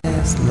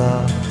is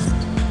lost.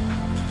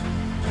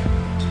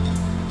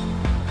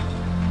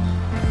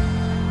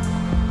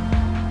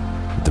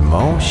 The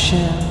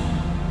motion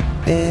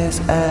is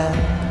at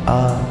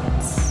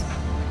odds.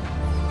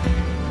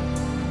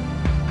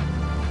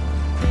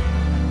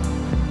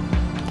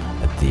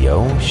 At the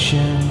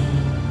ocean.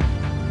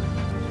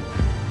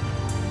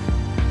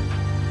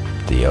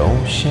 The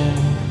ocean.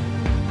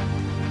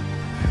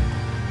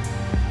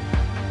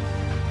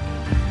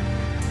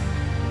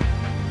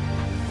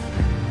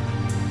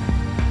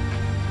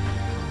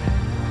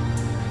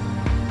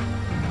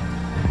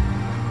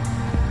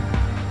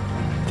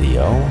 The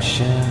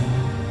ocean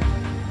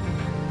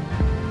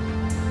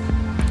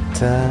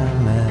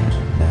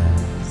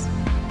terminus.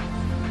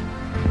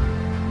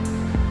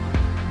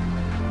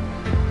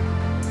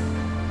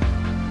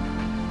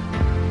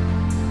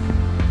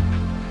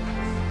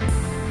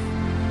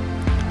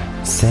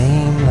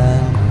 Same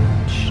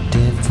language,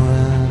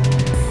 different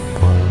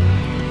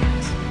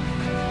words.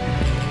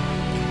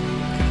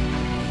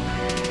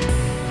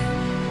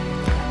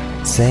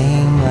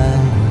 Same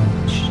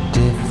language,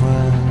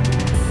 different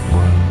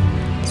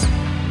words.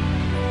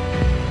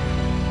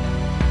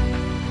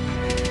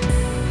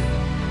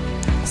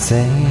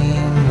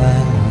 Same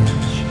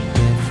language,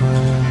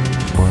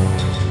 different words.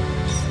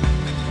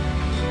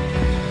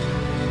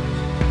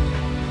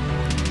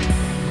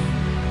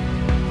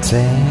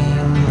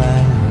 same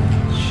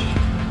language.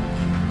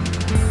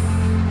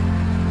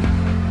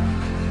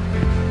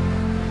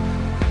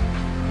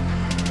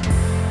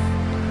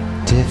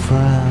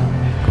 Different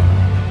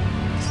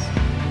words,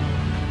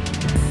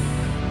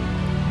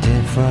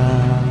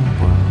 different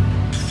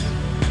words.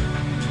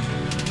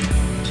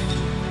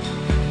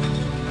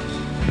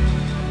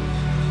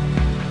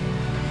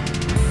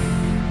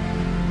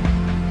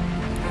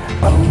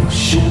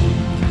 Ocean,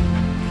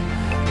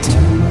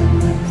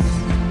 terminus.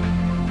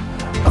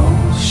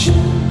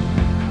 Ocean,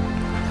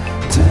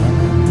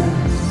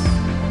 terminus.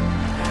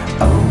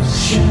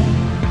 Ocean,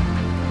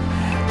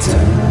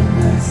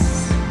 terminus.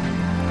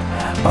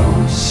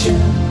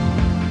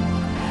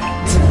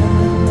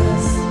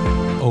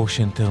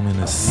 אושן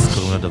טרמינס,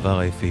 קוראים לדבר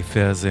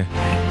היפהפה הזה,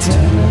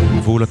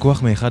 והוא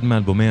לקוח מאחד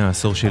מאלבומי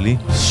העשור שלי,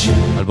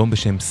 אלבום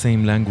בשם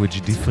Same Language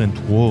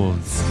Different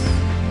Worlds,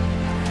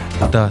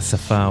 אותה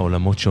שפה,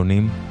 עולמות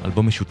שונים,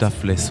 אלבום משותף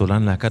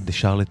לסולן להקת The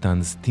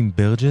Charlatans טים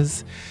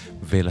ברג'ז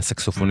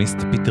ולסקסופוניסט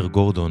פיטר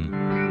גורדון.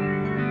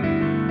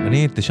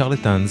 אני את The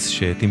Charlatans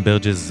שטים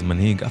ברג'ז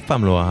מנהיג אף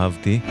פעם לא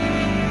אהבתי,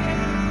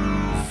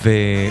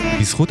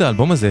 ובזכות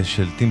האלבום הזה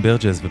של טים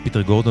ברג'ז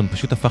ופיטר גורדון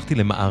פשוט הפכתי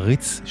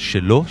למעריץ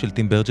שלו, של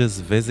טים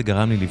ברג'ז, וזה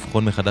גרם לי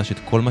לבחון מחדש את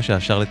כל מה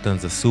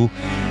שהשרלטנס עשו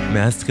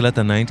מאז תחילת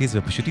ה-90s,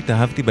 ופשוט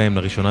התאהבתי בהם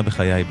לראשונה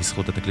בחיי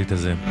בזכות התקליט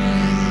הזה.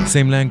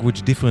 Same Language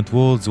Different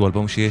Worlds הוא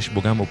אלבום שיש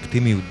בו גם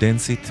אופטימיות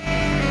דנסית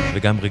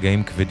וגם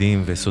רגעים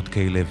כבדים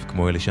וסודקי לב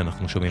כמו אלה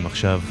שאנחנו שומעים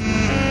עכשיו.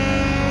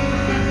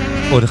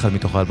 עוד אחד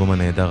מתוך האלבום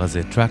הנהדר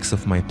הזה, Tracks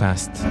of My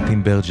Past,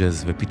 טים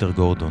ברג'ז ופיטר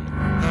גורדון.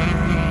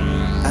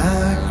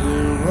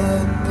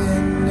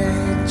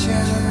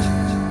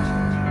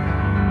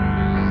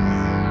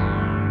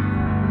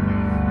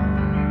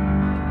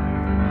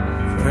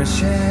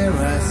 Fresh air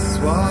I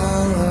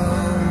swallow,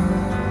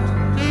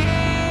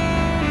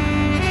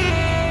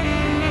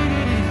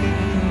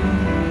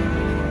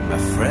 my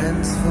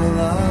friends full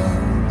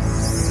of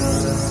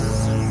sun.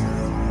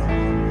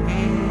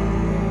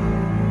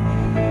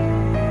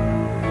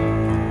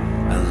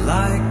 I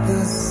like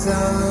the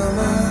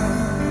summer,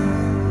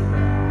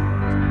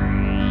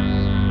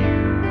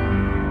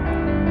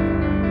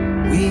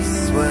 we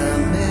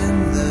swam in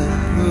the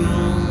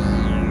pool.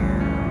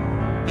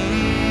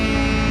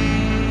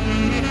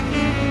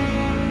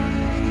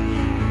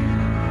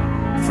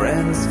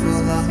 Friends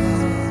full of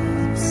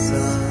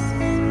sun,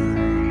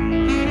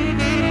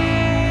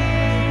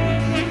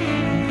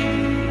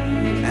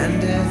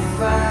 and if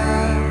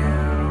I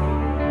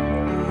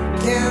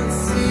can't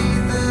see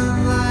the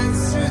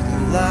lights through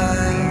the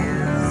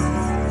lines,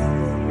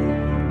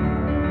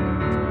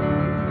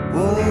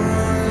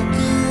 would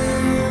you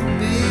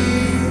be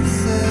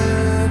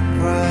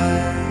surprised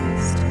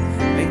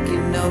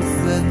making notes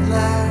that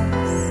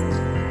last,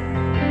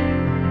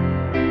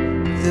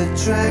 the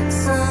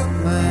tracks of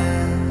my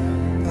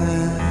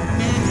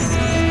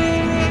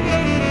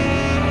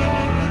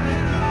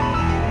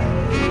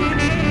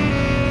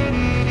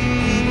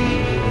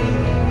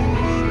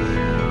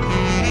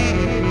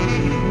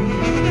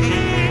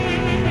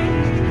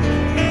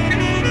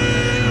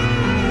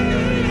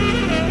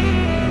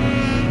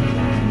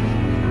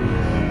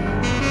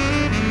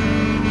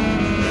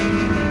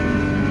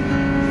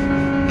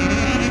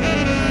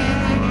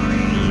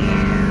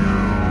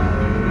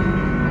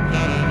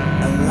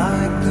I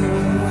like the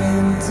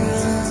wind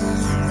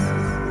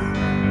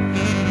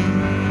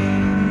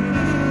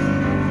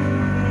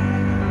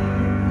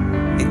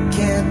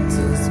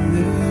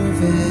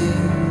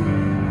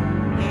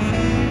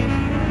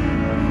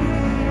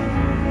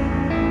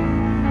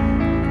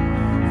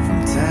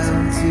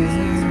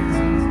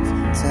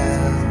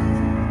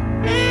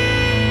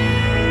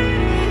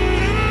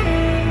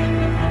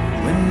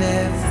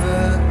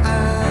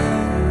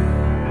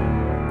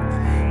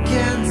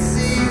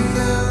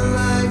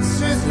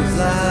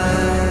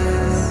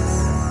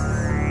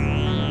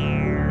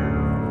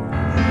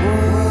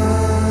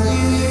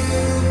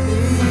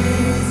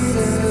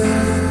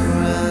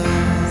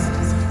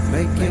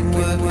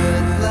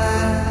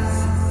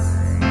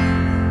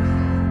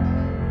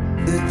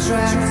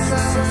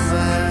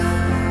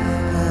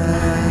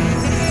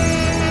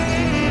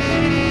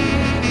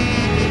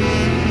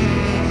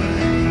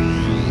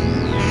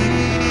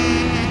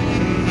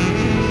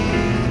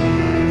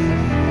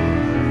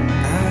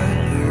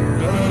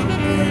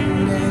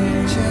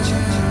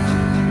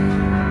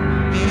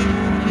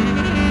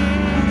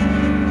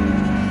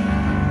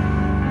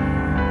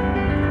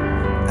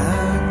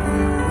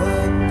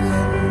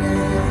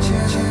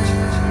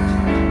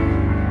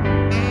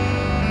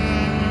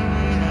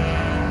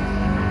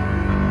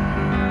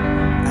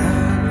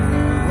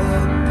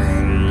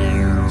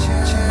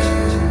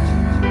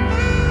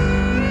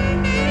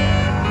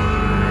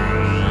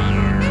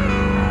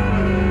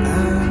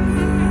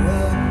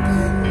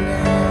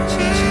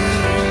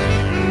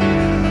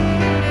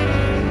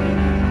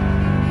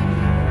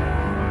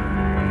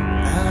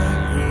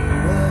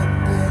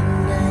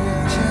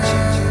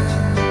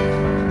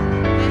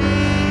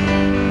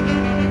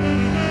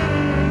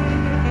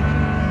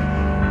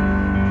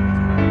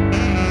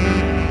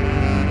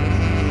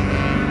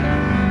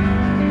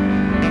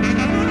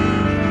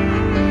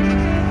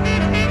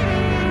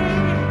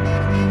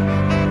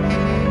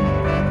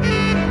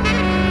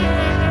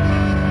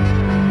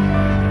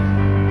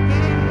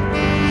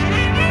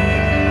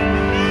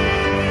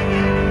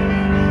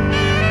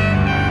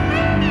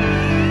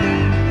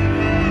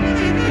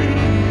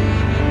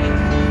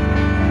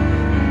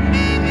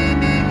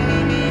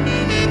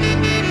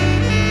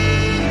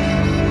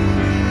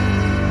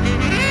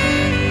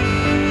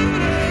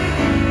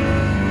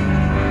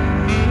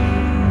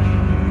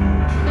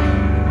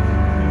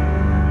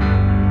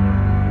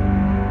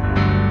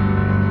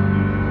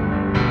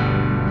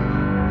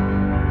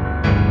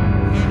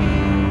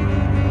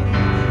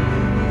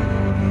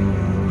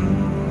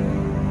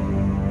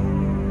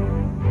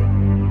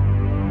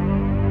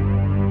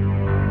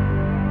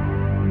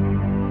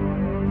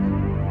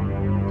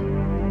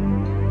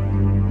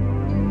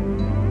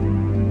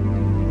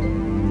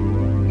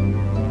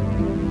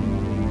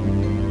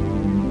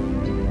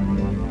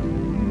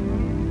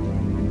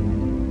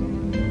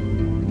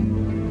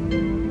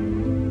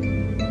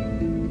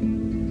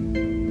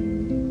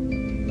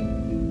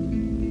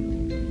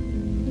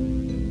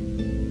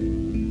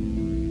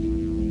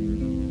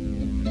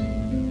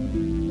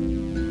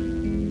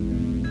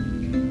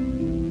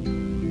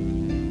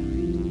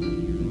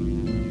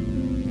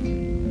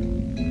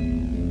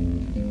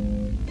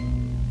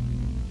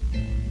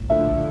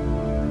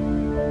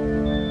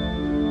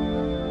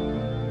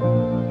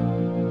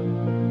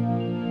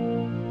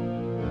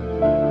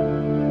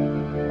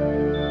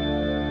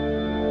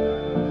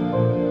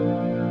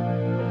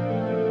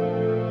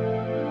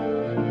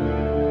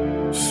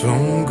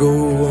go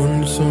on,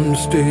 some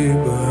stay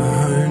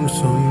behind,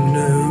 some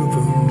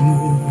never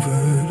move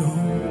at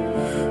all.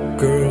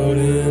 Girl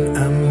in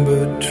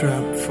amber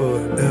trapped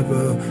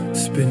forever,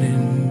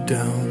 spinning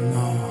down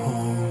the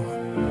hall.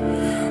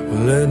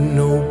 Let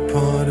no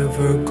part of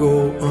her go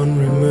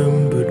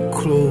unremembered,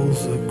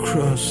 clothes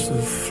across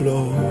the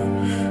floor.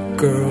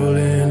 Girl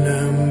in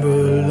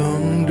amber,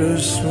 long to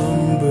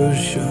slumber,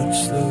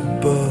 shuts the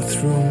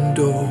bathroom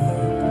door.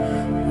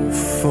 The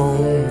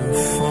phone, the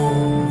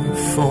phone, the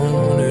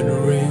phone, it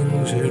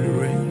rings, it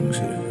rings,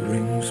 it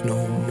rings no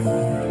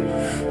more.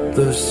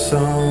 The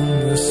song,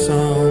 the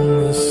song,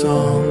 the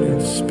song,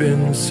 it's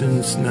been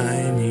since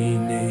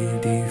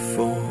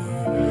 1984.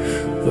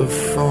 The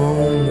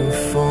phone, the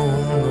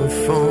phone, the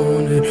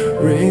phone, it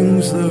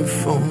rings, the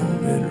phone,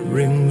 it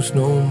rings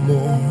no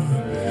more.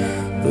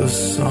 The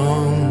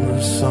song,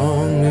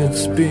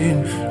 it's been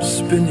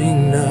spinning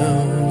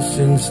now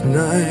since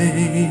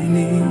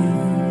 90.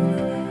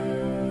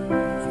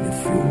 And if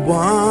you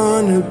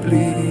wanna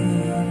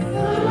bleed,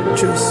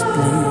 just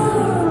bleed.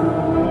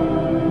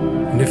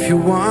 And if you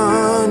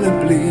wanna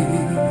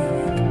bleed,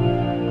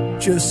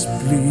 just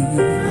bleed.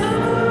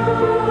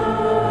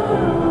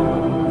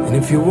 And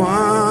if you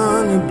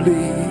wanna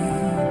bleed,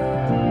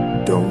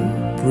 don't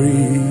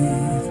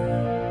breathe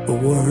a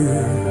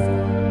word.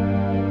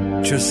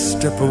 Just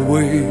step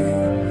away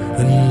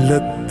and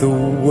let the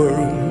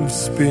world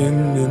spin.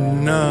 And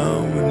now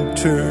and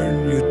turn,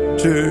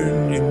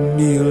 you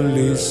kneel,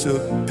 lace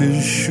up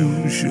his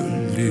shoes, your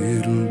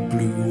little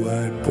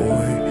blue-eyed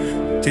boy.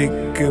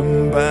 Take him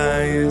by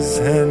his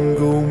hand,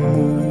 go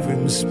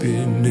moving,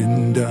 spinning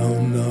down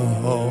the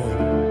hall.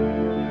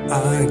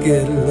 I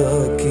get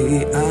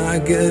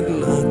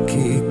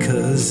lucky,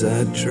 'cause I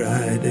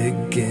tried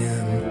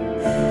again.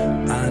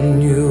 I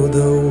knew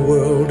the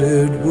world,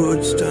 it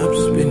would stop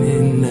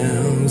spinning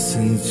now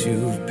since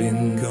you've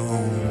been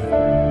gone.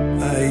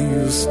 I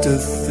used to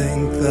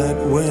think that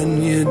when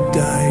you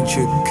died,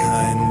 you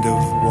kind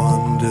of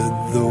wandered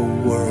the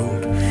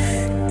world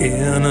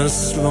in a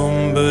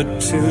slumber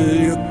till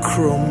you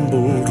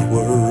crumbled,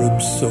 were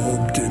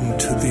absorbed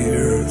into the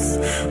earth.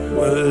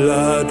 Well,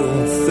 I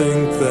don't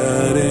think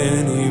that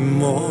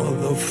anymore.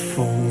 The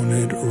phone,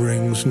 it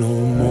rings no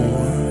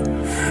more.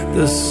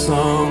 The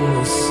song,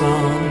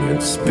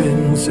 it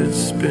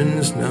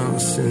spins now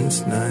since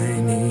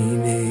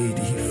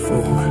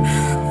 1984.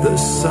 The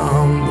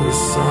song,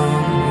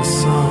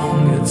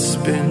 it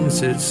spins,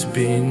 it's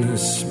been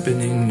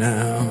spinning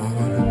now.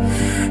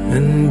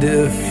 And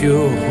if you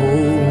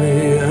hold me,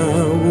 I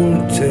will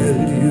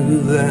tell you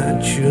that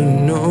you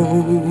know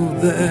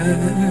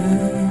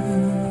that.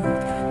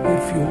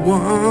 If you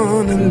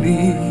wanna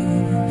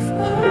leave,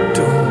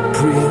 don't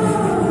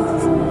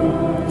breathe.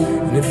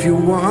 And if you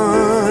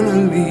wanna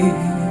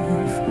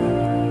leave,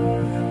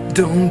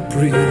 don't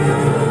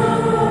breathe.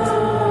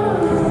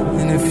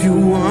 And if you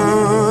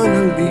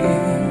wanna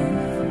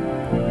leave,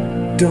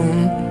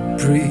 don't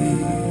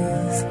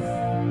breathe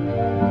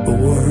a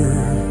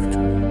word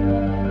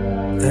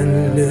and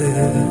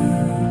let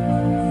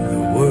the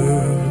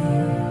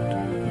world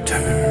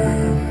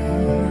turn.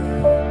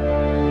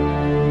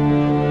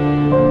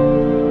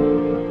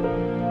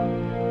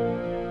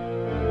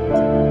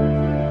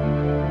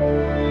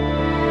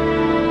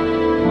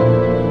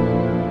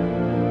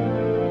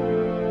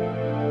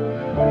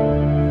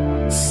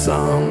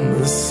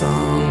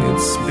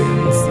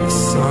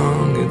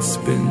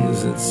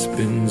 It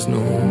spins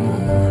no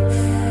more.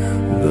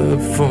 The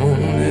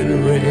phone, it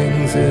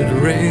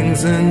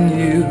rings, and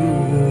you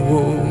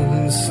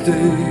won't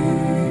stay.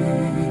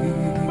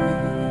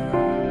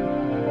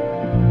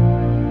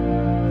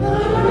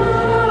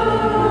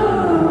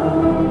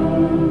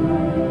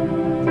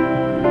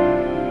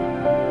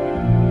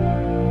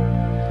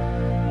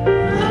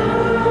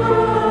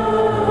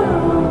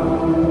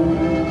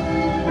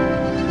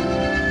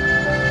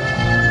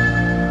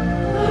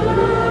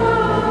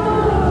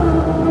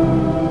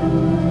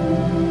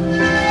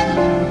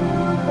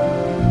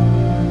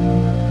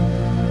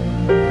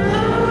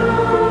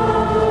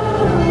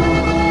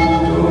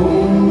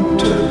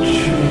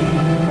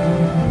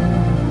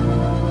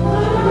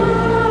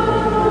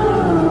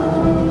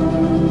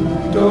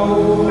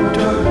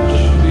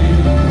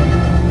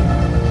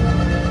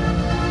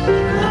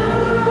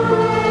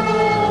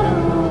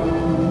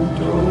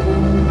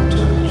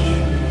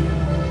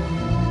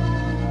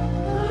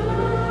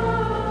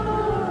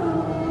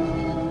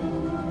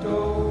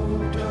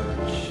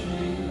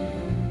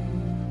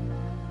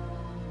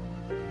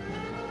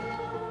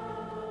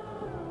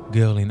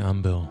 Girl in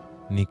Amber,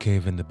 Nick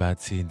Cave and the Bad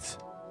Seeds.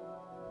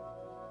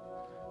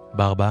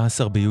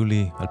 ב-14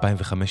 ביולי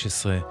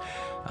 2015,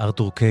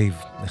 ארתור קייב,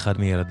 אחד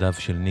מילדיו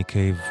של ניק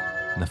קייב,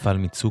 נפל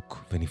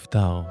מצוק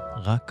ונפטר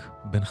רק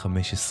בן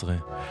 15.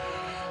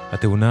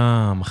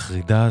 התאונה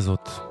המחרידה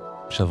הזאת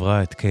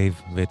שברה את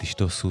קייב ואת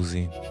אשתו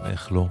סוזי,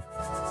 איך לא.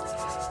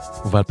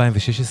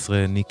 וב-2016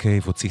 ניק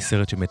קייב הוציא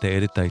סרט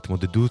שמתעד את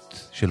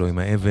ההתמודדות שלו עם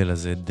האבל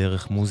הזה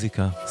דרך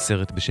מוזיקה,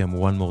 סרט בשם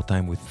One More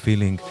Time with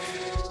Feeling,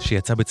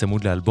 שיצא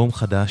בצמוד לאלבום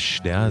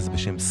חדש דאז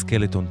בשם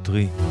סקלטון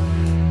טרי.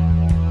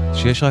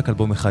 שיש רק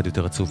אלבום אחד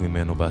יותר עצוב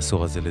ממנו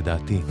בעשור הזה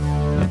לדעתי,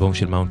 אלבום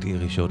של מאונט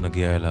אירי שעוד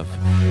נגיע אליו.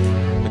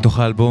 בתוך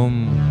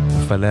האלבום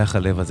מפלח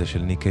הלב הזה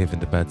של ניק קייב and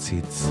the Bad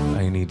Seeds,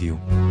 I Need You.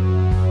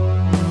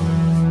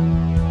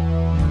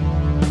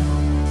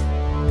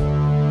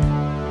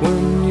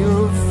 When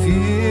you're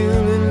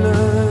feeling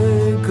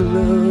like a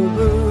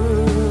lover,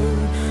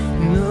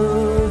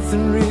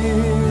 nothing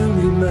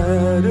really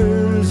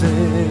matters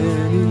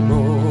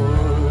anymore.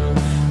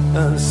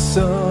 I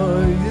saw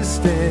you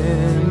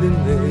standing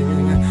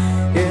there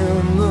in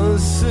the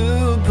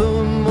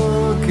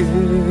supermarket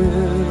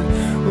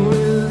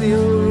with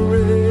your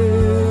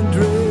red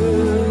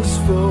dress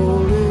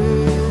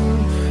falling,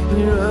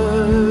 your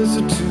eyes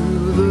are to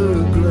the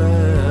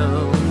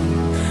ground.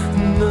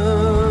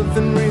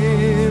 Nothing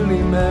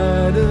really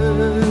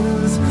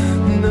matters,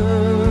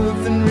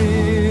 nothing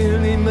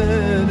really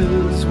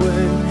matters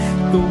when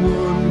the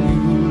one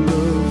you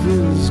love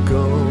is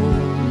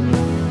gone.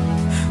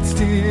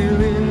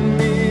 Stealing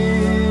me,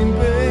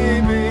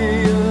 baby,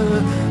 I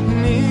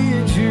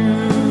need you.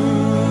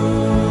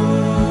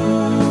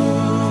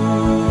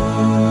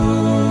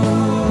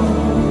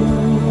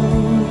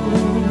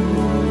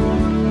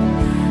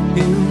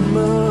 In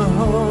my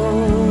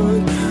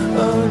heart,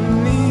 I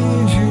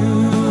need you.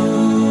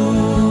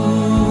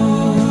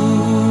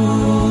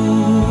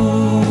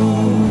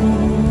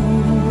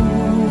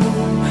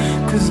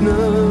 'Cause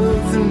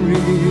nothing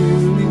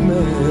really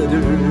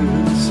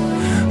matters.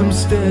 I'm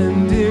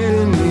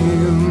standing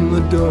in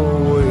the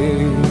doorway.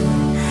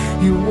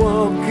 You're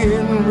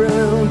walking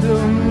round to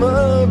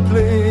my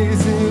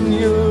place in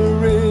your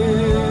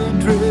red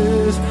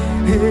dress,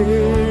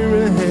 hair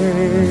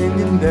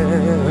hanging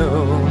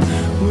down.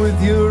 With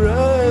your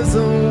eyes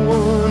on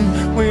one,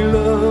 we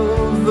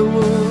love the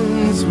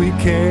ones we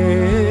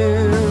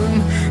can.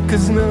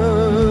 'Cause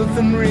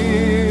nothing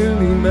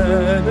really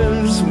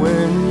matters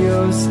when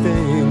you're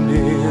standing.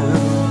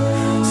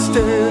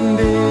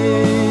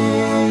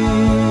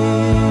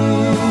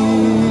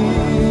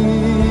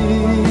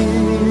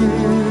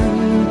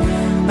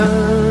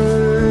 I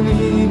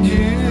need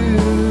you,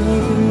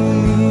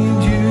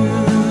 need you.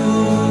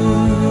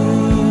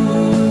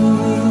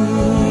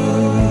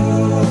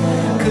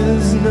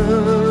 'Cause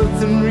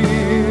nothing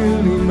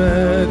really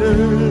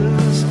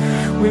matters.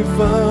 We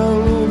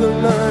follow the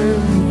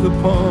line, the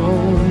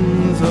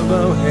palms of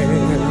our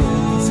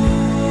hands.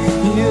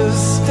 You're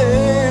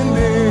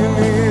standing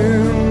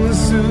in the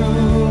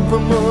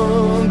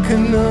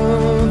supermarket,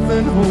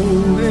 nothing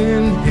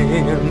holding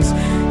hands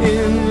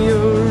in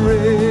your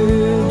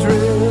red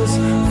dress,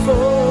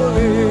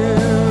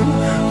 falling,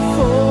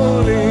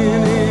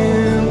 falling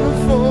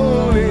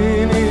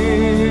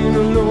in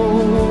a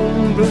long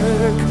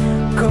black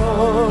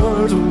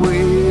cars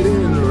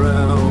waiting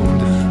around.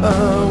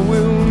 I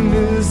will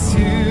miss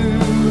you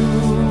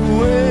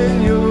when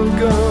you're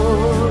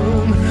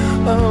gone.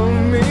 I'll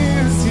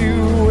miss you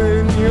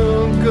when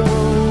you're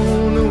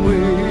gone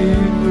away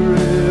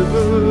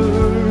forever.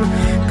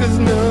 'Cause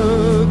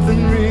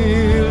nothing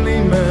really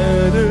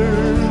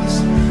matters.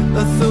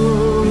 I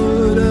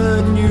thought I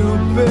knew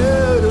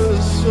better,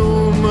 so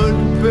much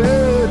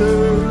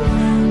better,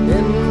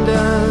 and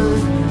I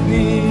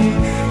need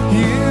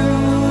you.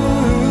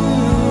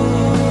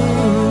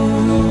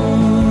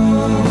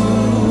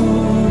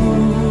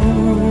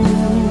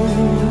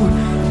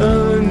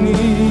 I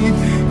need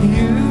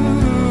you.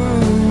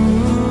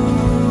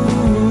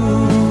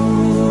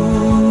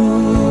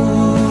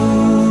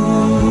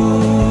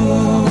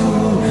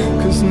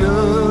 'Cause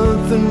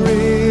nothing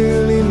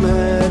really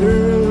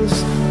matters.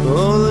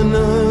 All the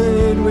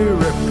night we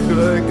wreck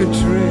like a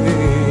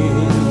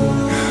train,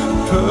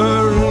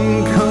 purring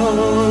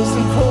cars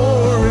and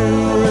pouring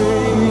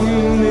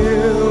rain.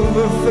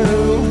 Never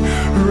felt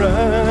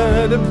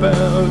right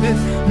about it,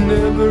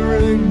 never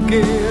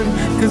again.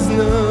 'Cause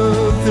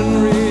nothing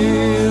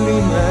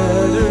really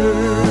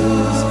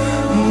matters.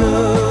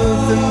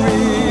 Nothing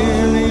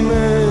really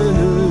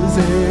matters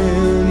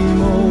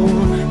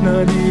anymore.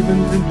 Not even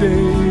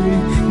today.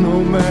 No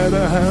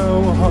matter how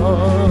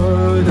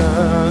hard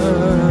I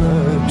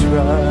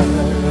try.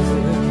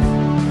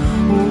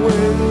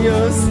 When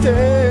you're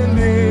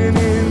standing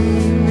in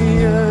the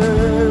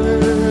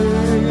aisle,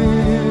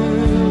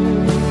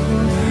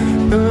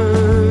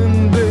 and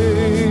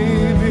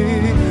baby,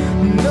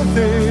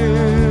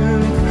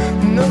 nothing,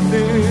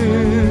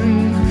 nothing,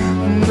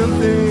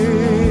 nothing.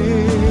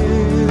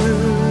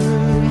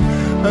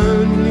 I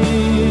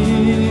need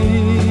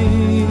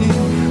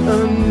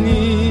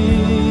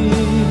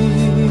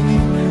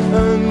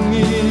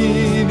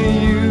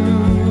you.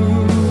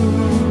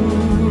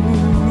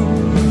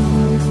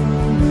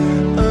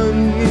 I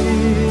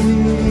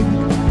need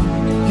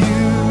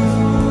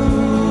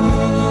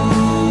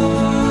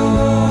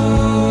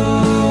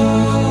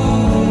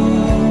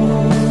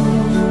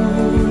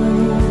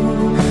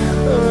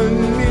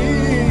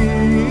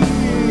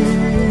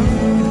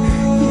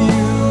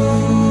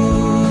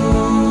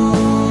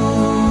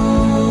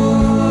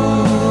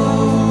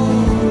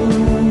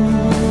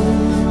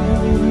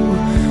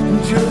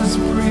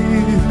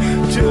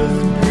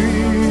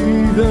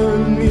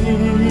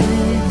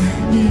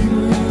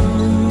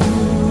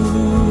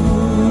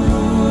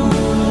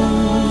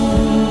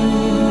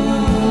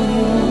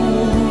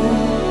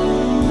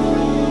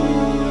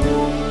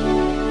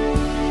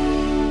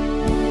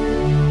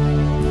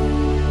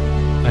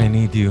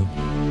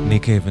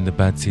Cave and the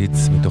Bad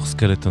Seeds מתוך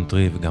סקלטון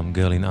טרי, וגם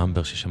Girl in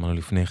Amber ששמענו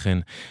לפני כן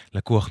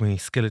לקוח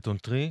מסקלטון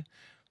טרי,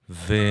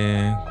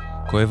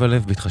 וכואב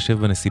הלב בהתחשב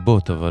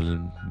בנסיבות, אבל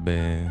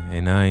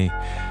בעיניי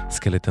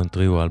סקלטון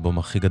טרי הוא האלבום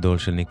הכי גדול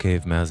של ניק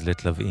קייב מאז Let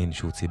Love In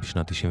שהוציא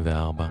בשנת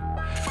 94.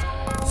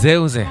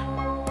 זהו זה,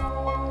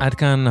 עד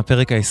כאן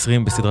הפרק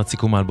ה-20 בסדרת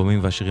סיכום האלבומים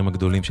והשירים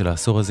הגדולים של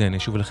העשור הזה. אני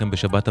אשוב לכם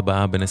בשבת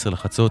הבאה בין 10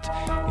 לחצות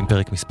עם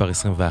פרק מספר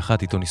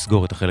 21, איתו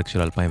נסגור את החלק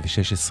של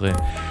 2016.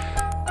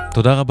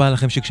 תודה רבה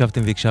לכם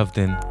שהקשבתם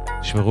והקשבתן.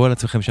 שמרו על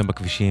עצמכם שם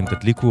בכבישים,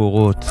 תדליקו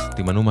אורות,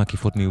 תימנעו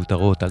מעקיפות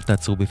מיותרות, אל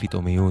תעצרו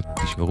בפתאומיות,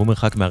 תשמרו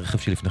מרחק מהרכב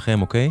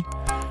שלפניכם, אוקיי?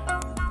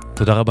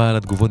 תודה רבה על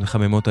התגובות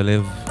מחממות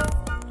הלב.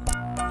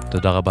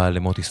 תודה רבה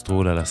למוטי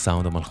סטרול על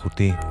הסאונד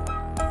המלכותי.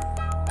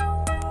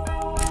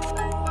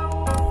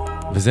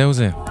 וזהו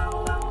זה.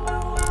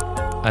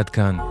 עד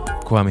כאן,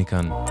 קוואמי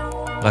כאן.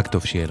 רק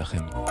טוב שיהיה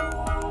לכם.